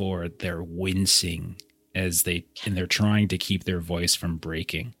step forward, they're wincing and they're trying to keep their voice from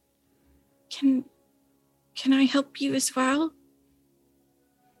breaking. Can I help you as well?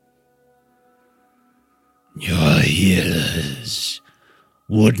 Your healers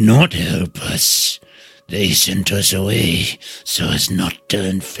would not help us. They sent us away so as not to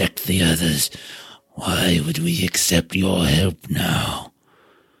infect the others. Why would we accept your help now?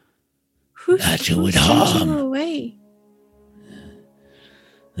 Who that you would sent harm you away?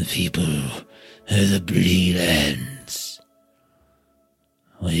 The people of the Bree lands.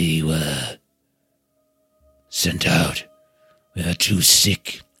 We were sent out. We are too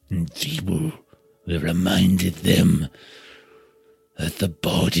sick and feeble. We reminded them that the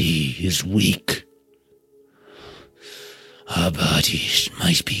body is weak. Our bodies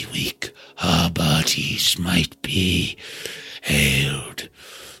might be weak. Our bodies might be ailed.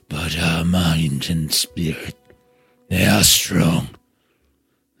 But our mind and spirit, they are strong.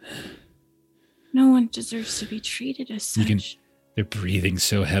 No one deserves to be treated as such. They're breathing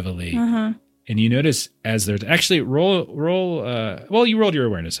so heavily. Uh-huh. And you notice as they're actually roll. Well, you rolled your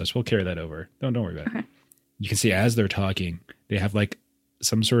awareness test. We'll carry that over. Don't worry about it. You can see as they're talking, they have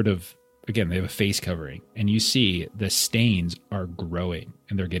some sort of, again, they have a face covering, and you see the stains are growing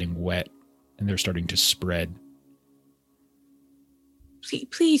and they're getting wet and they're starting to spread.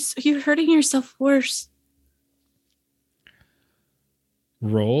 Please, you're hurting yourself worse.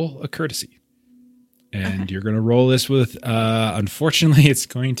 Roll a courtesy. And you're going to roll this with, unfortunately, it's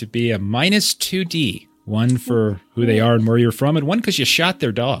going to be a -2D. One for who they are and where you're from, and one because you shot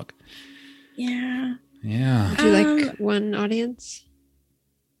their dog. Yeah. Yeah. Would you like one audience?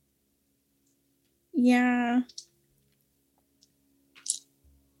 Yeah.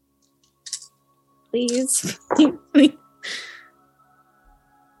 Please. Please.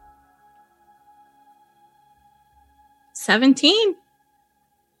 17.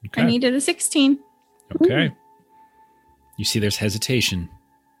 Okay. I needed a 16. Okay. Ooh. You see there's hesitation.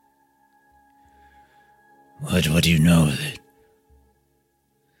 What do you know of it?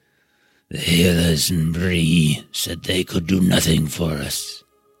 The healers in Bree said they could do nothing for us,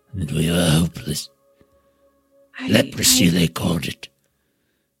 that we were hopeless. Leprosy, they called it.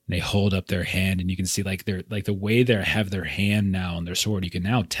 They hold up their hand, and you can see the way they have their hand now on their sword. You can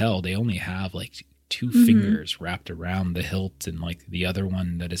now tell they only have two fingers wrapped around the hilt, and the other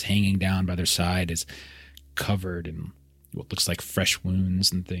one that is hanging down by their side is covered in what looks like fresh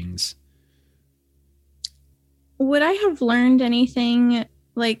wounds and things. Would I have learned anything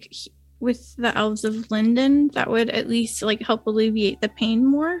with the elves of Linden that would at least help alleviate the pain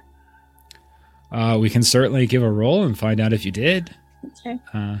more? We can certainly give a roll and find out if you did. Okay.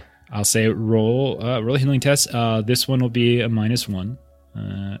 I'll say roll a healing test. This one will be a -1,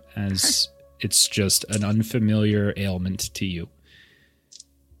 as it's just an unfamiliar ailment to you.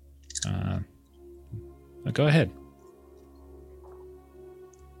 Go ahead.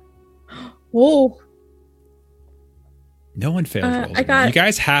 Whoa. No one fails rolls. I got- You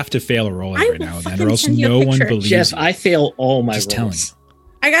guys have to fail a roll every will now and then, fucking or else send you a no one picture. believes Jeff, you. I fail all my Just rolls. telling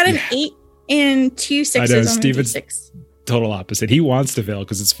I got an Yeah. 8 and 2 I know, 6s on the Steven's- D6. total opposite. He wants to fail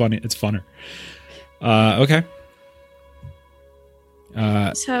because it's funny. It's funner. Okay.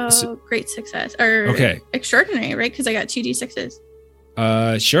 So great success or okay. Extraordinary, right? Because I got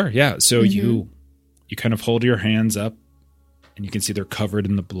 2d6s. Sure. Yeah. So you kind of hold your hands up and you can see they're covered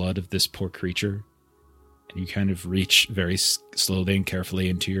in the blood of this poor creature. And you kind of reach very slowly and carefully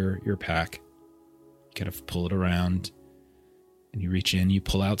into your pack. You kind of pull it around and you reach in, you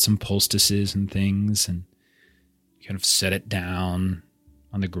pull out some poultices and things and you kind of set it down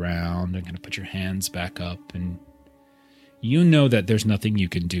on the ground and kind of put your hands back up, and you know that there's nothing you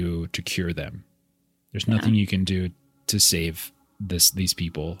can do to cure them. There's nothing you can do to save these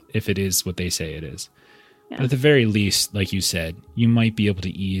people if it is what they say it is. Yeah. But at the very least, like you said, you might be able to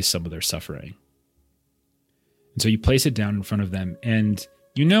ease some of their suffering. And so you place it down in front of them, and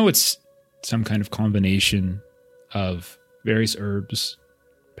you know it's some kind of combination of various herbs,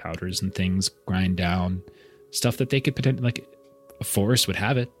 powders, and things grind down, stuff that they could potentially, like a forest would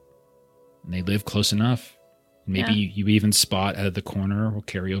have it, and they live close enough. Maybe you even spot out of the corner or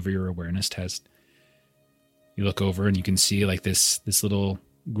carry over your awareness test. You look over and you can see like this little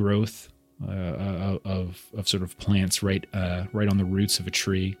growth of sort of plants right on the roots of a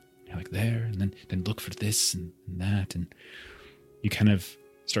tree. You're like there, and then look for this and that, and you kind of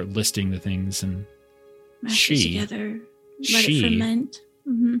start listing the things. And mash it together, let it ferment.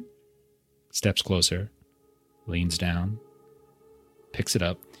 Mm-hmm. Steps closer, leans down, picks it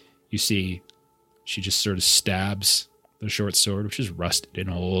up. You see, she just sort of stabs the short sword, which is rusted and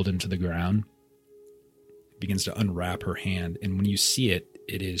old, into the ground. Begins to unwrap her hand, and when you see it,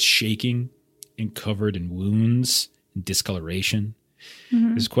 it is shaking and covered in wounds and discoloration.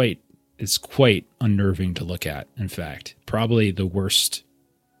 Mm-hmm. It's quite unnerving to look at. In fact, probably the worst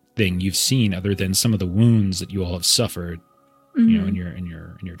thing you've seen, other than some of the wounds that you all have suffered, you know, in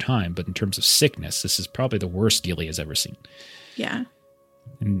your time. But in terms of sickness, this is probably the worst Gilly has ever seen. Yeah.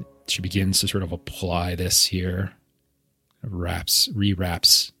 And she begins to sort of apply this here,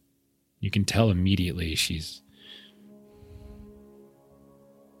 rewraps. You can tell immediately she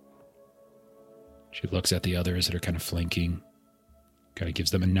looks at the others that are kind of flanking, kind of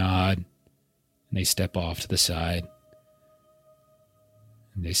gives them a nod, and they step off to the side.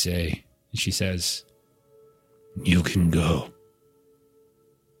 And she says, "You can go.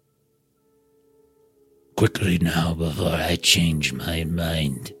 Quickly now before I change my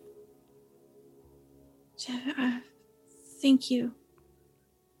mind." Thank you.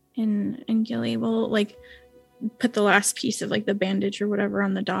 And Gilly will like put the last piece of like the bandage or whatever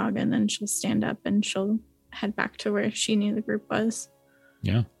on the dog, and then she'll stand up and she'll head back to where she knew the group was.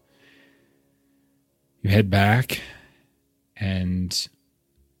 Yeah. You head back, and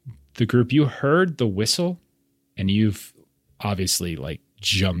the group, you heard the whistle, and you've obviously like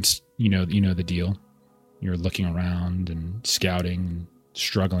jumped, you know the deal. You're looking around and scouting and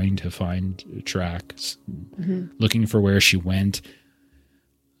struggling to find tracks, looking for where she went.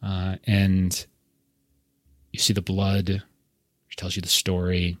 And you see the blood. She tells you the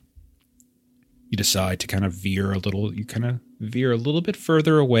story. You decide to kind of veer a little bit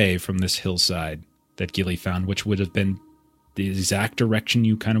further away from this hillside that Gilly found, which would have been the exact direction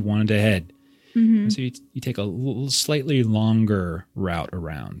you kind of wanted to head. Mm-hmm. So you take a slightly longer route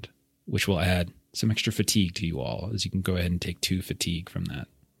around, which will add some extra fatigue to you all, as you can go ahead and take 2 fatigue from that.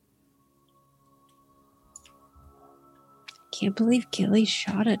 Can't believe Gilly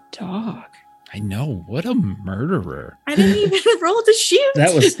shot a dog. I know. What a murderer. I didn't even roll to shoot.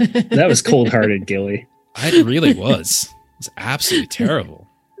 That was cold-hearted, Gilly. It really was. It was absolutely terrible.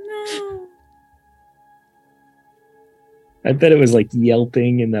 No. I bet it was like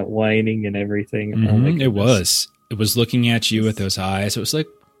yelping and that whining and everything. Mm-hmm. Oh my goodness. It was. It was looking at you with those eyes. It was like,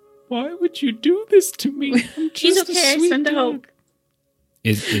 why would you do this to me? He's okay. I send a hope.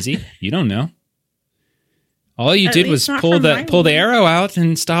 Is he? You don't know. All you At did was least pull the arrow out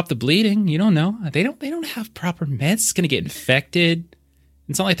and stop the bleeding. You don't know. They don't have proper meds. It's going to get infected.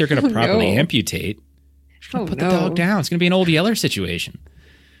 It's not like they're going to properly amputate. Just going to put the dog down. It's going to be an old Yeller situation.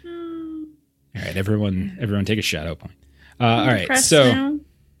 All right, everyone take a shadow point. All right, so now.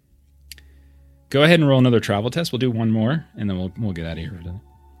 Go ahead and roll another travel test. We'll do one more, and then we'll get out of here for today.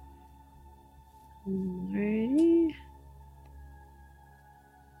 Alrighty.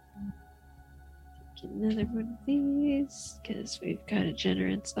 Get another one of these because we've got a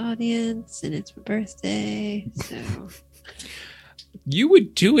generous audience and it's my birthday. So you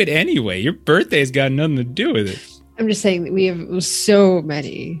would do it anyway. Your birthday's got nothing to do with it. I'm just saying that we have so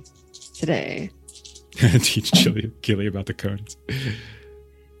many today. Teach Gilly about the cones.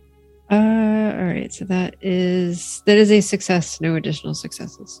 All right. So that is a success. No additional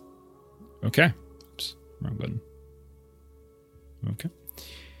successes. Okay. Oops, wrong button. Okay.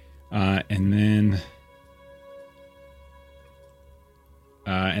 And then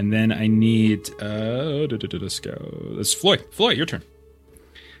I need let's go. It's Floyd. Floyd, your turn.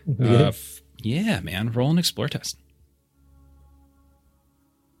 Yeah, man. Roll an explore test.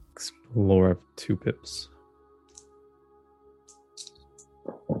 Explore of 2 pips.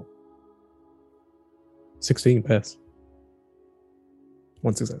 16 pass.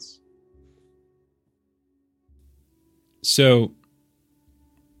 1 success. So,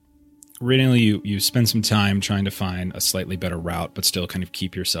 originally you spend some time trying to find a slightly better route, but still kind of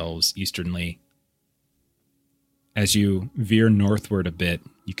keep yourselves easternly. As you veer northward a bit,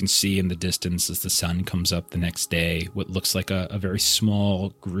 you can see in the distance as the sun comes up the next day what looks like a very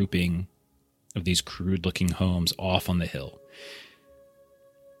small grouping of these crude-looking homes off on the hill.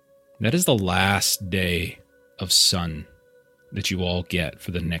 That is the last day of sun that you all get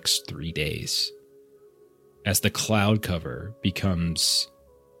for the next 3 days. As the cloud cover becomes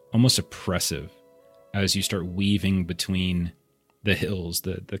almost oppressive as you start weaving between the hills,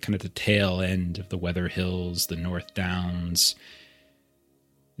 the kind of the tail end of the Weather Hills, the North Downs.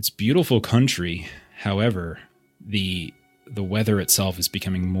 It's beautiful country. However, the weather itself is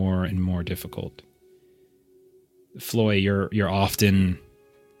becoming more and more difficult. Floy, you're often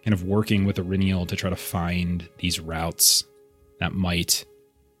kind of working with Iriniel to try to find these routes that might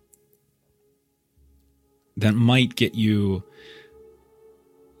get you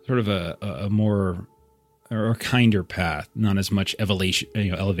sort of a more or a kinder path, not as much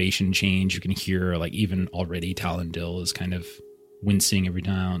elevation change. You can hear, like, even already Talendil is kind of wincing every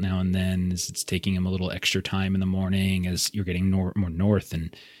now and then as it's taking him a little extra time in the morning as you're getting more north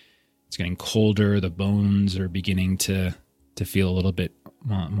and it's getting colder. The bones are beginning to feel a little bit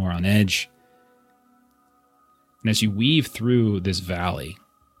more on edge. And as you weave through this valley,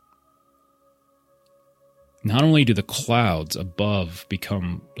 not only do the clouds above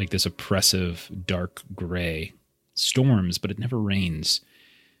become like this oppressive dark gray storms, but it never rains.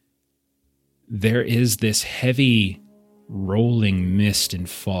 There is this heavy rolling mist and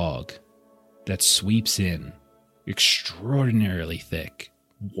fog that sweeps in, extraordinarily thick,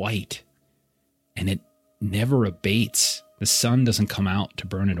 white, and it never abates. The sun doesn't come out to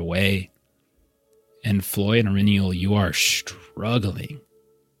burn it away. And Floy and Iriniel, you are struggling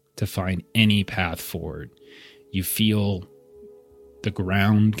to find any path forward. You feel the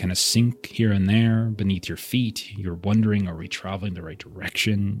ground kind of sink here and there beneath your feet. You're wondering, are we traveling the right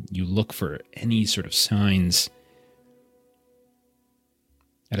direction? You look for any sort of signs.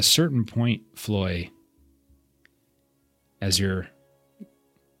 At a certain point, Floy, as you're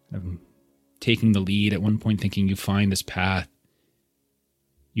taking the lead, at one point thinking you find this path,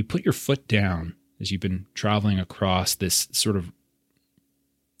 you put your foot down as you've been traveling across this sort of,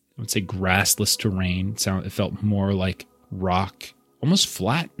 I would say, grassless terrain. It felt more like rock, almost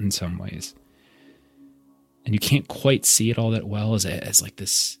flat in some ways. And you can't quite see it all that well as like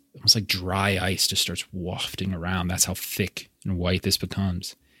this, almost like dry ice just starts wafting around. That's how thick and white this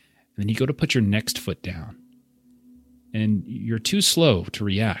becomes. And then you go to put your next foot down. And you're too slow to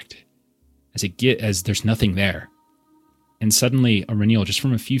react as there's nothing there. And suddenly, Iriniel, just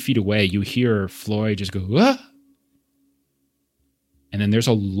from a few feet away, you hear Floyd just go, ah! And then there's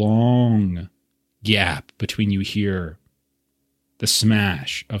a long gap between you hear the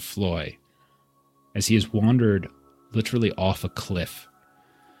smash of Floy as he has wandered literally off a cliff.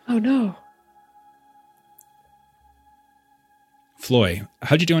 Oh, no. Floy,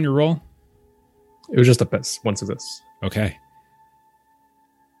 how'd you do on your roll? It was just a pass. 1 success. Okay.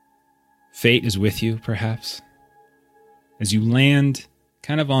 Fate is with you, perhaps. As you land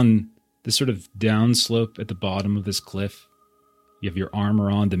kind of on this sort of downslope at the bottom of this cliff, you have your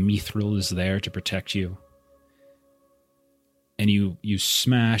armor on, the mithril is there to protect you. And you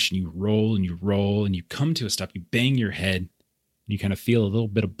smash and you roll and you come to a stop, you bang your head, and you kind of feel a little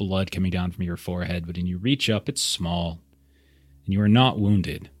bit of blood coming down from your forehead, but when you reach up, it's small, and you are not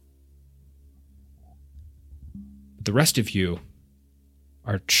wounded. But the rest of you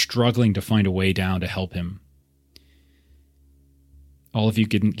are struggling to find a way down to help him. All of you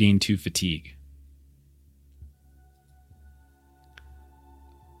didn't gain 2 fatigue.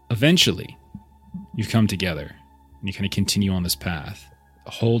 Eventually, you come together and you kind of continue on this path.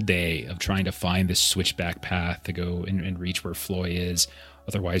 A whole day of trying to find this switchback path to go and reach where Floy is.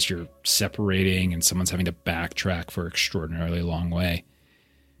 Otherwise, you're separating and someone's having to backtrack for an extraordinarily long way.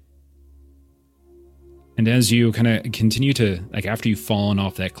 And as you kind of continue to, like, after you've fallen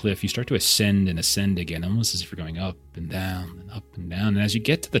off that cliff, you start to ascend and ascend again, almost as if you're going up and down and up and down. And as you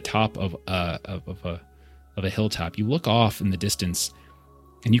get to the top of a hilltop, you look off in the distance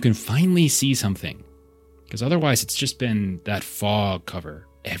and you can finally see something Because otherwise it's just been that fog cover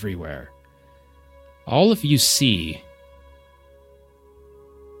everywhere. All of you see,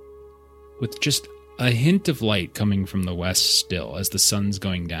 with just a hint of light coming from the west still as the sun's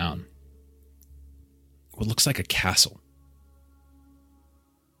going down, what looks like a castle.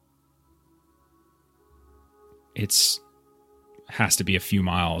 It's has to be a few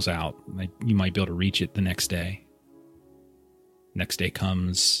miles out. Like, you might be able to reach it the next day. Next day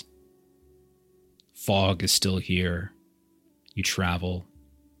comes. Fog is still here. You travel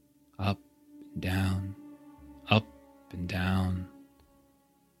up and down, up and down.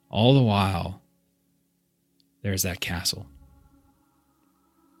 All the while, there's that castle.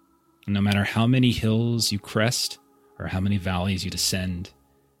 And no matter how many hills you crest or how many valleys you descend,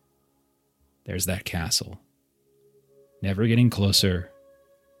 there's that castle. Never getting closer,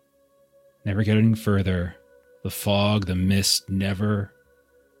 never getting further. The fog, the mist, never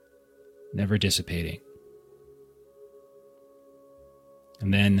dissipating.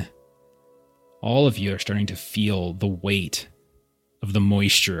 And then all of you are starting to feel the weight of the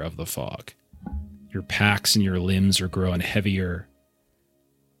moisture of the fog. Your packs and your limbs are growing heavier.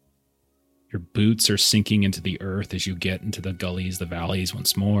 Your boots are sinking into the earth as you get into the gullies, the valleys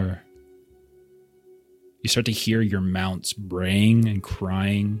once more. You start to hear your mounts braying and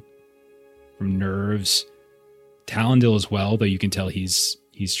crying from nerves. Talendil as well, though you can tell he's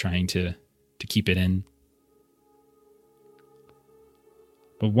trying to keep it in.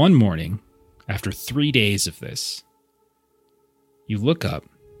 But one morning, after 3 days of this, you look up.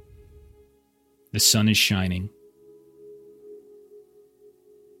 The sun is shining.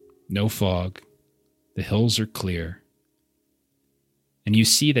 No fog. The hills are clear. And you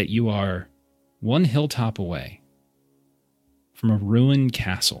see that you are one hilltop away from a ruined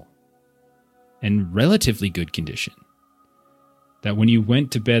castle in relatively good condition that when you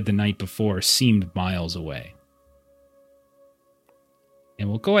went to bed the night before seemed miles away. And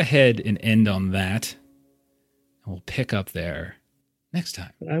we'll go ahead and end on that. And we'll pick up there next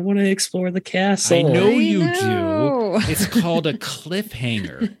time. I want to explore the castle. I know I you know. do. It's called a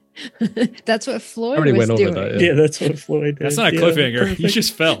cliffhanger. That's what Floyd Already was went over doing. that, Yeah, that's what Floyd did. That's not a Yeah, cliffhanger. perfect. You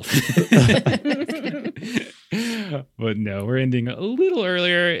just fell. But no, we're ending a little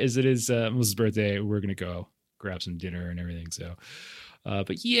earlier as it is Melissa's birthday. We're going to go grab some dinner and everything. So,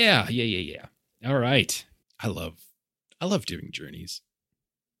 but yeah. All right. I love doing journeys.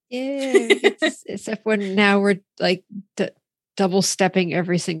 Yeah, except when now we're like double stepping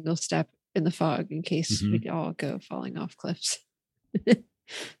every single step in the fog in case we all go falling off cliffs.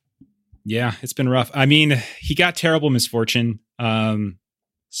 Yeah, it's been rough. I mean, he got terrible misfortune.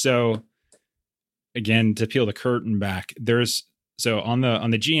 So again, to peel the curtain back, so on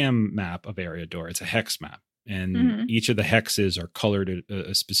the GM map of Eriador, it's a hex map. And each of the hexes are colored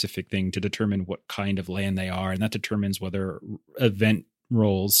a specific thing to determine what kind of land they are. And that determines whether event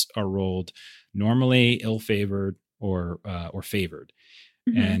rolls are rolled normally, ill-favored, or favored.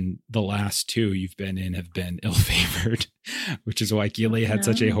 And the last two you've been in have been ill-favored, which is why Gilly had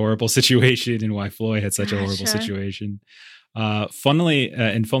such a horrible situation and why Floyd had such a horrible situation. Funnily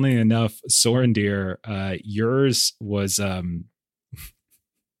enough, Sorendir, yours was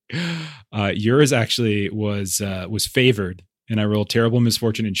yours actually was favored, and I rolled terrible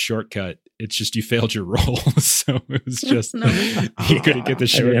misfortune and shortcut. It's just you failed your roll, so it was just you couldn't get the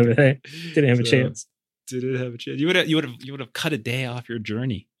shortcut. Didn't have a chance. Didn't have a chance. You would have cut a day off your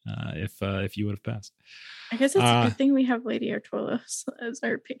journey if you would have passed. I guess it's a good thing we have Lady Artolos as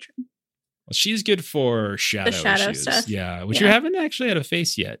our patron. Well, she's good for shadow issues. Stuff. Yeah, which you haven't actually had a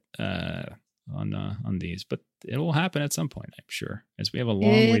face yet on these, but it will happen at some point, I'm sure, as we have a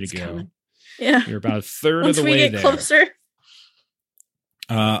long way to go. Coming. Yeah, you're about a third Once of the we way get there. closer.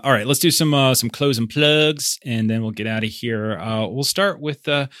 All right, let's do some close and plugs, and then we'll get out of here. We'll start with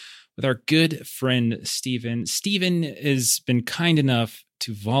our good friend Steven. Steven has been kind enough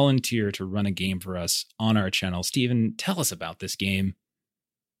to volunteer to run a game for us on our channel. Steven, tell us about this game.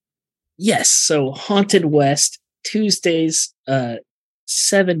 Yes, so Haunted West, Tuesdays,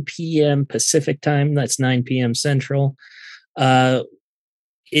 7 p.m. Pacific time. That's 9 p.m. Central. It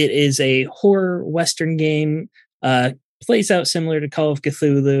is a horror Western game. Plays out similar to Call of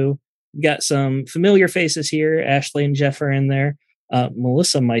Cthulhu. Got some familiar faces here. Ashley and Jeff are in there.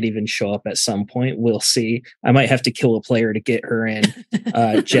 Melissa might even show up at some point. We'll see. I might have to kill a player to get her in.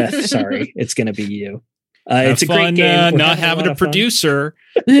 Jeff, sorry. It's going to be you. It's a great game. Not having a producer.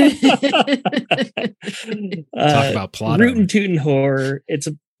 Talk about plot. Rootin' Tootin' Horror. It's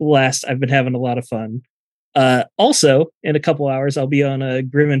a blast. I've been having a lot of fun. Also, in a couple hours, I'll be on a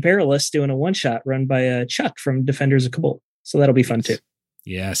Grim and Perilous doing a one-shot run by Chuck from Defenders of Kabul. So that'll be fun too.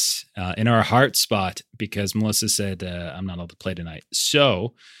 Yes, in our heart spot, because Melissa said I'm not allowed to play tonight.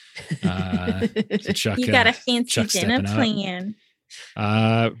 So, Chuck, You got a fancy Chuck's dinner stepping plan.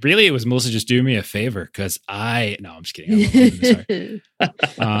 really, it was Melissa just doing me a favor because no, I'm just kidding.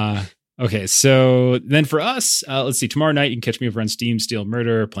 Sorry. Okay, so then for us, let's see. Tomorrow night, you can catch me over on Steam, Steel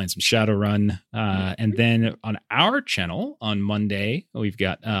Murder, playing some Shadowrun. And then on our channel on Monday, we've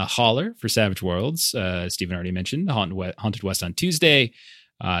got Holler for Savage Worlds. Stephen already mentioned Haunted West on Tuesday.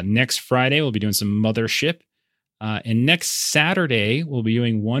 Next Friday, we'll be doing some Mothership. And next Saturday, we'll be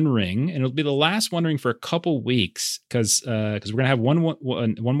doing One Ring. And it'll be the last One Ring for a couple weeks because we're going to have one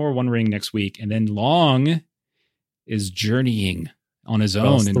more One Ring next week. And then Long is journeying on his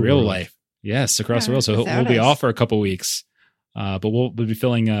own in real life. Yes, across the world. So we'll be off for a couple weeks. But we'll be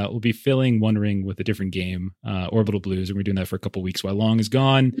filling One Ring with a different game, Orbital Blues, and we're doing that for a couple weeks while Long is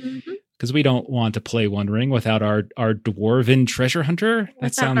gone. Because we don't want to play One Ring without our dwarven treasure hunter.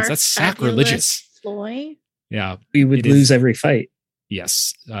 That's sacrilegious. Floy. Yeah. We would lose every fight.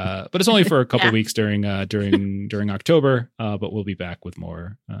 Yes. But it's only for a couple weeks during October. But we'll be back with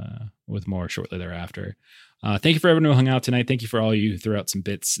more shortly thereafter. Thank you for everyone who hung out tonight. Thank you for all you who threw out some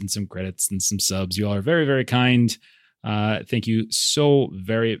bits and some credits and some subs. You all are very, very kind. Thank you so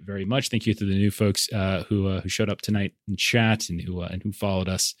very, very much. Thank you to the new folks who showed up tonight in chat and who followed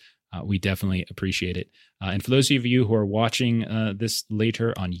us. We definitely appreciate it. And for those of you who are watching this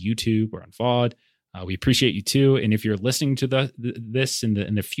later on YouTube or on VOD, we appreciate you too. And if you're listening to this in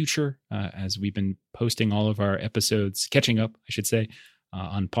the future, as we've been posting all of our episodes, catching up, I should say,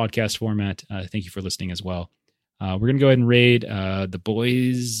 on podcast format, thank you for listening as well. We're going to go ahead and raid the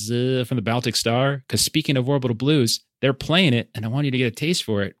boys from the Baltic Star, because speaking of Orbital Blues, they're playing it, and I want you to get a taste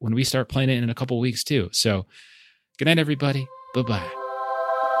for it when we start playing it in a couple weeks too. So good night, everybody. Bye-bye.